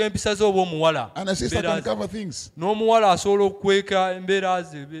okukweka empisa ze oba omuwala. And a sister Embeera can ze. cover things. N'omuwala asobola okukweka embeera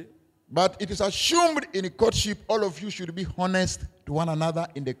ze. But it is assumed in courtship, all of you should be honest to one another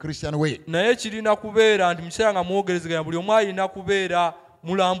in the Christian way. Naye kirina kubeera nti mu kiseera nga mwogerezeganya buli omu alina kubeera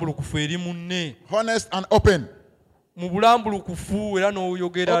mulambulukufu eri munne. Honest and open. Mu bulambulukufu era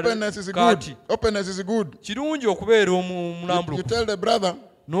n'oyogera Openness is kati. good. Openness is good. Kirungi okubeera You mulambulukufu. tell the brother,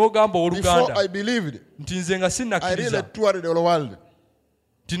 N'ogamba before oluganda I believed, nti nze nga I really sinnakkiriza toured the whole world.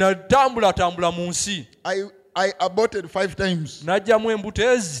 nti natambulatambula mu nsi I aborted 5 times. n'ajjamu embuto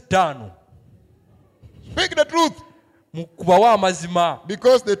ezi 5 Speak the truth, mu kubawa amazima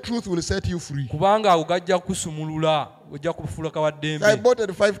because the truth will set you free. kubanga ago gajja kusumulula ojja kufuulaka wa I ddembe aborted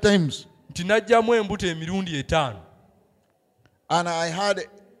 5 times. nti n'ajjamu embuto emirundi 5 And I had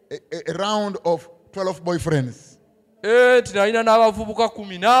a round of 12 boyfriends. nti nalina n'abavubuka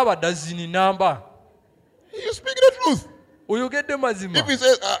 10 n'abadazini namba. You speak the truth. Oyogedde mazima. If he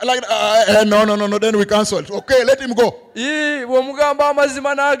says, no, then we cancel it. Okay, let him go. Bw'omugamba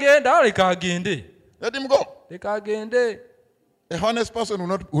amazima n'agenda leka agende. Let him go. Leka agende. A honest person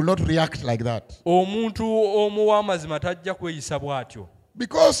will not react like that. Omuntu omu w'amazima tajja kweyisa bw'atyo.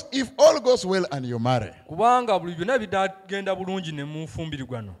 Because if all goes well and you marry, Kubanga buli byonna bidagenda bulungi ne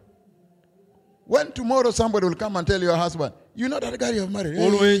munfumbirigwano. when tomorrow somebody will come and tell your husband, You know that guy you have married.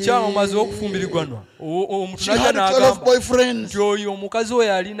 olwo enkya omaze okufumbirigwanwa omuntu She najja had 12 n'agamba boyfriends. nti oyo omukazi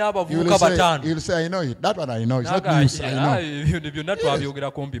oyo alina You abavubuka will say, bataano you'll say, I know it. That one I know. It's not N'agamba, news. I know. ebyo byonna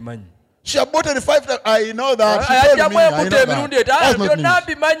twabyogerako mbimanyi She aborted 5 times. I know that. She told ajjamu me. I know embuto emirundi that. That's etaano not byonna news.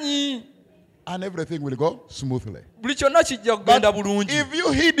 mbimanyi And everything will go smoothly. buli kyonna kijja kugenda bulungi If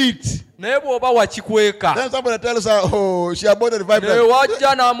you hid it, naye bw'oba wakikweka then somebody tells her, oh, she aborted 5 naye times.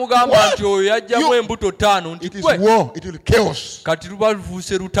 wajja n'amugamba What? nti oyo yajjamu You- embuto ttaano nti It is gwe war. It will chaos. kati luba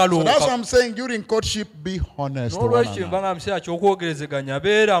lufuuse lutalo So that's what I'm saying. During courtship, be honest to one n'olwekyo another. mbanga mu kiseera ky'okwogerezeganya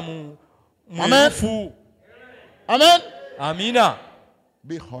beera mu Amen. ebufu Amen. amiina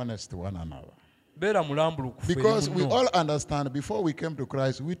Be honest to one another. beera mulambulukufu eri Because we munno. all understand before we came to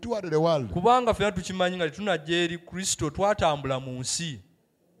Christ, we toured the world. kubanga ffenna tukimanyi nga tetunajja eri kristo twatambula mu nsi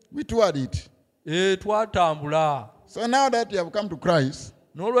We toured it. twatambula So now that you have come to Christ,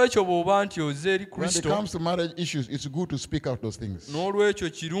 n'olwekyo bw'oba nti oze eri when it kristo comes to marriage issues, it's good to speak out those things. n'olwekyo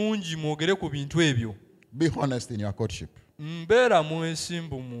kirungi mwogere ku bintu ebyo Be honest in your courtship. mbeera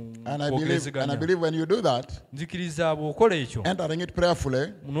mwesimbu mu And I kwogerezeganya believe when you do that, nzikiriza bw'okola ekyo entering it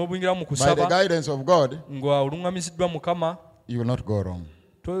prayerfully, n'obuyingira mu by the kusaba guidance of God, nga oluŋŋamiziddwa mukama you will not go wrong.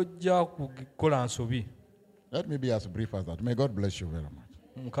 tojja kukola nsobi Let me be as brief as that. May God bless you very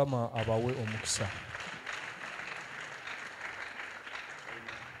much. mukama abawe omukisa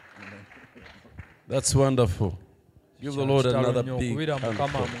That's wonderful. Give the Lord Kitalo another nnyo big okubira hand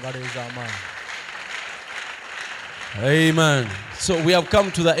mukama clap. mu ngalo ez'amaanyi Amen. So we have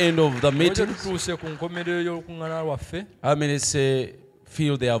come to the end of the olwekyo meeting. tutuuse ku nkomerero y'olukuŋŋaana lwaffe How many say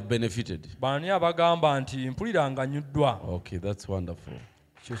feel they have benefited? baani abagamba nti mpulira nga nnyuddwa Okay, that's wonderful.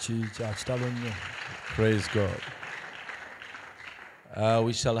 kyo kya kitalo nnyo Praise God.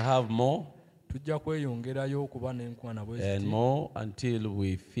 We shall have more tujja kweyongerayo okuba n'enkuŋŋaana bwe and ziti more until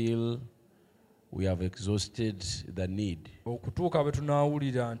we feel we have exhausted the need. okutuuka bwe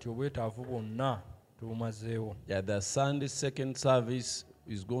tunaawulira nti obwetaavu bwonna tubumazeewo Yeah, the Sunday second service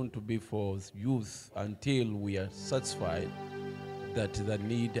is going to be for youth until we are satisfied that the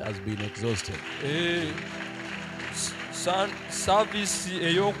need has been exhausted. saavisi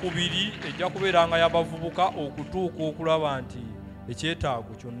ey'okubiri ejja kubeeranga y'abavubuka okutuuka okulaba nti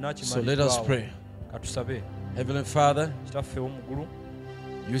ekyetaago kyonna So let us pray. katusabe Heavenly Father, kitaffe w'omuggulu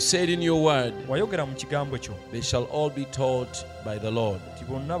you said in your word, wayogera mu kigambo kyo they shall all be taught by the Lord. nti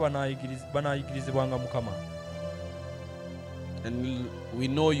bonna banaayigirizibwanga mukama And we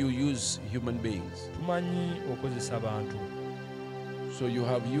know you use human beings. tumanyi okozesa abantu So you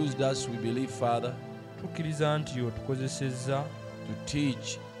have used us, we believe, Father, tukkiriza nti otukozesezza to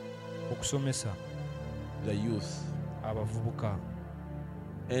teach okusomesa the youth. abavubuka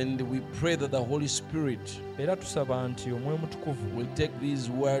And we pray that the Holy Spirit era tusaba nti omwoyo mutukuvu will take these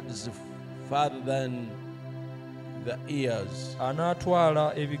words farther than the ears,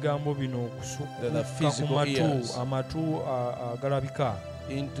 anaatwala ebigambo bino The okusukka ku physical matu ears. amatu agalabika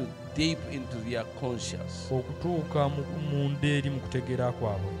into deep into their conscience, okutuuka munda eri mu kutegeera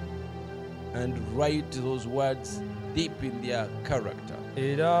kwabwe and write those words deep in their character.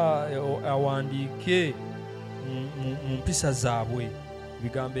 era awandiike mu mpisa zaabwe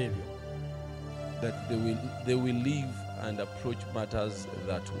ebigambo ebyo That they will live and approach matters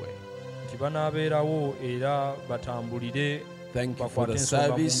that way. nti banaabeerawo era batambulire Thank you for bakwate the ensonga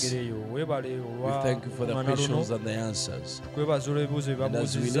mu service. ngeri eyo weebale We thank you for the olwa luno questions and the answers. tukwebaza olw'ebibuuzo And as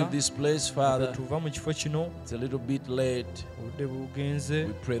we byebabuuzizza leave this place, Father, tuva mu kifo kino it's a little bit late. obudde bugenze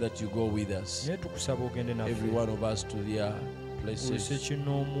We pray that you go with us, naye tukusaba ogende every naffe one of us, to their olise places.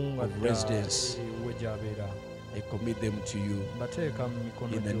 kinoomu nga of dda residence. we gy'abeera I commit them to you mbateeka mu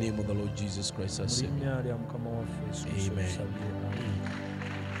mikono in the gyo name of the Lord Jesus Christ, our mu Savior. linnya lya mukama waffe Yesu Kristo Amen. tusabye.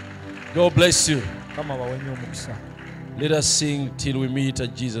 God bless you. mukama bawe nnyo omukisa Let us sing till we meet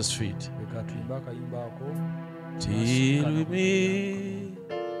at Jesus' feet. leka tuyimbe akayimba ako Till we meet,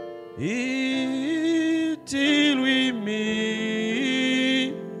 till we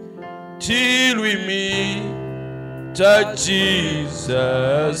meet, till we meet at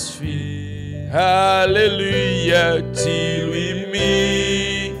Jesus' feet. Hallelujah, till we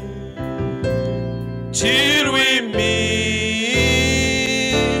meet, till we meet.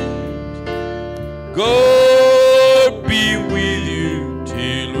 God be with you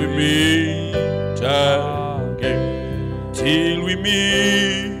till we meet again. Till we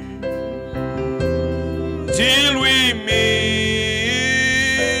meet, till we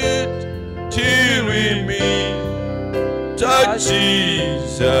meet, till we meet at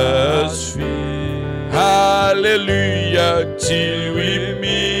Jesus' feet. Hallelujah, till we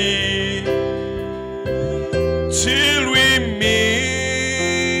meet, till we meet.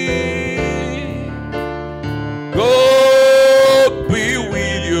 God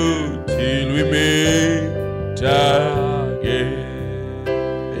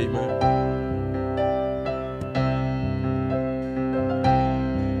Amen.